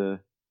look at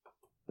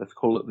let's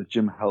call it the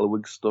Jim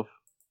Hellwig stuff,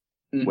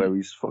 where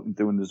he's fucking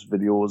doing his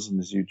videos and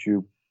his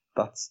YouTube,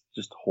 that's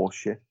just horse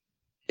shit.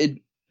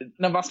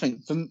 No, that's the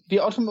thing. The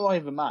Ultimate Warrior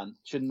of a Man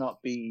should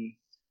not be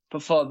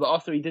put forward, but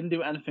also he didn't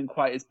do anything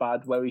quite as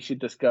bad where he should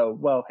just go,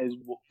 well,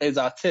 his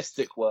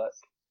artistic work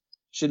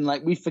shouldn't,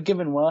 like, we've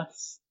forgiven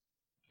worse,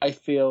 I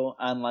feel,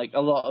 and, like,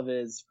 a lot of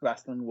his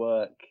wrestling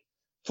work,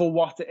 for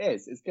what it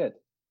is good.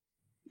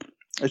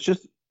 It's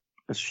just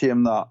a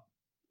shame that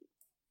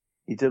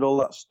he did all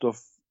that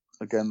stuff,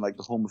 again, like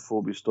the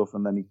homophobia stuff,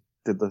 and then he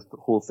did the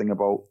whole thing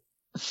about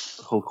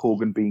Hulk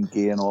Hogan being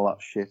gay and all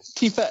that shit. To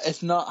be fair,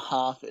 it's not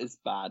half as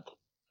bad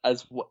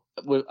as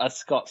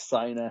Scott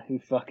Steiner, who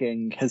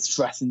fucking has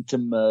threatened to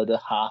murder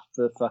half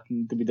the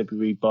fucking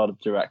WWE board of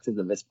directors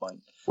at this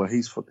point. Well,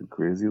 he's fucking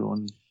crazy,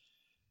 one.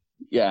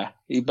 Yeah,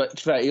 but to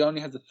be fair, he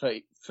only has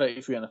a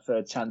 33 and a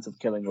third chance of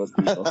killing those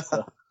people.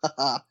 So.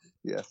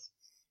 Yes,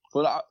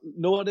 but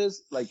no, it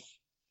is like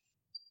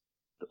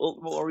the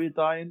Ultimate Warrior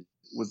dying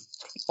was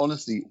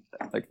honestly,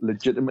 like,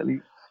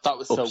 legitimately. That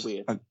was so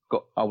weird. I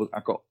got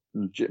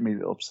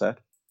legitimately upset,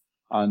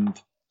 and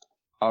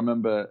I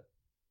remember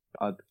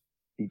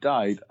he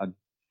died. I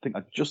think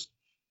I just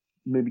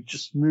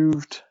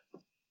moved,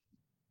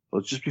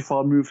 or just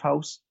before I moved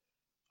house,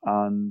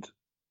 and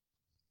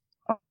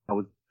I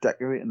was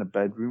decorating a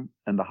bedroom,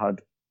 and I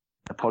had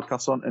a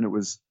podcast on, and it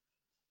was,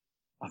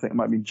 I think it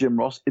might be Jim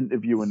Ross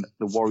interviewing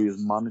the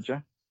Warriors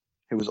manager,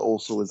 who was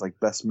also his, like,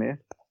 best mate.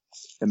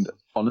 And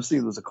honestly,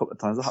 there was a couple of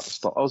times I had to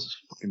stop. I was just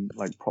fucking,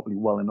 like, properly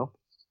welling up.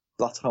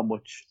 That's how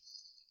much.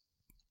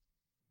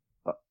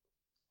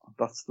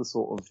 That's the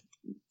sort of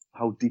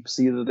how deep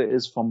seated it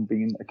is from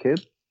being a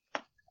kid.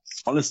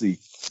 Honestly,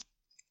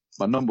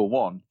 my number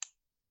one,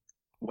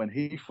 when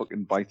he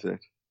fucking bites it,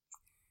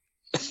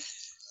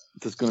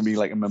 there's going to be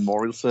like a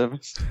memorial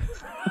service.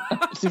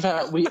 To be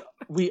fair, we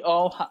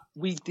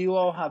do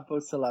all have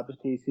those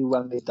celebrities who,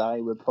 when they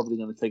die, we're probably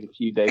going to take a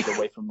few days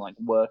away from, like,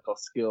 work or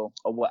school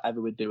or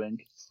whatever we're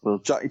doing. Well,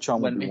 Jackie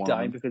Chan when would be we one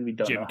die, of them. because we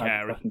don't Jim know how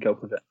Carrey. to fucking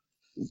cope with it.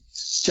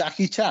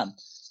 Jackie Chan.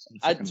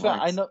 I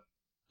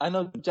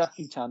know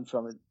Jackie Chan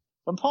from it.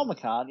 When Paul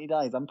McCartney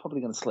dies, I'm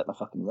probably going to slit my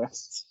fucking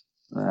wrists.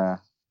 Nah.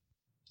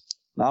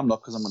 No, I'm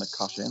not, because I'm going to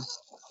cash in.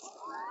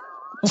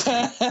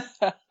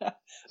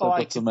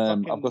 I've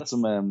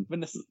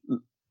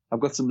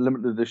got some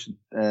limited edition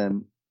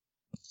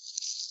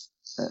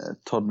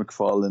Todd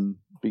McFarlane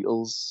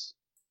Beatles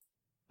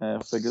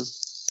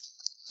figures.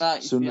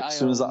 As soon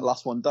as that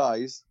last one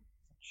dies,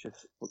 shit,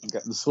 fucking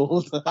getting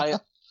sold.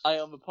 I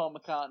own the Paul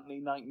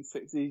McCartney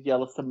 1960s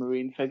Yellow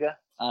Submarine figure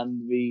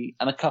and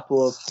a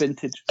couple of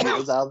vintage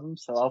Beatles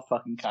albums, so I'll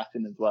fucking cash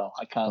in as well.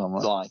 I can't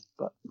lie,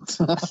 but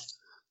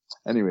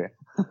anyway,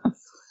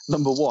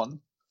 number one,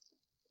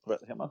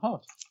 Bret the Hitman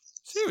Hart.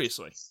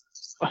 Seriously?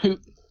 I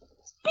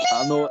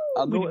know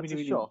it's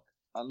a shock.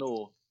 I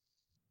know.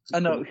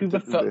 Who the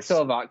fuck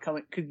saw that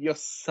coming? Because you're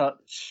so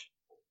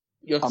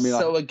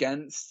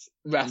against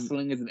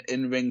wrestling as an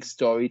in-ring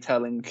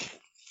storytelling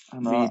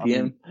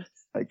medium.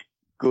 Like,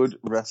 good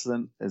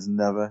wrestling is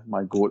never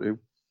my go-to.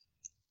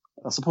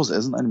 I suppose it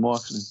isn't anymore,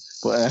 actually.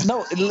 But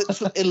no,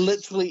 it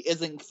literally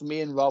isn't. For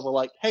me and Rob are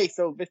like, hey,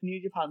 so this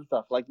New Japan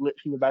stuff, like,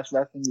 literally the best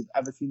wrestling we've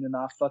ever seen in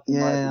our fucking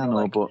life. Yeah, I know,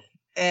 like, but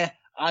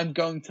I'm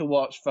going to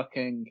watch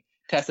fucking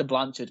Tessa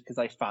Blanchard because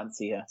I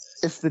fancy her.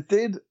 If they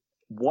did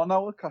 1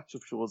 hour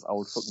catch-up shows, I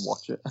would fucking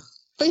watch it.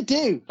 They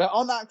do. They're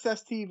on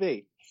Access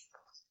TV.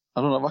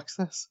 I don't have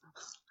access.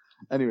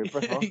 Anyway,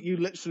 you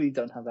literally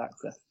don't have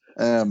access.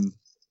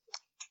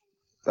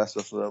 Best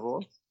wrestler ever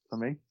was, for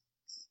me.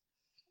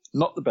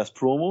 Not the best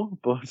promo,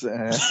 but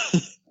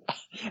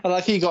I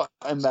like he got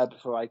in there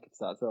before I could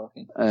start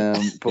talking.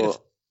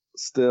 but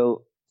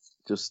still,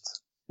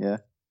 just yeah.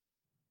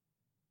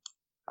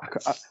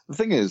 The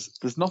thing is,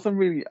 there's nothing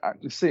really I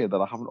can say that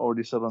I haven't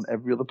already said on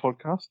every other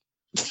podcast.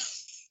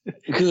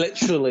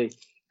 Literally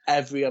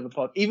every other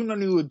pod, even when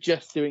we were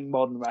just doing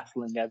modern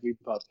wrestling, every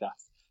podcast.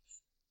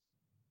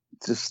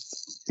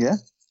 Just yeah,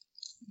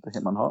 the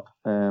Hitman Hart.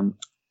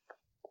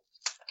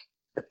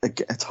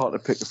 It's hard to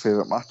pick a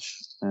favorite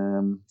match.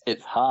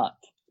 It's hard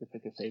to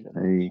pick a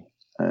favorite.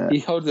 He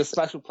holds a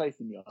special place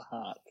in your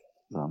heart.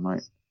 That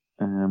might.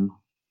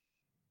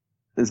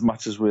 His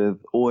matches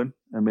with Owen,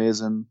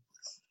 amazing.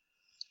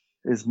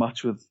 His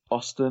match with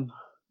Austin,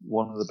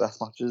 one of the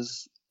best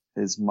matches.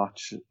 His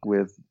match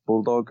with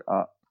Bulldog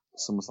at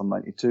SummerSlam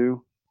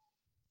 92.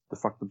 The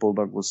fact that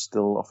Bulldog was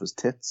still off his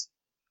tits.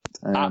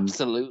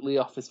 Absolutely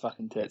off his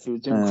fucking tits. He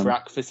was doing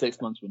crack for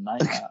 6 months with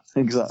night.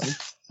 Exactly.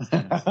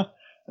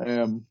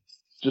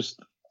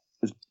 Just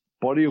his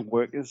body of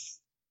work is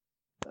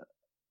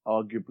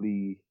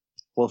arguably,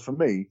 well, for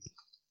me,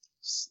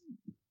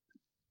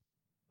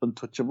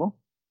 untouchable.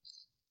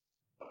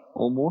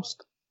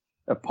 Almost.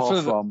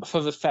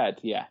 For the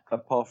Fed, yeah.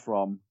 Apart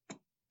from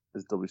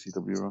his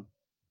WCW run,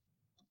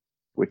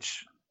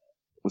 which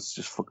was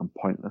just fucking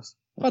pointless.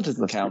 That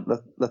doesn't count.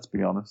 Let's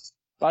be honest.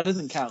 That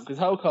doesn't count because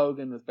Hulk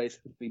Hogan was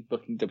basically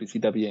booking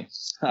WCW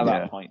at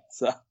that point.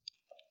 So,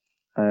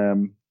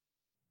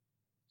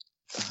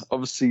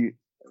 obviously,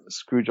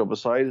 Screwjob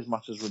aside, his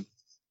matches with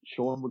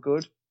Shawn were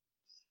good.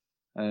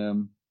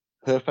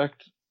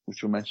 Perfect,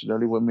 which we mentioned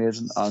earlier, were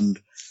amazing. And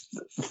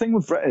the thing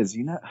with Bret is,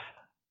 he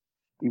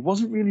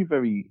wasn't really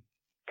very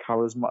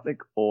charismatic,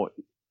 or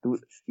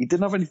he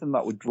didn't have anything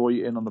that would draw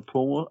you in on the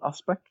promo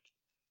aspect.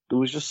 There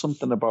was just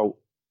something about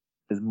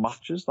his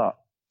matches that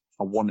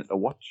I wanted to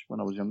watch when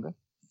I was younger.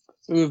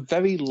 They were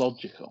very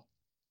logical,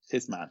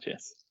 his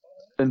matches.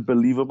 And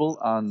believable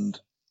and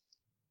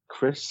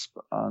crisp,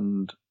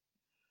 and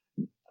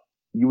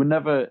you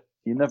never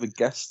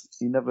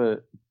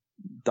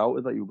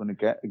doubted that you were going to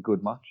get a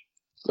good match.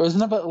 There was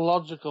never a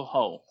logical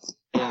hole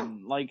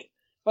in,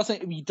 I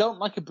think if you don't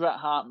like a Bret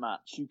Hart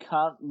match, you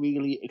can't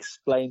really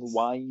explain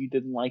why you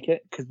didn't like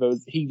it,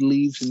 because he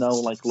leaves no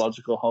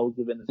logical holes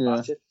within his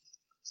matches.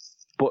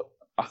 But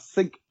I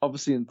think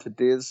obviously in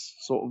today's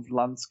sort of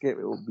landscape,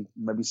 it will be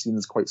maybe seen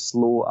as quite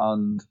slow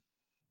and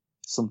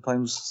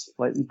sometimes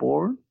slightly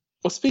boring.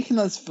 Well, speaking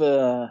as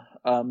for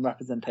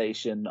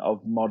representation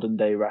of modern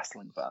day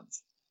wrestling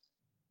fans,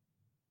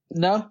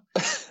 no,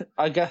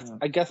 I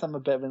guess I'm a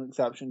bit of an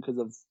exception because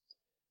of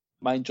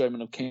my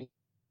enjoyment of King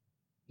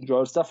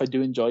Road stuff. I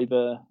do enjoy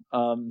the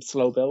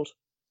slow build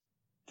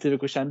to the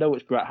crescendo,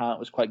 which Bret Hart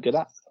was quite good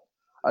at.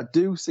 I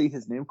do see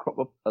his name crop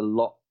up a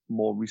lot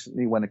more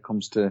recently when it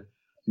comes to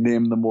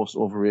name the most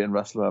overrated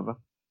wrestler ever.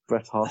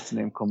 Bret Hart's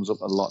name comes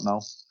up a lot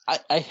now.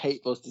 I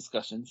hate those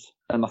discussions,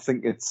 and I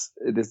think it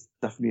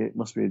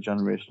must be a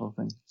generational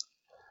thing.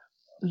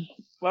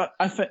 Well,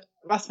 I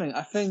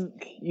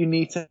think you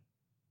need to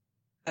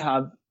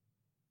have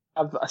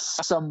a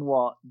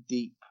somewhat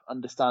deep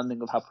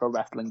understanding of how pro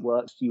wrestling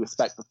works. You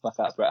respect the fuck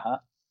out of Bret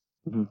Hart.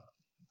 Mm-hmm.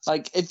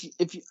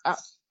 If you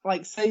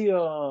say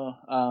your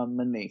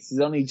my niece is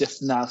only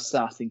just now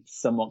starting to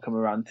somewhat come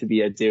around to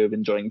the idea of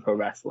enjoying pro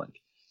wrestling,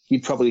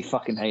 you'd probably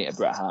fucking hate a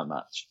Bret Hart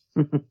match.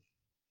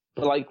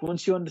 But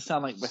once you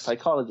understand the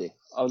psychology,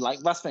 or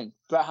that's the thing,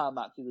 Bret Hart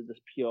matches are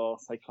just pure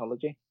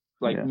psychology.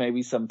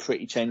 Maybe some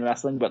pretty chain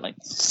wrestling, but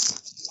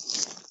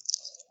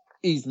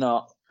he's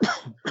not.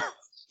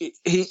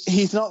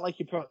 He's not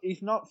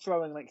he's not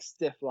throwing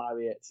stiff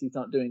lariats. He's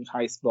not doing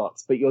high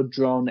spots, but you're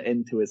drawn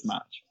into his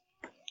match.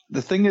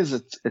 The thing is,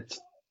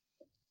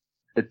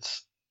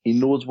 it's he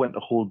knows when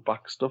to hold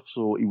back stuff,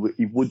 so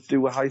he would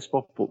do a high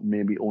spot, but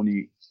maybe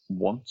only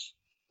once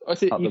at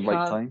the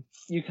right time.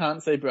 You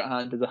can't say Bret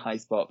Hart does a high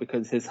spot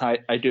because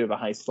I do have a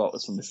high spot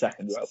was from the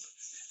second rope.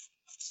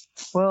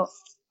 Well,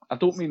 I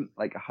don't mean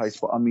a high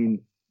spot. I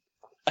mean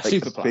a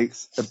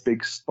superplex, a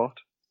big spot.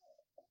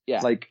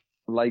 Yeah,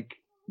 like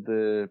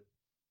the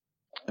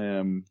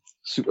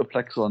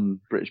superplex on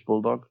British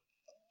Bulldog,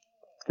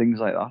 things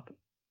like that.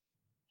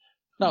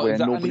 No, where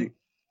exactly.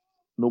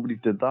 Nobody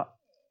did that.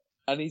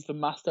 And he's the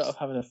master of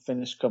having a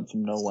finish come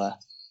from nowhere,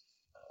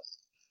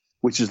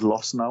 which is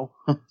lost now.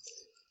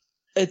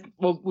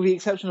 Well, with the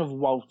exception of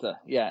Walter,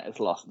 yeah, it's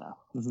lost now.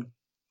 Mm-hmm.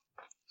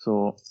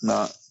 So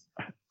I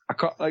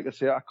can't. Like I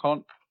say, I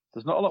can't.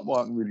 There's not a lot more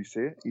I can really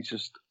say. He's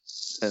just.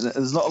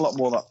 There's not a lot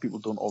more that people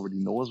don't already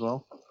know as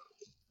well.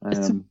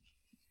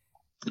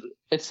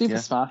 It's super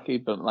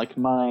smarky, but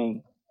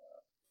my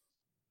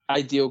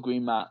ideal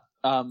dream match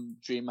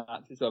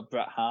is with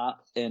Bret Hart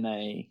in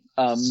a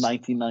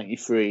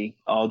 1993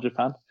 All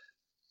Japan.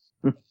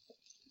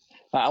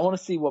 I want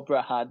to see what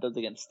Bret Hart does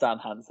against Stan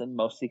Hansen,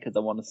 mostly because I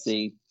want to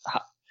see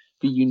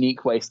the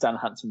unique way Stan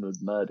Hansen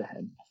would murder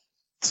him.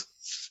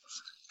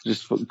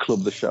 Just fucking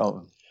club the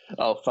show.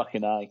 Oh,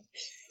 fucking aye.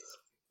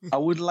 I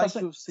would like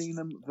to have seen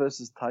him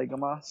versus Tiger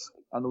Mask.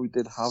 I know we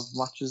did have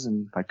matches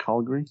in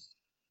Calgary.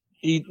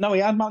 He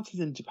had matches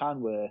in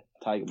Japan where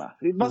Tiger Mask.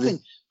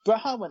 Bret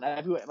Hart went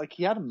everywhere. Like,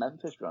 he had a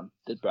Memphis run,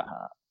 did Bret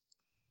Hart.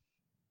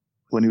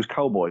 When he was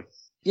Cowboy?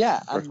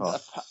 Yeah. And no.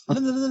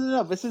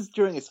 This is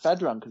during his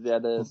Fed run because he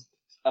had a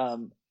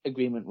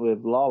agreement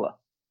with Lawler.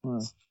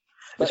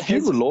 But his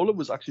feud with Lawler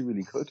was actually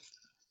really good.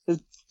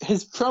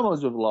 His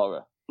promos with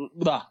Lawler.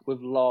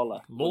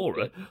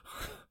 Laura?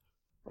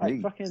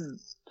 Like, fucking...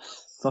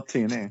 It's not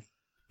TNA.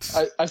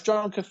 I've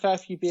drunk a fair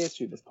few beers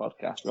through this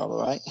podcast, Rob,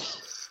 all right?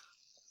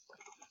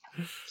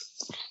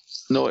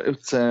 No,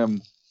 it's a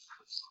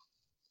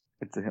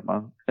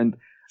Hitman. And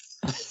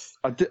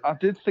I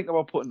did think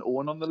about putting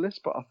Owen on the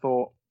list, but I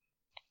thought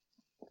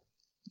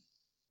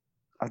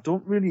I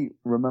don't really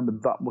remember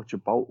that much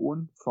about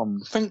Owen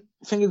from. Thing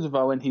of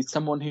Owen, he's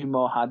someone who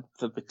more had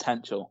the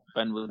potential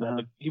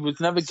than he was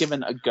never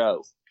given a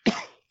go.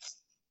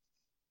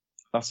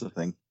 That's the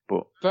thing.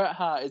 But Bret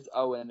Hart is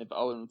Owen if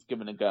Owen was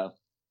given a go,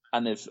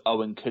 and if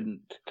Owen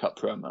couldn't cut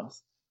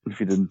promos. If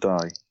he didn't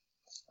die.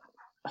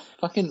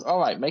 Fucking all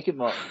right, make it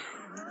more.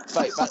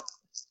 The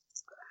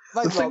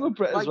thing with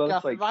Bret as well,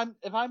 Garth,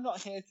 if I'm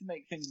not here to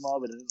make things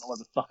morbid, I don't know what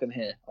the fuck I'm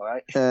here. All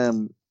right.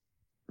 The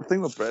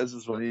thing with Bret is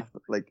as well, you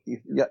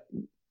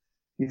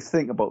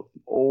think about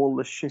all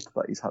the shit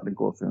that he's had to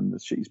go through and the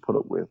shit he's put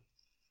up with.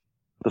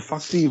 The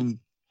fact that he even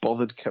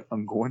bothered kept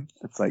on going,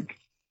 it's like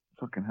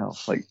fucking hell.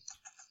 Like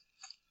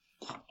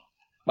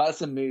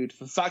that's a mood.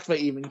 The fact that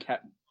he even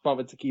kept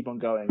bothered to keep on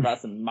going,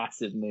 that's a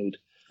massive mood.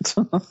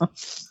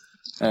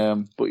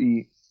 But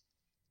he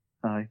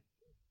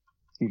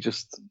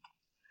just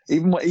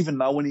even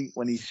now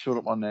when he showed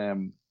up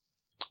on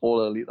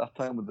All Elite that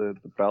time with the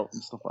belt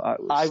and stuff like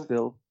that, it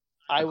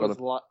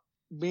was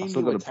me and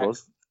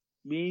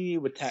you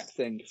were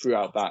texting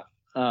throughout that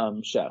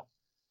show,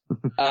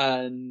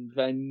 and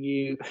then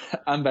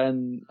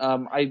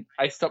I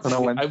stopped. And I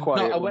went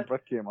quiet when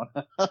Brett came on.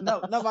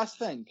 no, that's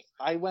the thing.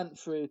 I went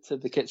through to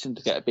the kitchen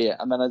to get a beer,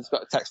 and then I just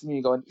got a text from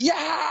you going,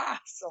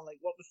 "Yes!" I'm like,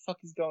 "What the fuck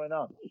is going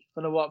on?"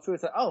 When I walked through,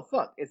 it's like, "Oh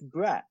fuck, it's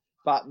Brett."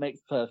 That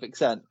makes perfect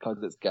sense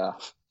because it's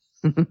Garth.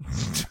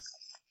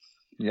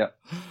 Yeah.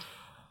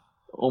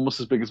 Almost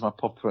as big as my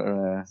pop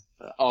for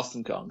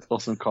Awesome Kong.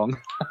 Awesome Kong.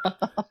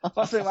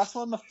 That's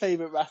one of my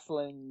favourite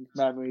wrestling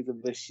memories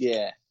of this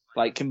year.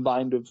 Like,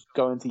 combined with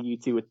going to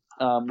U2 with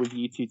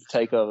U2 to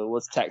take over,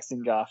 was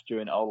texting Garth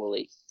during All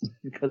Elite.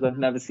 Because I've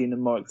never seen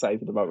him more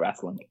excited about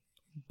wrestling.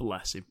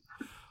 Bless him.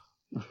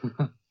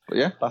 But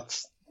yeah,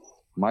 that's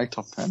my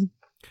top 10.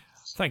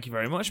 Thank you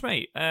very much,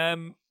 mate.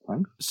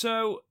 Thanks.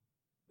 So,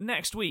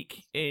 next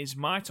week is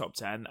my top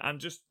 10, and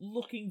just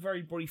looking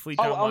very briefly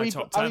down my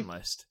top 10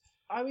 list.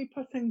 Are we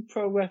putting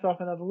progress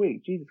off another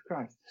week? Jesus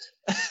Christ.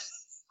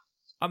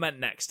 I meant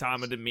next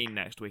time. I didn't mean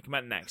next week. I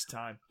meant next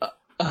time.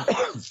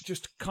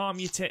 Just calm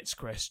your tits,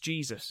 Chris.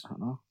 Jesus. I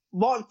don't know.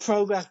 What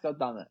progress,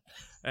 goddammit?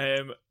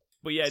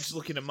 But yeah, just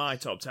looking at my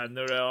top 10,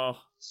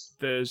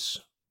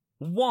 there's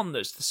one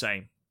that's the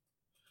same.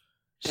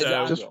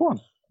 So just one?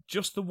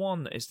 Just the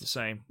one that is the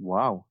same.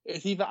 Wow.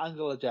 It's either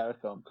Angle or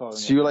Jericho. I'm calling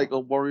it. So you're like a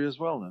Warrior as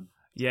well, then?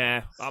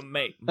 Yeah, I'm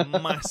massive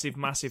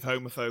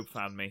homophobe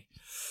fan, me.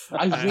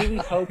 I really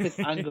hope it's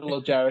Angle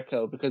or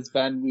Jericho, because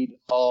then we'd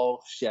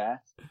all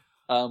share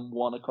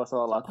one across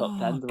all our top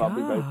 10s, and I'll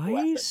be very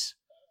blessed.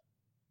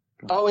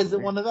 Oh, is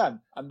it one of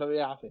them? I'm very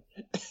happy.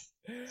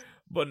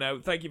 But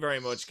no, thank you very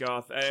much,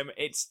 Garth.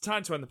 It's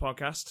time to end the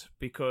podcast,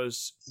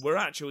 because we're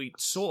actually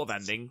sort of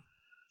ending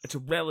at a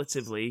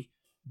relatively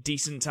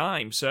decent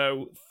time.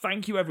 So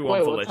thank you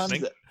everyone for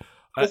listening.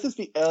 This is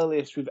the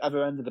earliest we've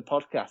ever ended a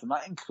podcast, and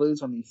that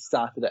includes when we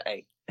started at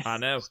 8. I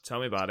know. Tell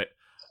me about it.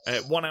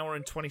 1 hour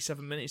and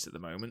 27 minutes at the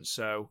moment,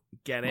 so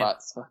get in.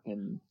 That's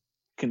fucking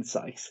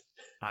concise.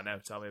 I know.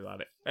 Tell me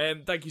about it.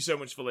 Thank you so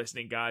much for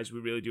listening, guys.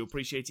 We really do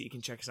appreciate it. You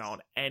can check us out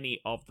on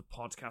any of the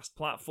podcast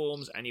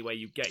platforms, anywhere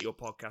you get your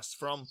podcasts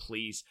from.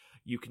 Please,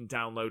 you can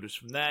download us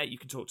from there. You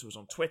can talk to us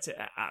on Twitter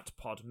at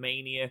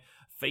Podmania,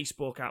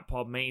 Facebook at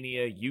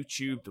Podmania,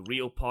 YouTube, The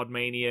Real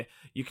Podmania.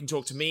 You can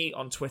talk to me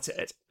on Twitter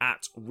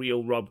at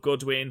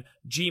RealRobGoodwin.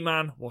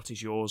 G-Man, what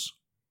is yours?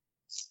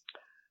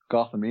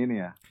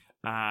 Gothamania.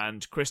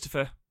 And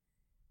Christopher?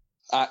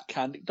 At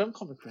Candy. Don't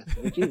call me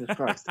Christopher. Jesus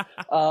Christ.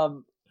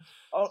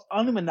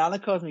 Only my nana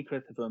calls me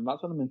Christopher, and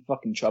that's when I'm in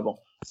fucking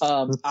trouble.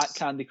 At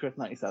Candy Chris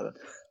 97.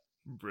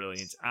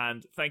 Brilliant.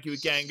 And thank you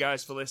again,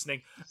 guys, for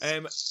listening.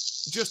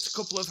 Just a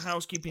couple of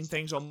housekeeping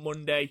things on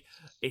Monday.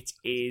 It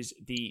is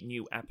the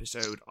new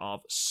episode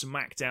of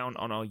SmackDown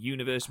on our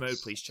Universe mode.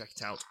 Please check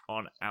it out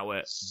on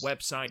our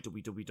website,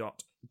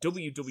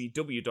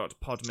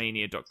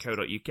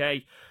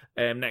 www.podmania.co.uk.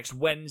 Next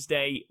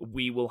Wednesday,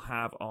 we will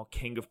have our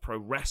King of Pro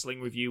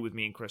Wrestling review with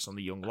me and Chris on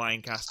the Young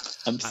Lioncast.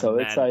 I'm so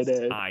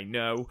excited. I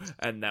know.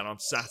 And then on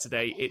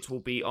Saturday, it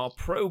will be our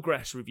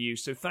Progress review.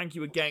 So thank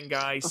you again,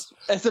 guys.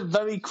 It's a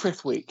very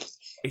Chris week.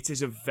 It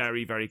is a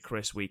very, very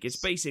Chris week. It's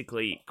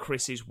basically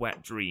Chris's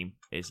wet dream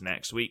is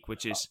next week,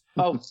 which is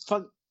an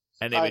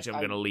image I'm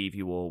going to leave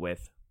you all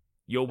with.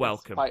 You're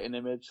welcome. Quite an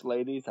image,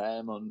 ladies. I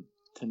am on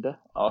Tinder.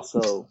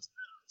 Also,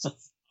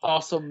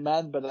 awesome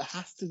man, but it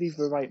has to be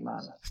the right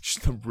man.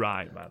 Just the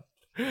right man.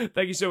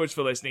 Thank you so much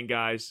for listening,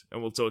 guys,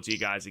 and we'll talk to you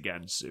guys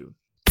again soon.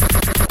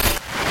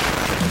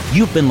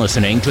 You've been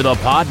listening to the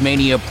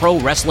Podmania Pro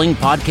Wrestling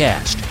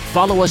Podcast.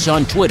 Follow us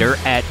on Twitter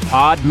at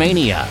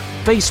Podmania,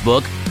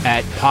 Facebook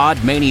at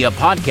Podmania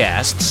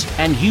Podcasts,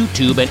 and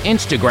YouTube and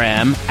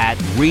Instagram at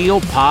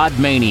Real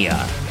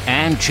Podmania.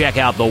 And check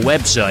out the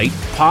website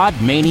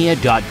podmania.co.uk.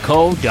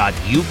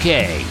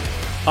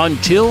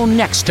 Until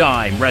next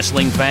time,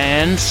 wrestling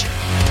fans.